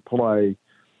Organization play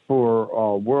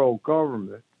for world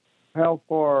government.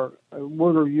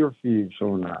 What are your views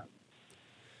on that?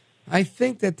 I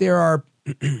think that there are,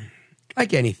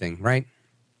 like anything, right?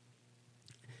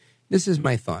 This is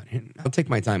my thought. I'll take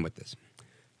my time with this.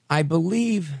 I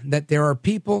believe that there are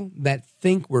people that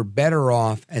think we're better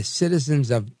off as citizens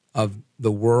of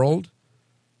the world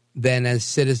than as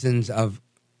citizens of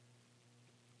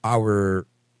our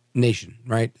nation,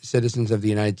 right? Citizens of the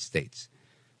United States,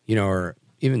 or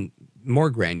even more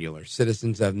granular,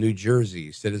 citizens of New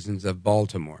Jersey, citizens of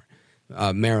Baltimore,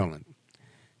 Maryland.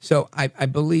 So I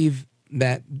believe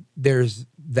that there's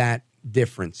that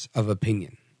difference of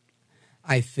opinion.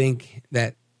 I think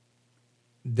that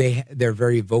they're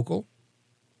very vocal,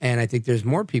 and I think there's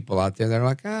more people out there that are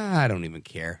like, I don't even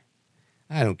care.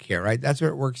 I don't care, right? That's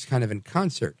where it works kind of in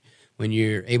concert. When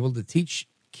you're able to teach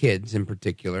kids in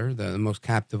particular, the most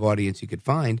captive audience you could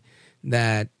find,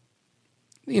 that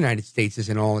the United States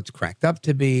isn't all it's cracked up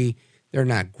to be. They're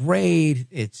not great.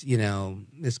 It's,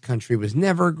 this country was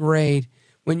never great.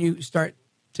 When you start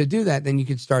to do that, then you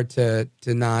can start to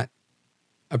not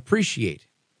appreciate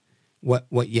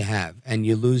what you have, and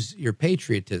you lose your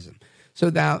patriotism. So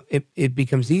now it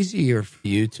becomes easier for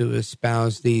you to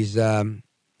espouse these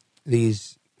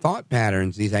thought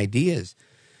patterns, these ideas.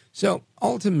 So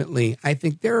ultimately, I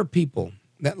think there are people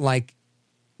that like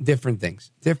different things,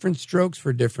 different strokes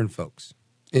for different folks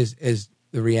is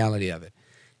the reality of it.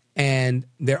 And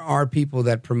there are people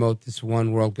that promote this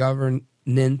one world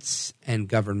governance and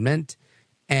government,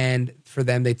 and for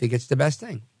them, they think it's the best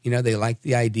thing. You know, they like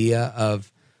the idea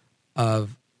of a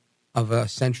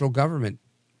central government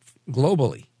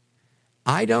globally.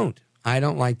 I don't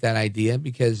like that idea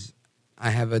because I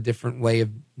have a different way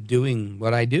of doing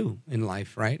what I do in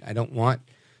life, right? I don't want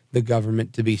the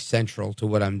government to be central to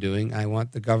what I'm doing. I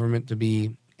want the government to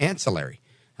be ancillary.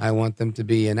 I want them to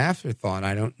be an afterthought.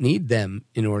 I don't need them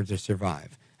in order to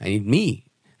survive. I need me.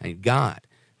 I need God,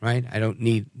 right? I don't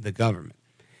need the government.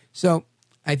 So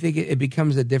I think it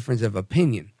becomes a difference of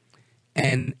opinion.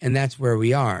 And that's where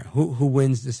we are. Who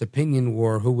wins this opinion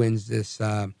war? Who wins this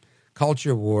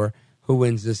culture war? Who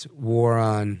wins this war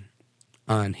on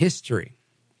history?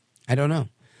 I don't know.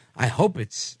 I hope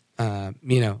it's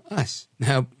us.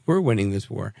 Now we're winning this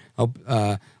war. Hope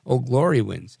Old Glory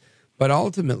wins. But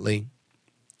ultimately,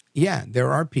 yeah,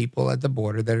 there are people at the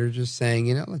border that are just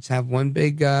saying, let's have one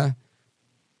big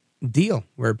deal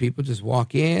where people just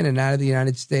walk in and out of the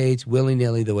United States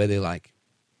willy-nilly the way they like.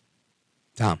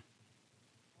 Tom.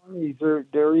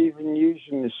 They're even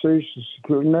using the Social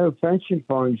Security, no pension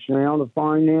funds now to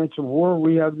finance a war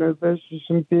we have no business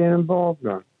in being involved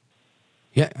in.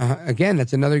 Yeah, again,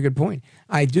 that's another good point.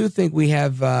 I do think we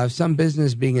have some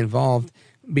business being involved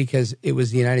because it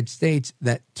was the United States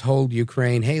that told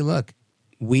Ukraine, hey, look,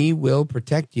 we will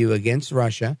protect you against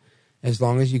Russia as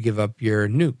long as you give up your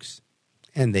nukes.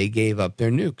 And they gave up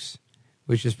their nukes,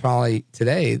 which is probably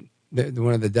today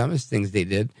one of the dumbest things they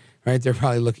did, right? They're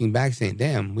probably looking back saying,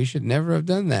 damn, we should never have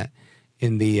done that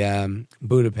in the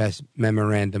Budapest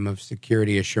Memorandum of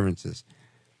Security Assurances.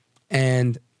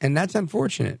 And that's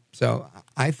unfortunate. So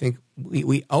I think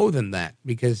we owe them that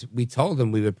because we told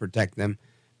them we would protect them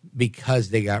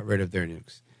because they got rid of their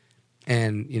nukes.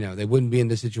 And, they wouldn't be in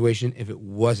this situation if it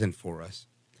wasn't for us.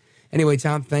 Anyway,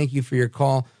 Tom, thank you for your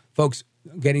call. Folks,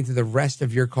 getting to the rest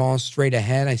of your calls straight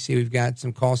ahead. I see we've got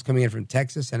some calls coming in from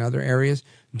Texas and other areas.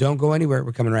 Don't go anywhere.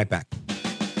 We're coming right back.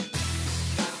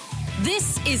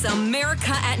 This is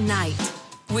America at Night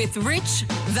with Rich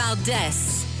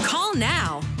Valdez. Call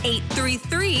now,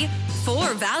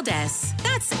 833-4VALDEZ.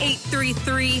 That's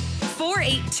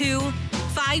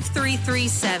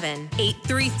 833-482-5337.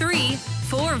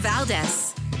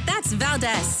 833-4VALDEZ. That's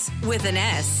Valdez with an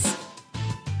S.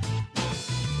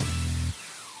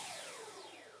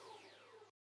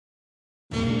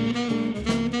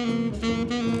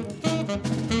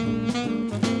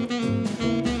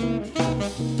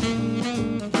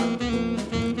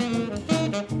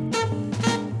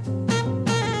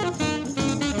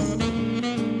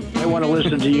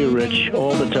 Listen to you, Rich,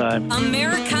 all the time.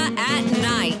 America at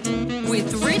Night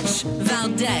with Rich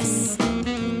Valdez.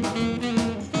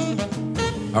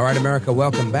 All right, America,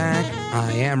 welcome back.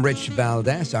 I am Rich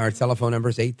Valdez. Our telephone number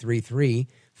is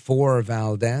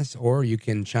 833-4VALDEZ, or you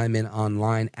can chime in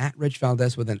online at Rich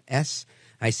Valdez with an S.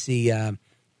 I see, I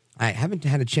haven't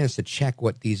had a chance to check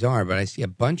what these are, but I see a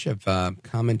bunch of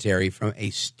commentary from a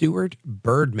Stuart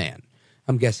Birdman.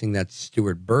 I'm guessing that's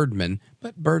Stuart Birdman,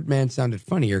 but Birdman sounded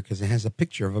funnier because it has a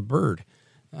picture of a bird.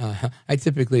 I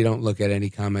typically don't look at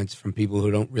any comments from people who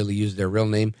don't really use their real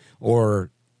name or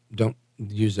don't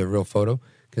use their real photo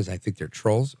because I think they're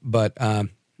trolls. But it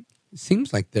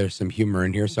seems like there's some humor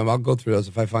in here, so I'll go through those.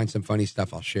 If I find some funny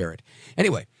stuff, I'll share it.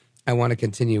 Anyway, I want to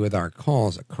continue with our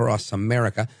calls across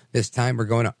America. This time we're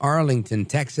going to Arlington,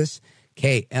 Texas,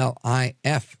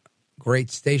 KLIF, great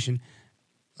station.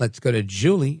 Let's go to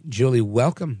Julie. Julie,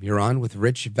 welcome. You're on with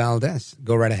Rich Valdez.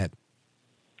 Go right ahead.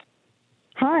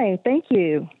 Hi, thank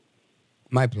you.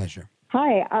 My pleasure.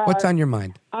 Hi. What's on your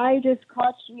mind? I just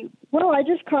caught you. Well, I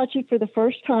just caught you for the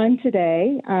first time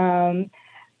today.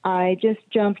 I just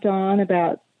jumped on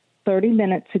about 30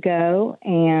 minutes ago,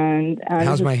 and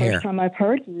how's my hair? This is the first time I've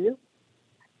heard you.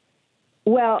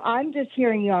 Well, I'm just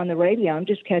hearing you on the radio. I'm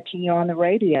just catching you on the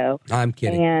radio. I'm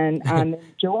kidding. And I'm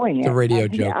enjoying it. It's a radio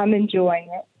joke. I'm enjoying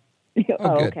it.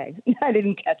 Oh, okay. I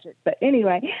didn't catch it. But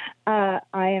anyway,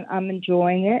 I'm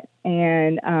enjoying it.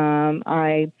 And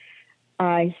I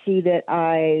see that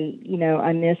I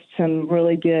missed some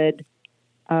really good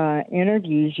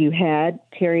interviews you had,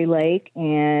 Terry Lake,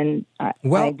 and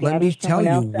let me tell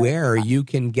you where you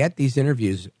can get these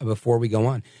interviews before we go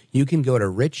on. You can go to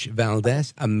Rich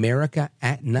Valdez,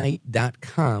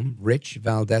 AmericaAtNight.com, Rich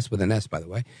Valdez with an S, by the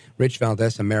way, Rich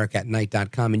Valdez,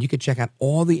 AmericaAtNight.com, and you can check out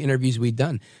all the interviews we've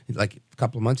done. Like a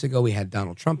couple of months ago, we had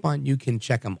Donald Trump on. You can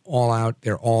check them all out.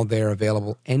 They're all there,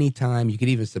 available anytime. You can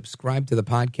even subscribe to the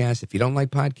podcast. If you don't like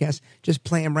podcasts, just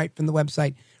play them right from the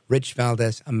website. Rich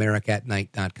Valdez,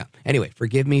 AmericaAtNight.com. Anyway,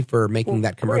 forgive me for making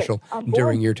that commercial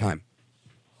during your time.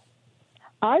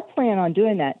 I plan on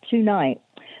doing that tonight.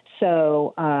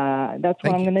 So that's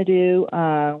what I'm going to do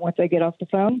once I get off the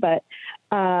phone. But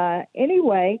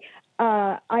anyway,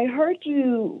 I heard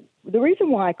you. The reason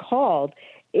why I called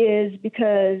is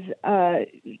because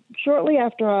shortly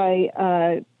after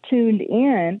I tuned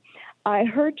in, I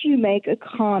heard you make a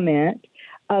comment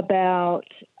about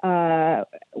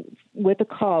with a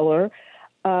caller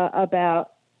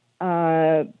about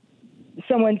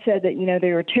someone said that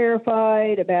they were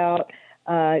terrified about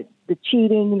the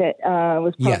cheating that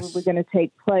was probably going to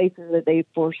take place, or that they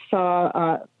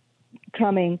foresaw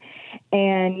coming,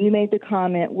 and you made the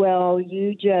comment, well,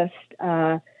 you just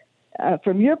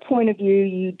from your point of view,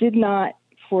 you did not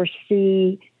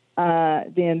foresee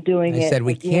them doing it. I said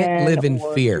we can't live in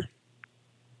fear.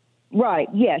 Right.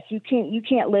 Yes, you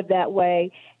can't live that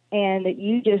way, and that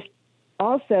you just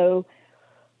also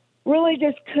really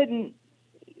just couldn't.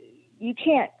 You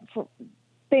can't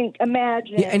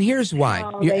imagine. Yeah, and here's why.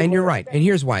 You're right. And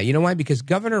here's why. You know why? Because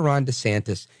Governor Ron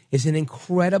DeSantis is an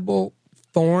incredible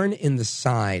thorn in the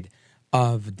side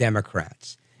of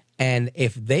Democrats. And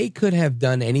if they could have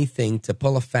done anything to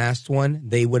pull a fast one,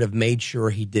 they would have made sure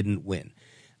he didn't win.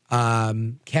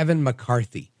 Kevin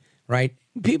McCarthy, right?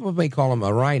 People may call him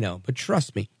a rhino, but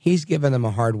trust me, he's given them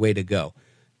a hard way to go.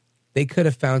 They could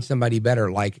have found somebody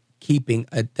better, like keeping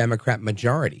a Democrat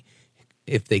majority,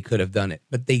 if they could have done it,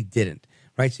 but they didn't,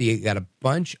 right? So you got a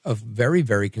bunch of very,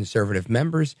 very conservative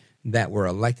members that were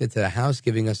elected to the House,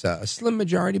 giving us a slim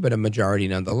majority, but a majority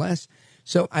nonetheless.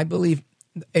 So I believe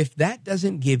if that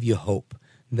doesn't give you hope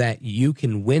that you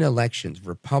can win elections,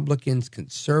 Republicans,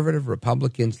 conservative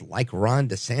Republicans like Ron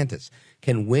DeSantis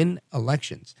can win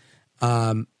elections,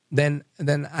 then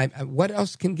what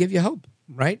else can give you hope,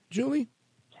 right, Julie?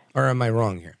 Or am I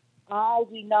wrong here? I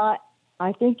do not.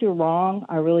 I think you're wrong.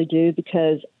 I really do,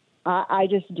 because I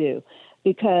just do.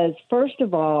 Because first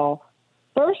and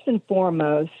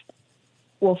foremost,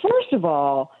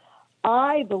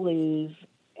 I believe,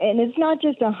 and it's not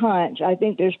just a hunch, I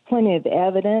think there's plenty of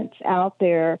evidence out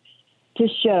there to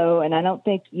show, and I don't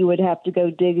think you would have to go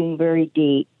digging very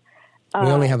deep. We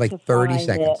only have like 30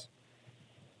 seconds.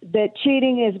 That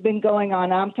cheating has been going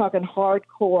on, I'm talking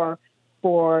hardcore,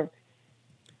 for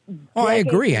I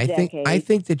agree. I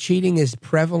think the cheating is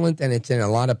prevalent and it's in a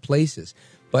lot of places,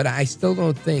 but I still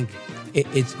don't think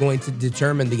it's going to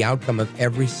determine the outcome of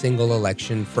every single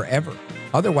election forever.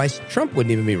 Otherwise, Trump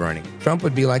wouldn't even be running. Trump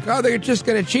would be like, oh, they're just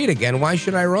going to cheat again. Why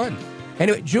should I run?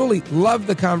 Anyway, Julie, love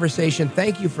the conversation.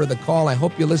 Thank you for the call. I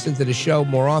hope you listen to the show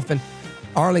more often.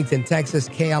 Arlington, Texas,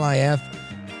 KLIF.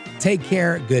 Take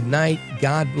care. Good night.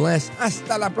 God bless.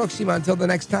 Hasta la próxima. Until the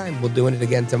next time. We'll do it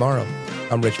again tomorrow.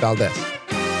 I'm Rich Valdez.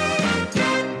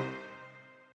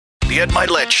 The Ed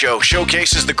Milet Show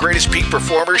showcases the greatest peak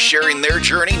performers sharing their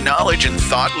journey, knowledge, and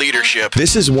thought leadership.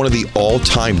 This is one of the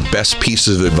all-time best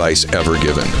pieces of advice ever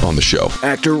given on the show.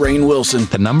 Actor Rainn Wilson.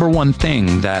 The number one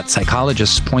thing that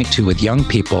psychologists point to with young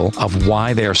people of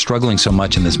why they are struggling so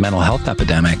much in this mental health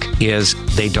epidemic is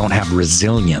they don't have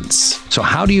resilience. So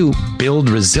how do you build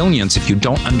resilience if you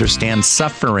don't understand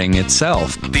suffering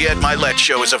itself? The Ed Milet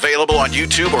Show is available on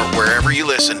YouTube or wherever you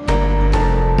listen.